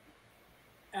that's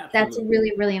a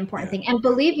really, really important thing. And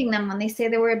believing them when they say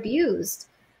they were abused.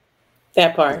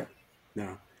 That part.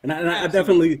 No. And I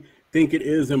definitely think it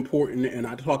is important. And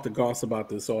I talk to Goss about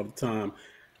this all the time.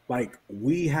 Like,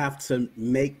 we have to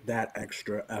make that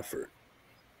extra effort.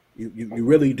 You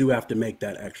really do have to make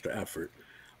that extra effort.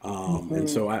 And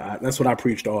so that's what I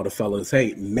preach to all the fellas.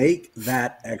 Hey, make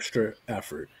that extra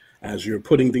effort as you're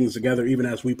putting things together, even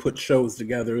as we put shows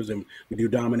together and we do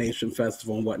Domination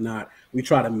Festival and whatnot. We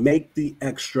try to make the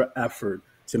extra effort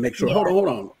to make sure, hold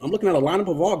on. I'm looking at a lineup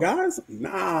of all guys.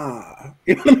 Nah,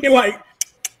 you know what I mean? Like,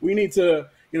 we need to,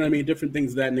 different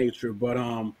things of that nature. But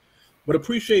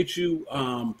appreciate you.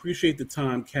 Appreciate the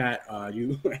time, Kat.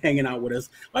 You hanging out with us.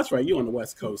 That's right. You on the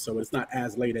West Coast, so it's not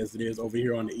as late as it is over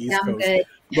here on the East Coast. Good.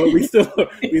 But we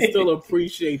still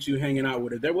appreciate you hanging out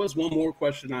with us. There was one more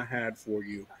question I had for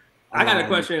you. I got a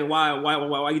question. Why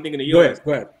are you thinking of yours?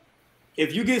 Go ahead.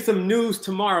 If you get some news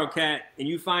tomorrow, Kat, and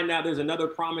you find out there's another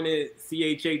prominent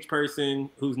CHH person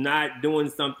who's not doing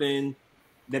something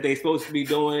that they're supposed to be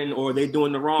doing, or they're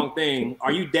doing the wrong thing,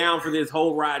 are you down for this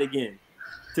whole ride again?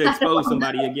 To expose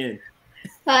somebody again?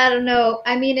 I don't know.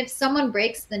 I mean, if someone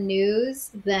breaks the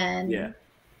news, then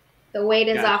the weight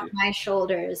is off my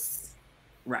shoulders.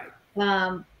 Right.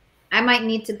 I might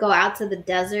need to go out to the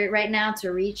desert right now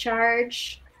to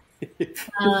recharge.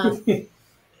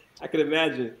 I could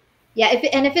imagine. Yeah,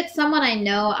 if it's someone I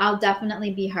know, I'll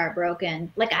definitely be heartbroken.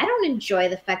 Like, I don't enjoy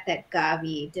the fact that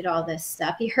Gavi did all this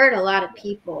stuff. He hurt a lot of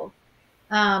people.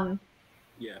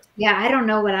 Yeah, I don't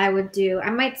know what I would do. I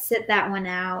might sit that one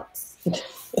out.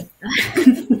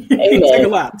 Amen.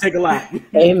 Take a lap.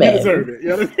 Amen. You deserve it. You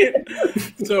know what I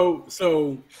mean?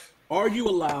 So are you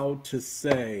allowed to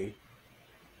say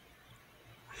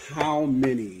how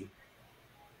many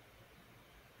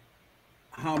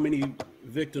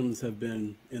victims have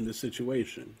been in the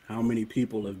situation? How many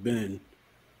people have been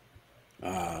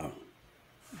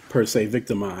per se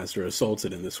victimized or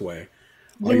assaulted in this way?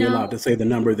 Are you allowed to say the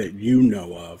number that you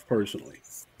know of personally?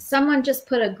 Someone just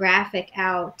put a graphic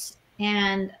out,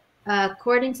 and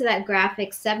according to that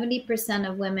graphic, 70%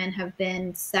 of women have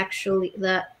been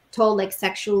told like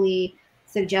sexually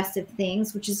suggestive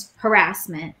things, which is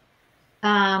harassment.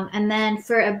 And then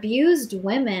for abused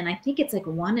women, I think it's like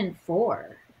 1 in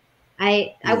 4.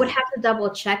 I would have to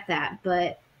double check that,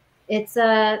 but it's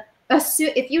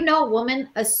if you know a woman,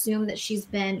 assume that she's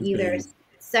been either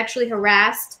sexually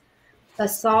harassed,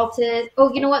 assaulted.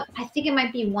 Oh, you know what? I think it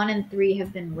might be 1 in 3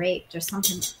 have been raped or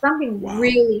something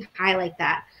really high like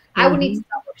that. I would need to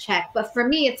double check. But for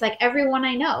me, it's like everyone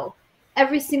I know,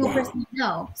 every single person I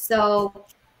know. So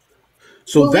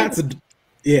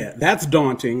that's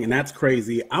daunting and that's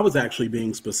crazy. I was actually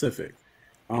being specific.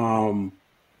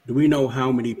 Do we know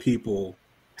how many people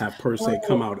have per se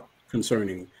come out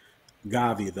concerning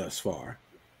Gavi thus far?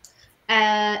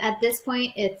 At this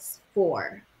point, it's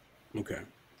 4. Okay.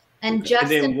 And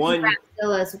Justin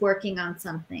Brasilla is working on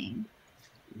something.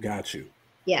 Got you.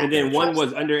 Yeah. And then one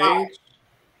was underage?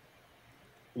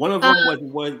 One of them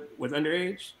was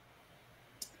underage?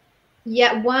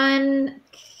 Yeah, one,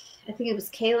 I think it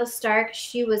was Kayla Stark.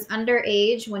 She was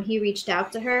underage when he reached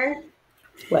out to her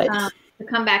to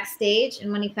come backstage.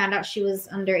 And when he found out she was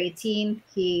under 18,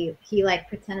 he like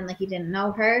pretended like he didn't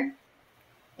know her.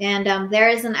 And there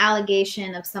is an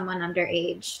allegation of someone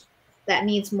underage that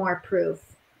needs more proof.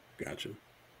 Gotcha.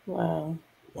 Wow.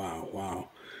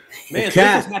 Man, so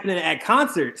this is happening at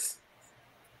concerts.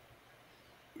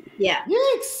 Yeah.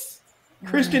 Yikes.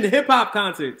 Christian hip-hop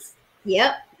concerts.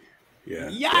 Yep. Yeah.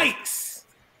 Yikes.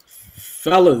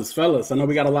 Fellas, I know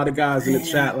we got a lot of guys in the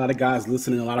chat, a lot of guys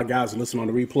listening, a lot of guys listening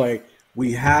on the replay.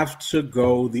 We have to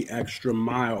go the extra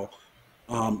mile.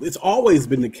 It's always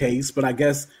been the case, but I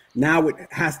guess now it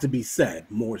has to be said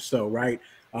more so, right?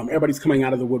 Everybody's coming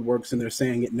out of the woodworks and they're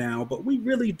saying it now, but we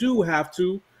really do have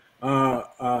to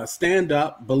stand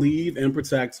up, believe, and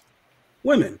protect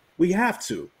women. We have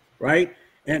to, right?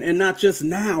 And not just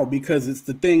now because it's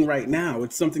the thing right now.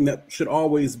 It's something that should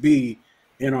always be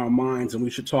in our minds, and we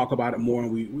should talk about it more.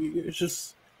 And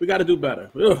we got to do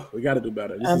better. We got to do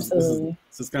better. This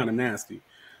is kind of nasty.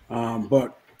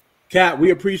 But Kat,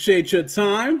 we appreciate your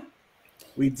time.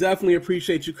 We definitely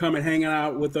appreciate you coming, hanging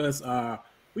out with us.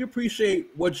 We appreciate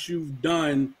what you've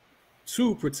done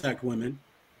to protect women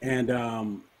and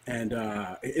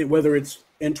And whether it's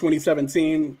in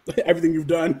 2017, everything you've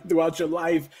done throughout your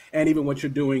life, and even what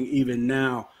you're doing even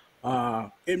now,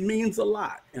 it means a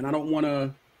lot. And I don't want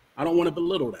to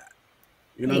belittle that.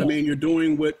 You know what I mean? You're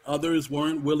doing what others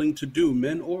weren't willing to do,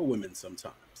 men or women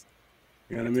sometimes.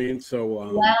 You know what I mean? So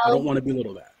I don't want to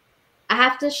belittle that. I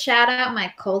have to shout out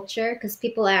my culture because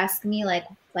people ask me like,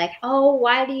 oh,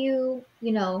 why do you,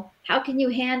 how can you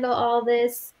handle all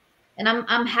this? And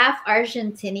I'm half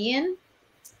Argentinian.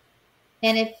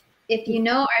 And if you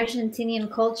know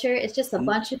Argentinian culture, it's just a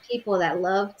bunch of people that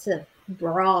love to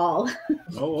brawl.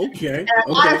 Oh, okay. And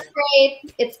I'm not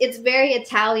afraid. It's very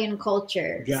Italian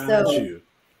culture. Got you.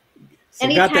 So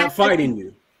got that fight in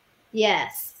you.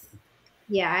 Yes.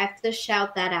 Yeah, I have to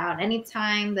shout that out.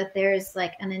 Anytime that there's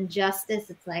like an injustice,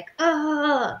 it's like,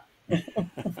 oh.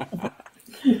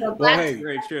 So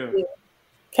very true.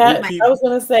 Kat, I was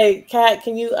going to say, Kat,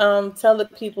 can you tell the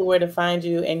people where to find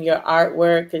you and your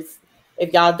artwork? Because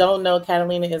if y'all don't know,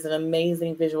 Catalina is an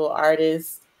amazing visual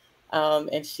artist,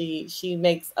 and she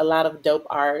makes a lot of dope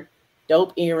art,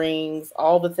 dope earrings,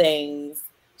 all the things,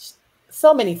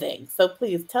 so many things. So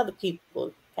please tell the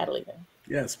people, Catalina.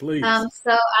 Yes, please.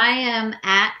 So I am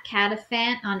at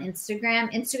Cataphant on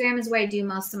Instagram. Instagram is where I do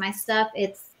most of my stuff.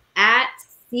 It's at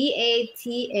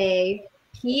CATAPHANT.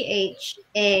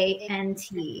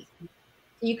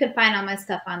 You can find all my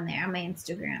stuff on there on my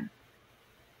Instagram.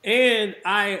 And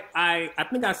I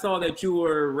think I saw that you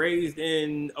were raised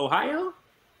in Ohio.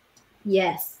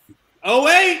 Yes.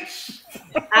 OH.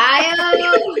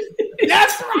 Ohio.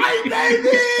 That's right,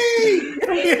 baby.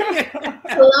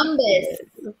 Columbus.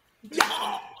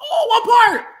 Oh, what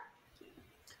part?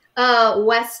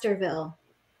 Westerville.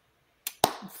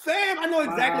 Fam, I know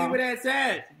exactly where that's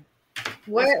at.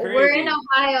 We're in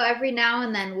Ohio every now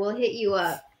and then. We'll hit you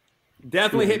up.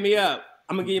 Definitely hit me up.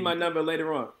 I'm gonna give you my number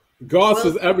later on. Goss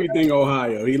is everything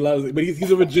Ohio. He loves it, but he's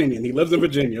a Virginian. He lives in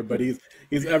Virginia, but he's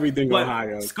everything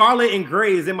Ohio. Scarlet and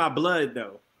Gray is in my blood,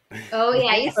 though. Oh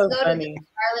yeah, I used to go to the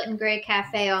Scarlet and Gray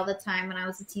Cafe all the time when I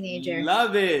was a teenager.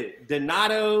 Love it,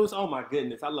 Donato's. Oh my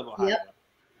goodness, I love Ohio. Yep.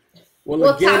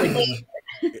 Well, again,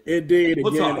 it did.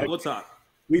 We'll talk.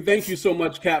 We thank you so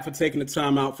much, Kat, for taking the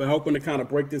time out, for helping to kind of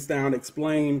break this down,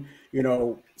 explain,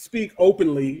 speak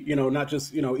openly, not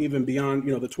just, even beyond,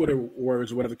 the Twitter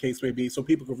words or whatever the case may be, so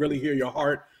people could really hear your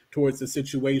heart towards the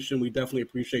situation. We definitely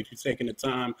appreciate you taking the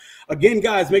time. Again,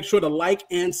 guys, make sure to like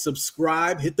and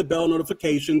subscribe, hit the bell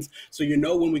notifications so you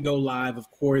know when we go live, of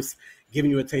course,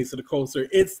 giving you a taste of the culture.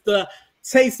 It's the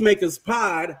Tastemakers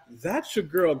Pod. That's your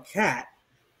girl, Kat.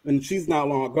 And she's not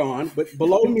long gone, but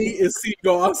below me is C.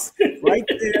 Goss. Right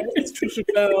there is Trisha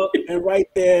Bell, and right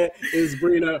there is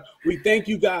Brina. We thank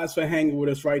you guys for hanging with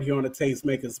us right here on the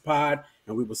Tastemakers Pod,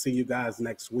 and we will see you guys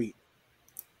next week.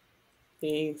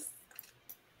 Peace.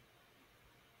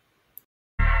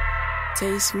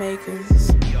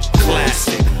 Tastemakers.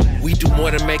 Classic. We do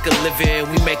more than make a living,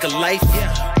 we make a life.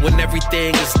 When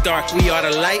everything is dark, we are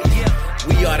the light.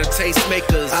 We are the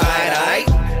tastemakers, alright.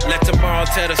 Let tomorrow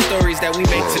tell the stories that we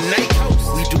make tonight.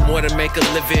 We do more than make a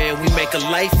living, we make a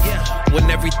life. When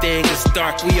everything is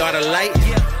dark, we are the light.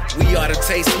 We are the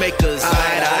tastemakers,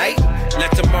 alright.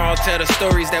 Let tomorrow tell the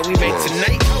stories that we make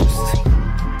tonight.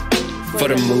 For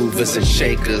the movers and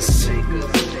shakers,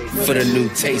 for the new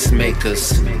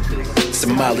tastemakers,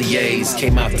 sommeliers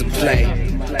came out to play.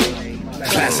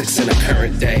 Classics in the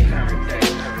current day.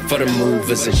 For the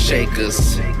movers and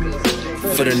shakers,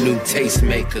 for the new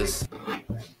tastemakers.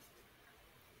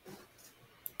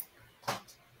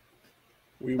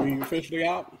 We officially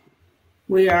out?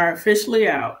 We are officially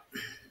out.